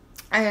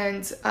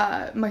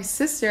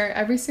sister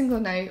every single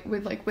night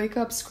would, like, wake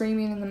up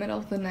screaming in the middle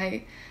of the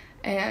night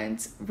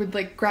and would,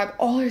 like, grab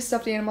all her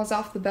stuffed animals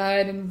off the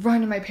bed and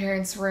run to my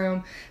parents'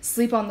 room,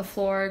 sleep on the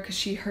floor, because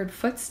she heard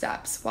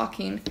footsteps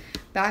walking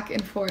back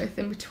and forth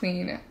in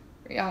between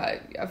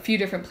a few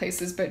different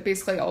places, but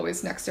basically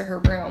always next to her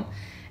room.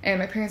 And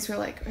my parents were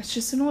like, it's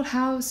just an old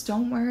house,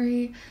 don't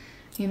worry,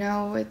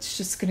 it's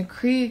just gonna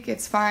creak,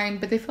 it's fine.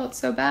 But they felt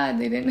so bad,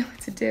 they didn't know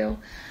what to do.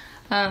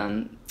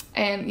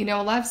 And,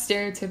 a lot of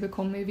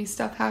stereotypical movie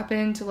stuff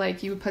happened.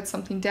 Like, you would put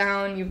something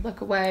down, you would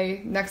look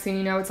away, next thing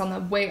you know, it's on the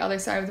way other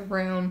side of the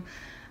room.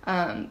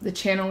 The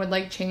channel would,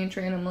 like, change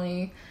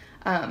randomly.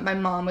 My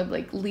mom would,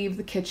 like, leave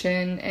the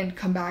kitchen and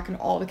come back, and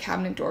all the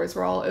cabinet doors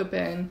were all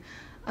open.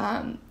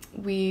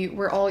 We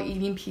were all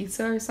eating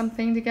pizza or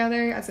something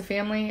together as a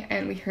family,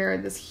 and we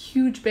heard this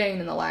huge bang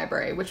in the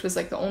library, which was,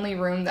 like, the only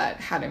room that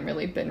hadn't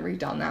really been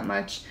redone that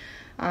much.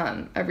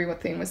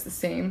 Everything was the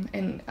same,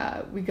 and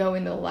we go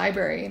into the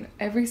library, and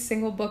every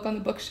single book on the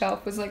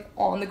bookshelf was, like,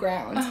 on the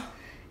ground.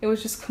 It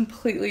was just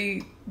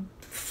completely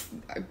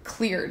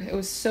cleared. It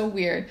was so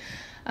weird.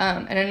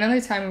 And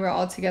another time we were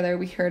all together,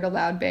 we heard a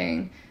loud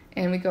bang,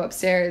 and we go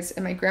upstairs,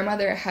 and my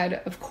grandmother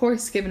had, of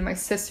course, given my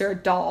sister a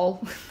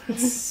doll.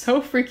 It's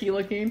so freaky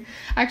looking.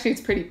 Actually,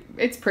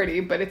 it's pretty,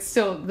 but it's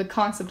still, the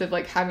concept of,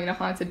 like, having a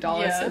haunted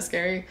doll is so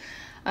scary.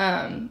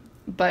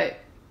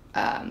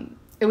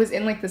 It was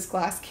in, like, this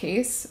glass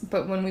case,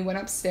 but when we went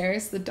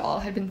upstairs, the doll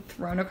had been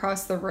thrown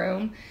across the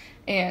room,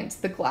 and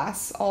the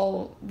glass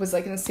all was,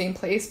 like, in the same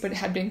place, but it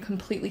had been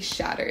completely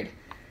shattered.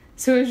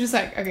 So it was just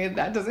like, okay,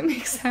 that doesn't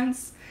make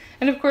sense.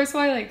 And of course,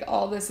 while, like,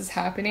 all this is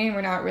happening,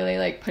 we're not really,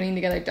 like, putting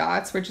together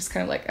dots. We're just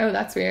kind of like, oh,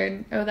 that's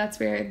weird. Oh, that's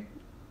weird.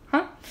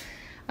 Huh?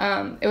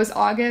 It was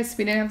August.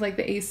 We didn't have, like,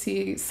 the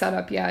AC set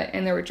up yet,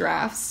 and there were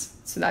drafts,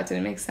 so that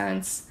didn't make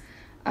sense.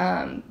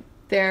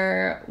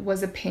 There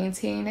was a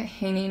painting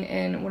hanging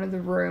in one of the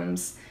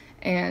rooms,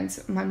 and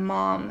my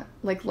mom,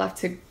 like, left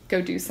to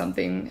go do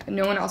something.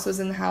 No one else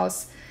was in the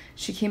house.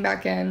 She came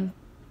back in,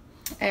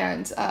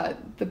 and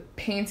the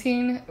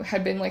painting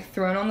had been, like,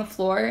 thrown on the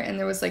floor, and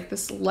there was, like,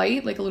 this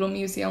light, like a little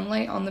museum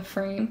light on the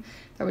frame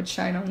that would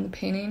shine on the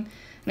painting,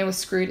 and it was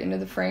screwed into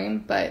the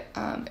frame, but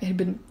it had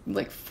been,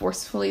 like,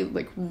 forcefully,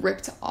 like,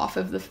 ripped off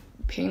of the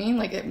painting,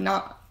 like, it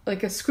not,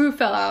 like, a screw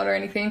fell out or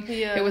anything.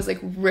 It was, like,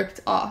 ripped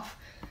off.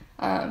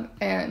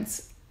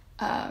 What's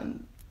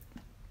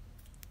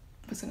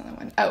another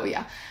one? Oh,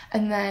 yeah.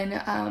 And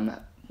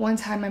then one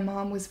time my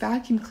mom was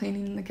vacuum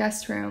cleaning in the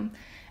guest room,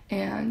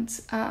 and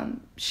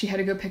she had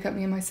to go pick up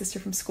me and my sister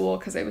from school,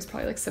 because it was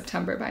probably, like,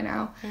 September by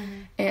now.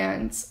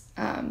 And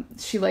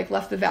she, like,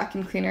 left the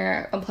vacuum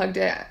cleaner, unplugged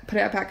it, put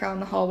it back out in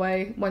the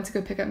hallway, went to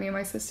go pick up me and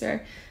my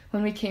sister.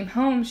 When we came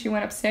home, she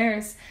went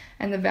upstairs,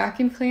 and the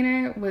vacuum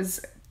cleaner was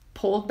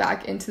pulled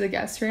back into the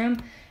guest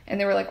room, and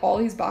there were, like, all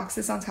these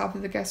boxes on top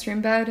of the guest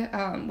room bed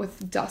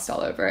with dust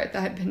all over it that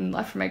had been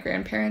left from my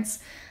grandparents.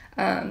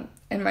 And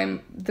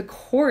the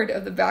cord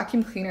of the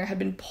vacuum cleaner had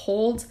been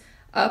pulled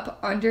up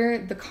under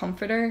the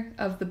comforter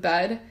of the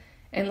bed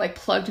and, like,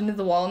 plugged into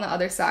the wall on the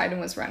other side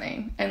and was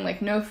running. And,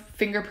 like, no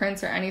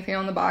fingerprints or anything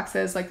on the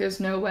boxes. Like, there's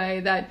no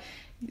way that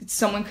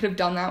someone could have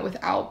done that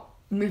without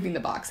moving the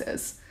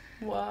boxes.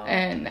 Wow.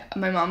 And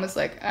my mom was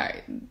like, all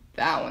right,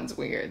 that one's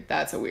weird.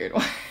 That's a weird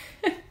one.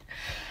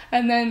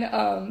 And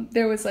then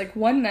there was like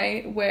one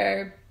night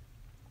where,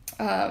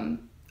 I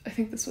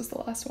think this was the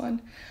last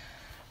one.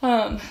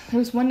 There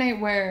was one night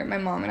where my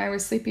mom and I were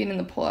sleeping in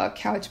the pull-out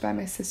couch by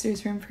my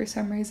sister's room for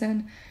some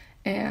reason.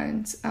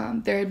 And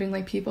there had been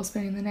like people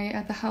spending the night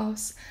at the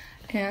house.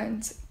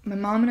 And my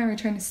mom and I were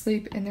trying to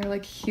sleep, and there were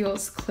like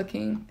heels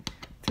clicking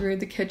through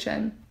the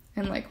kitchen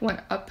and like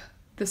went up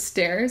the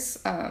stairs.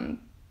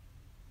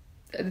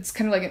 It's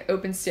kind of like an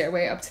open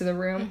stairway up to the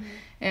room.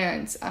 Mm-hmm.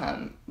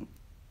 And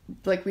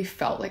like we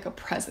felt like a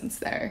presence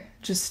there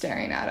just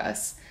staring at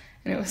us,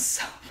 and it was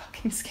so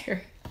fucking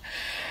scary.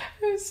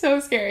 It was so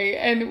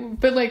scary.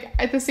 But like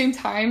at the same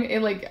time,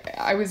 it like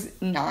I was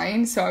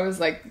 9, so I was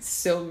like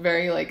still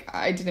very like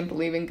I didn't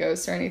believe in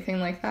ghosts or anything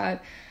like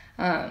that.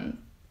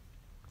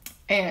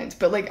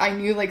 But like I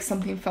knew like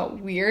something felt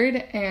weird,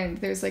 and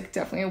there's like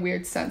definitely a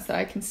weird sense that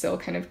I can still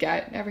kind of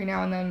get every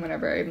now and then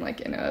whenever I'm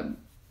like in a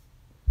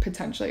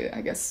potentially,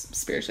 I guess,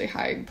 spiritually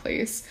high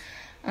place.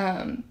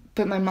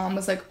 But my mom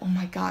was like, oh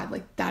my God,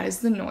 like that is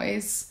the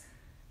noise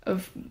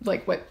of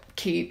like what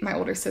Kate, my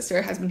older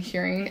sister, has been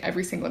hearing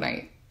every single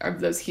night, of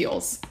those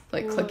heels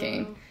like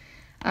clicking.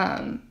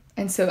 And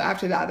so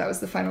after that was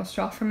the final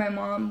straw for my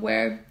mom,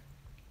 where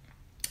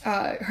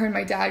her and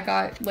my dad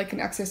got like an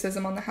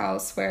exorcism on the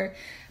house, where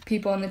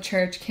people in the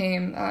church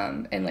came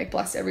and like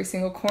blessed every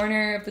single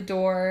corner of the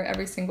door,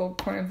 every single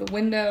corner of the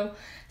window,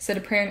 said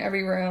a prayer in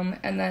every room.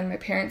 And then my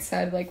parents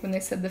said, like, when they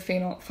said the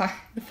final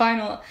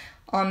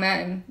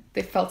amen,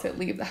 they felt it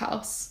leave the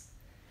house,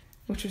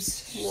 which was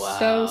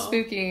so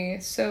spooky,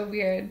 so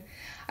weird.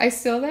 I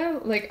still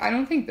though, like, I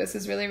don't think this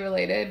is really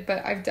related,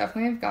 but I've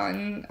definitely have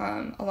gotten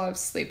a lot of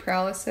sleep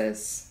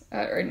paralysis,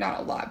 or not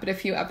a lot, but a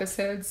few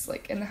episodes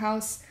like in the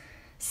house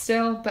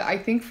still. But I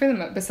think for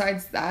them,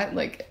 besides that,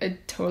 like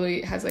it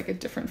totally has like a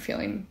different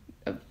feeling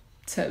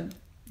to,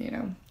 you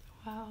know.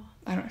 Wow.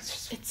 I don't know.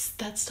 It's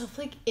that stuff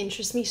like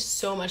interests me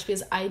so much,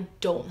 because I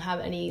don't have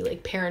any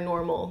like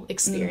paranormal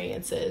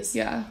experiences.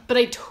 Yeah. But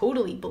I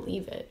totally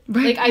believe it.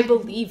 Right. Like I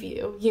believe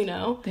you, you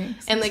know?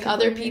 Thanks. And like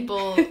other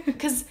people,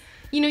 because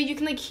you know, you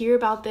can like hear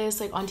about this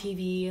like on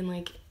TV and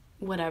like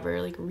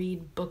whatever, like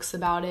read books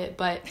about it,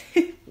 but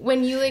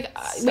when you like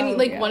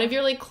one of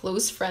your like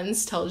close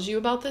friends tells you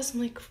about this, I'm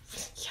like,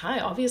 yeah, I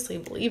obviously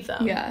believe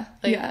them. Yeah.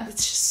 Like yeah.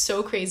 it's just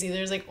so crazy.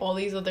 There's like all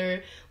these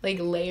other like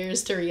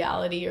layers to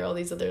reality, or all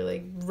these other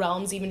like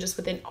realms even just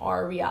within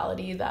our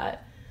reality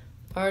that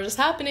are just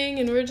happening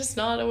and we're just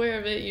not aware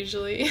of it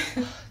usually.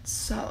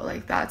 So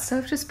like that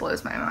stuff just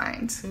blows my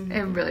mind. Mm-hmm.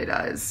 It really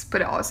does.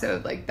 But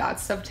also like that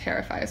stuff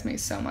terrifies me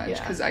so much,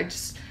 because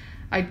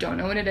I don't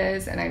know what it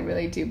is, and I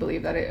really do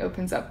believe that it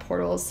opens up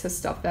portals to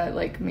stuff that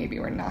like maybe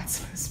we're not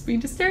supposed to be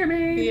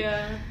disturbing.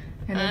 Yeah.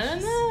 And I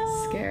don't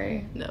know.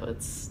 Scary. No,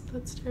 that's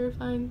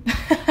terrifying.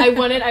 I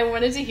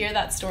wanted to hear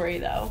that story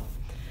though.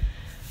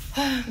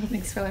 Well,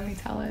 thanks for letting me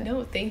tell it.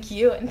 No, thank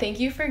you. And thank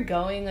you for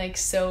going like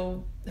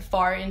so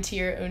far into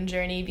your own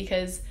journey,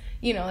 because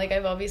you know, like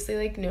I've obviously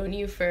like known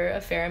you for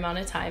a fair amount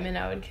of time, and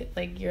I would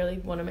like you're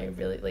like one of my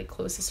really like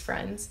closest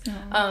friends.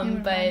 Oh,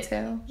 but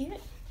too. Yeah.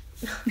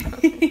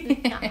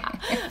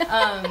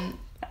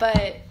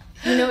 But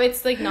you know,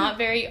 it's like not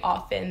very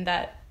often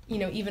that, you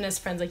know, even as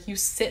friends, like you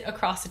sit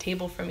across the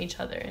table from each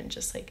other and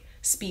just like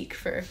speak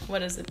for,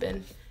 what has it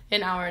been,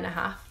 an hour and a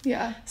half?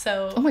 Yeah.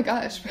 So oh my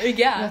gosh,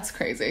 yeah, that's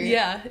crazy.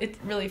 Yeah, it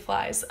really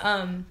flies.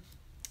 No,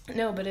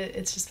 but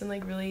it's just been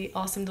like really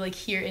awesome to like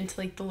hear into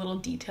like the little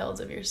details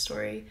of your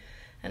story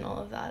and all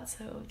of that.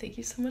 So thank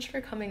you so much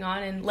for coming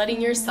on and letting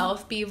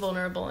yourself be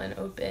vulnerable and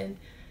open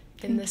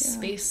in this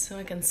space, so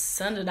I can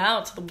send it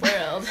out to the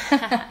world. So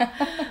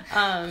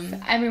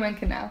everyone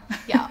can know.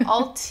 Yeah,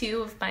 all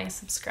 2 of my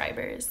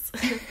subscribers.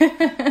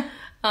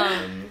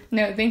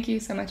 No, thank you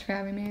so much for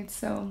having me. It's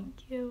so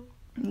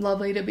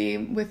lovely to be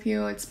with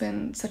you. It's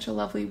been such a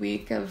lovely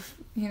week of,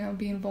 you know,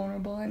 being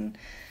vulnerable and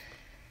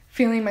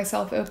feeling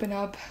myself open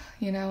up,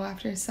 you know,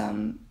 after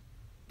some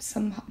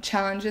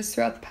challenges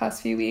throughout the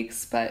past few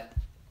weeks, but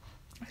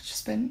it's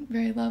just been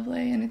very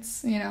lovely. And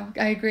it's, you know,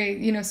 I agree,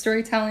 you know,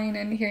 storytelling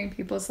and hearing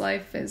people's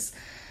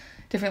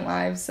different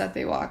lives that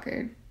they walk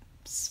are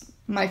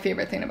my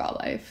favorite thing about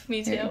life.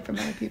 Me too. Hearing from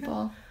other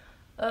people.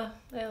 Oh,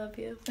 I love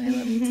you. I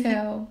love you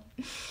too.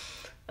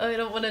 Oh, I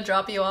don't want to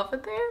drop you off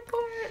at the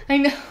airport. I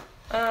know.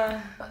 I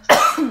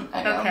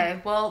know. Okay,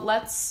 well,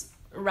 let's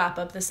wrap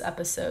up this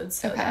episode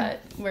so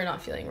that we're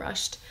not feeling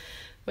rushed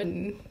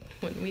when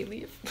we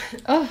leave.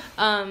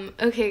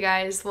 Okay,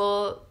 guys,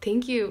 well,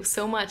 thank you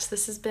so much.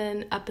 This has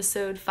been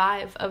episode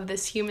 5 of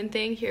This Human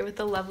Thing, here with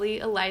the lovely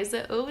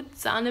Eliza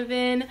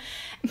O'Donovan.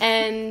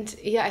 And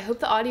yeah, I hope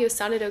the audio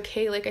sounded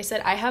okay. Like I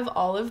said, I have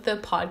all of the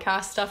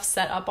podcast stuff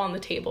set up on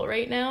the table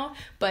right now,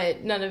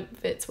 but none of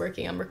it's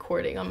working. I'm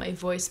recording on my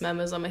voice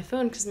memos on my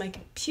phone because my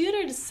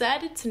computer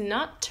decided to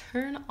not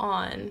turn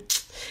on.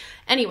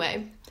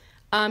 Anyway,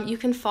 you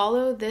can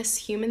follow This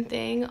Human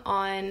Thing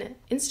on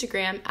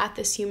Instagram at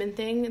This Human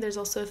Thing. There's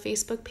also a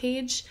Facebook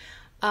page.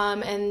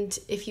 And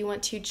if you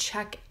want to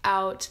check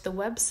out the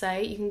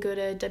website, you can go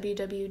to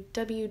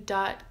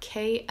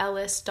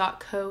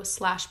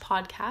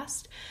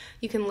www.kellis.co/podcast.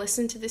 You can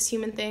listen to This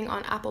Human Thing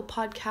on Apple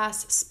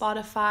Podcasts,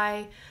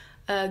 Spotify,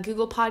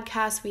 Google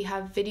Podcasts. We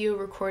have video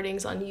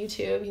recordings on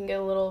YouTube. You can get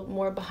a little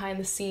more behind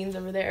the scenes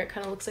over there. It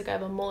kind of looks like I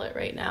have a mullet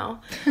right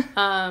now.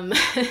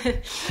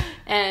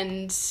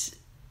 And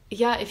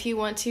yeah, if you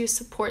want to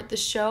support the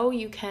show,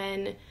 you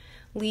can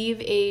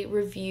leave a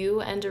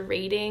review and a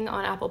rating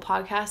on Apple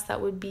Podcasts. That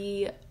would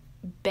be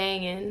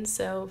banging.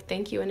 So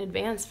thank you in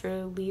advance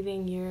for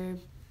leaving your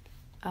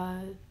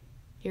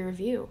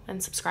review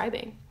and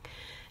subscribing.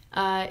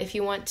 If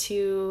you want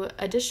to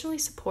additionally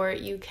support,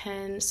 you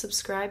can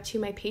subscribe to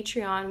my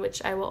Patreon,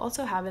 which I will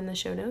also have in the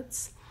show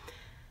notes.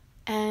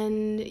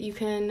 And you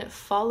can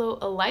follow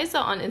Eliza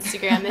on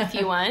Instagram if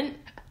you want.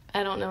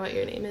 I don't know what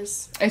your name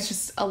is. It's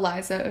just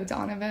Eliza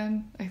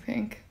O'Donovan, I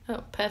think.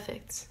 Oh,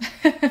 perfect.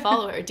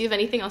 Follow her. Do you have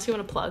anything else you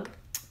want to plug?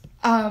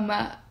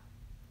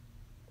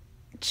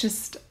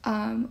 Just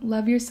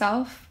love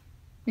yourself,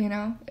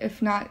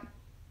 if not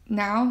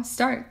now,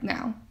 start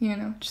now,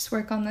 just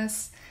work on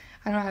this.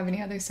 I don't have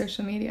any other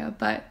social media,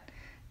 but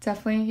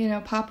definitely,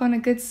 pop on a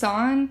good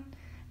song,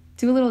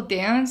 do a little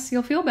dance,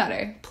 you'll feel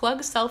better.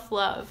 Plug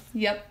self-love.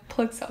 Yep,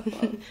 plug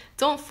self-love.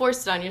 Don't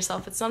force it on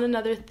yourself. It's not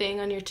another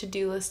thing on your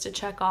to-do list to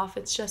check off.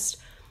 It's just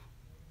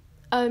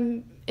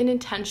an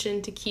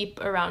intention to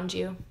keep around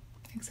you.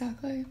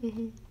 Exactly.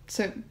 Mm-hmm. It's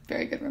a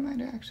very good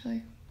reminder,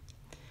 actually.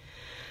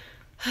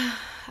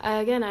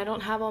 Again, I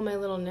don't have all my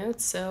little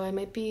notes, so I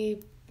might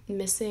be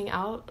missing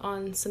out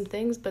on some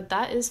things, but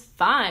that is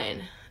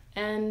fine.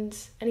 And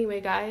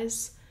anyway,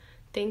 guys,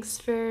 thanks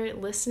for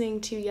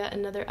listening to yet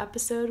another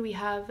episode. We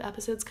have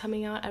episodes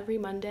coming out every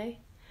Monday.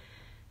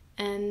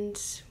 And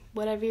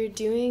whatever you're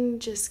doing,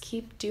 just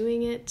keep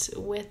doing it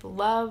with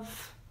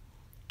love.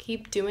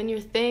 Keep doing your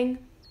thing.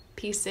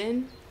 Peace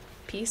in,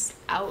 peace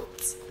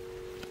out.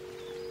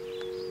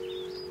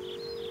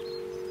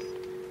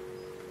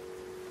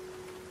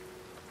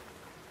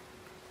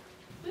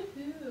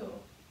 Woohoo.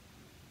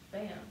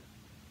 Bam.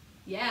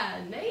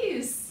 Yeah,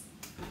 nice.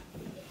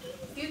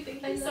 Dude,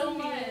 thank you so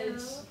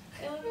much.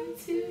 I love you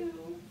too.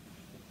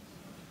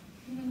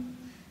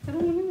 I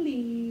don't want to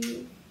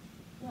leave.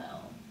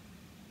 Well,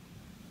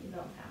 you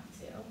don't have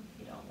to.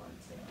 You don't want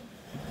to.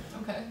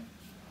 Okay.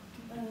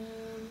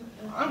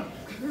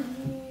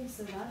 Okay.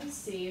 So that is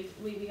saved.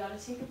 Wait, we gotta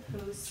take a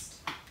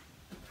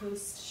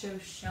post-show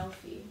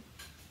shelfie.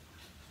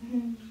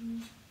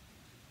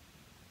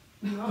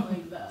 Not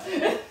like that.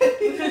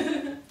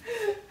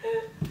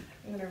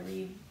 I'm gonna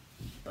read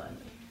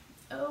Bunny.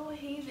 Oh,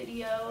 hey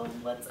video.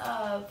 What's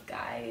up,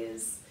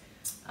 guys?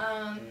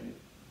 Or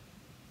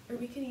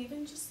we could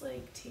even just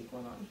take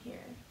one on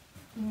here.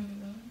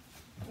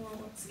 Well,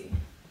 let's see.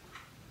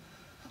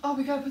 Oh,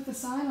 we gotta put the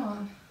sign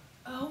on.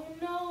 Oh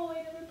no,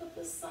 I never put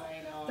the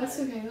sign on. That's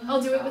okay. I'll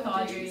do it with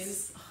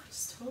Audrey's. Oh, I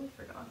just totally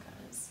forgot,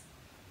 guys.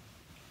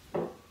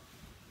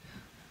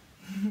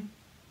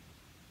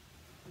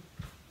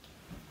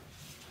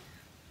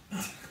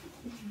 What's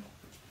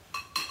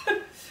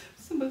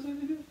the best way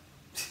to do it?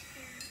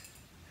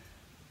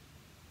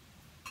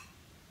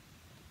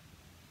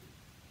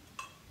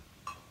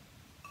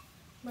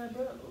 My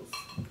bros.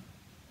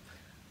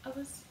 I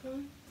was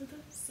born to the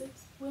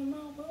 6 with my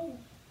roll.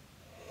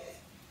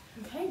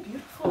 Okay,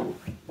 beautiful.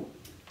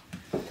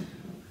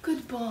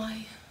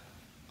 Goodbye.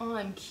 Oh,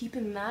 I'm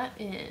keeping that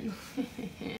in.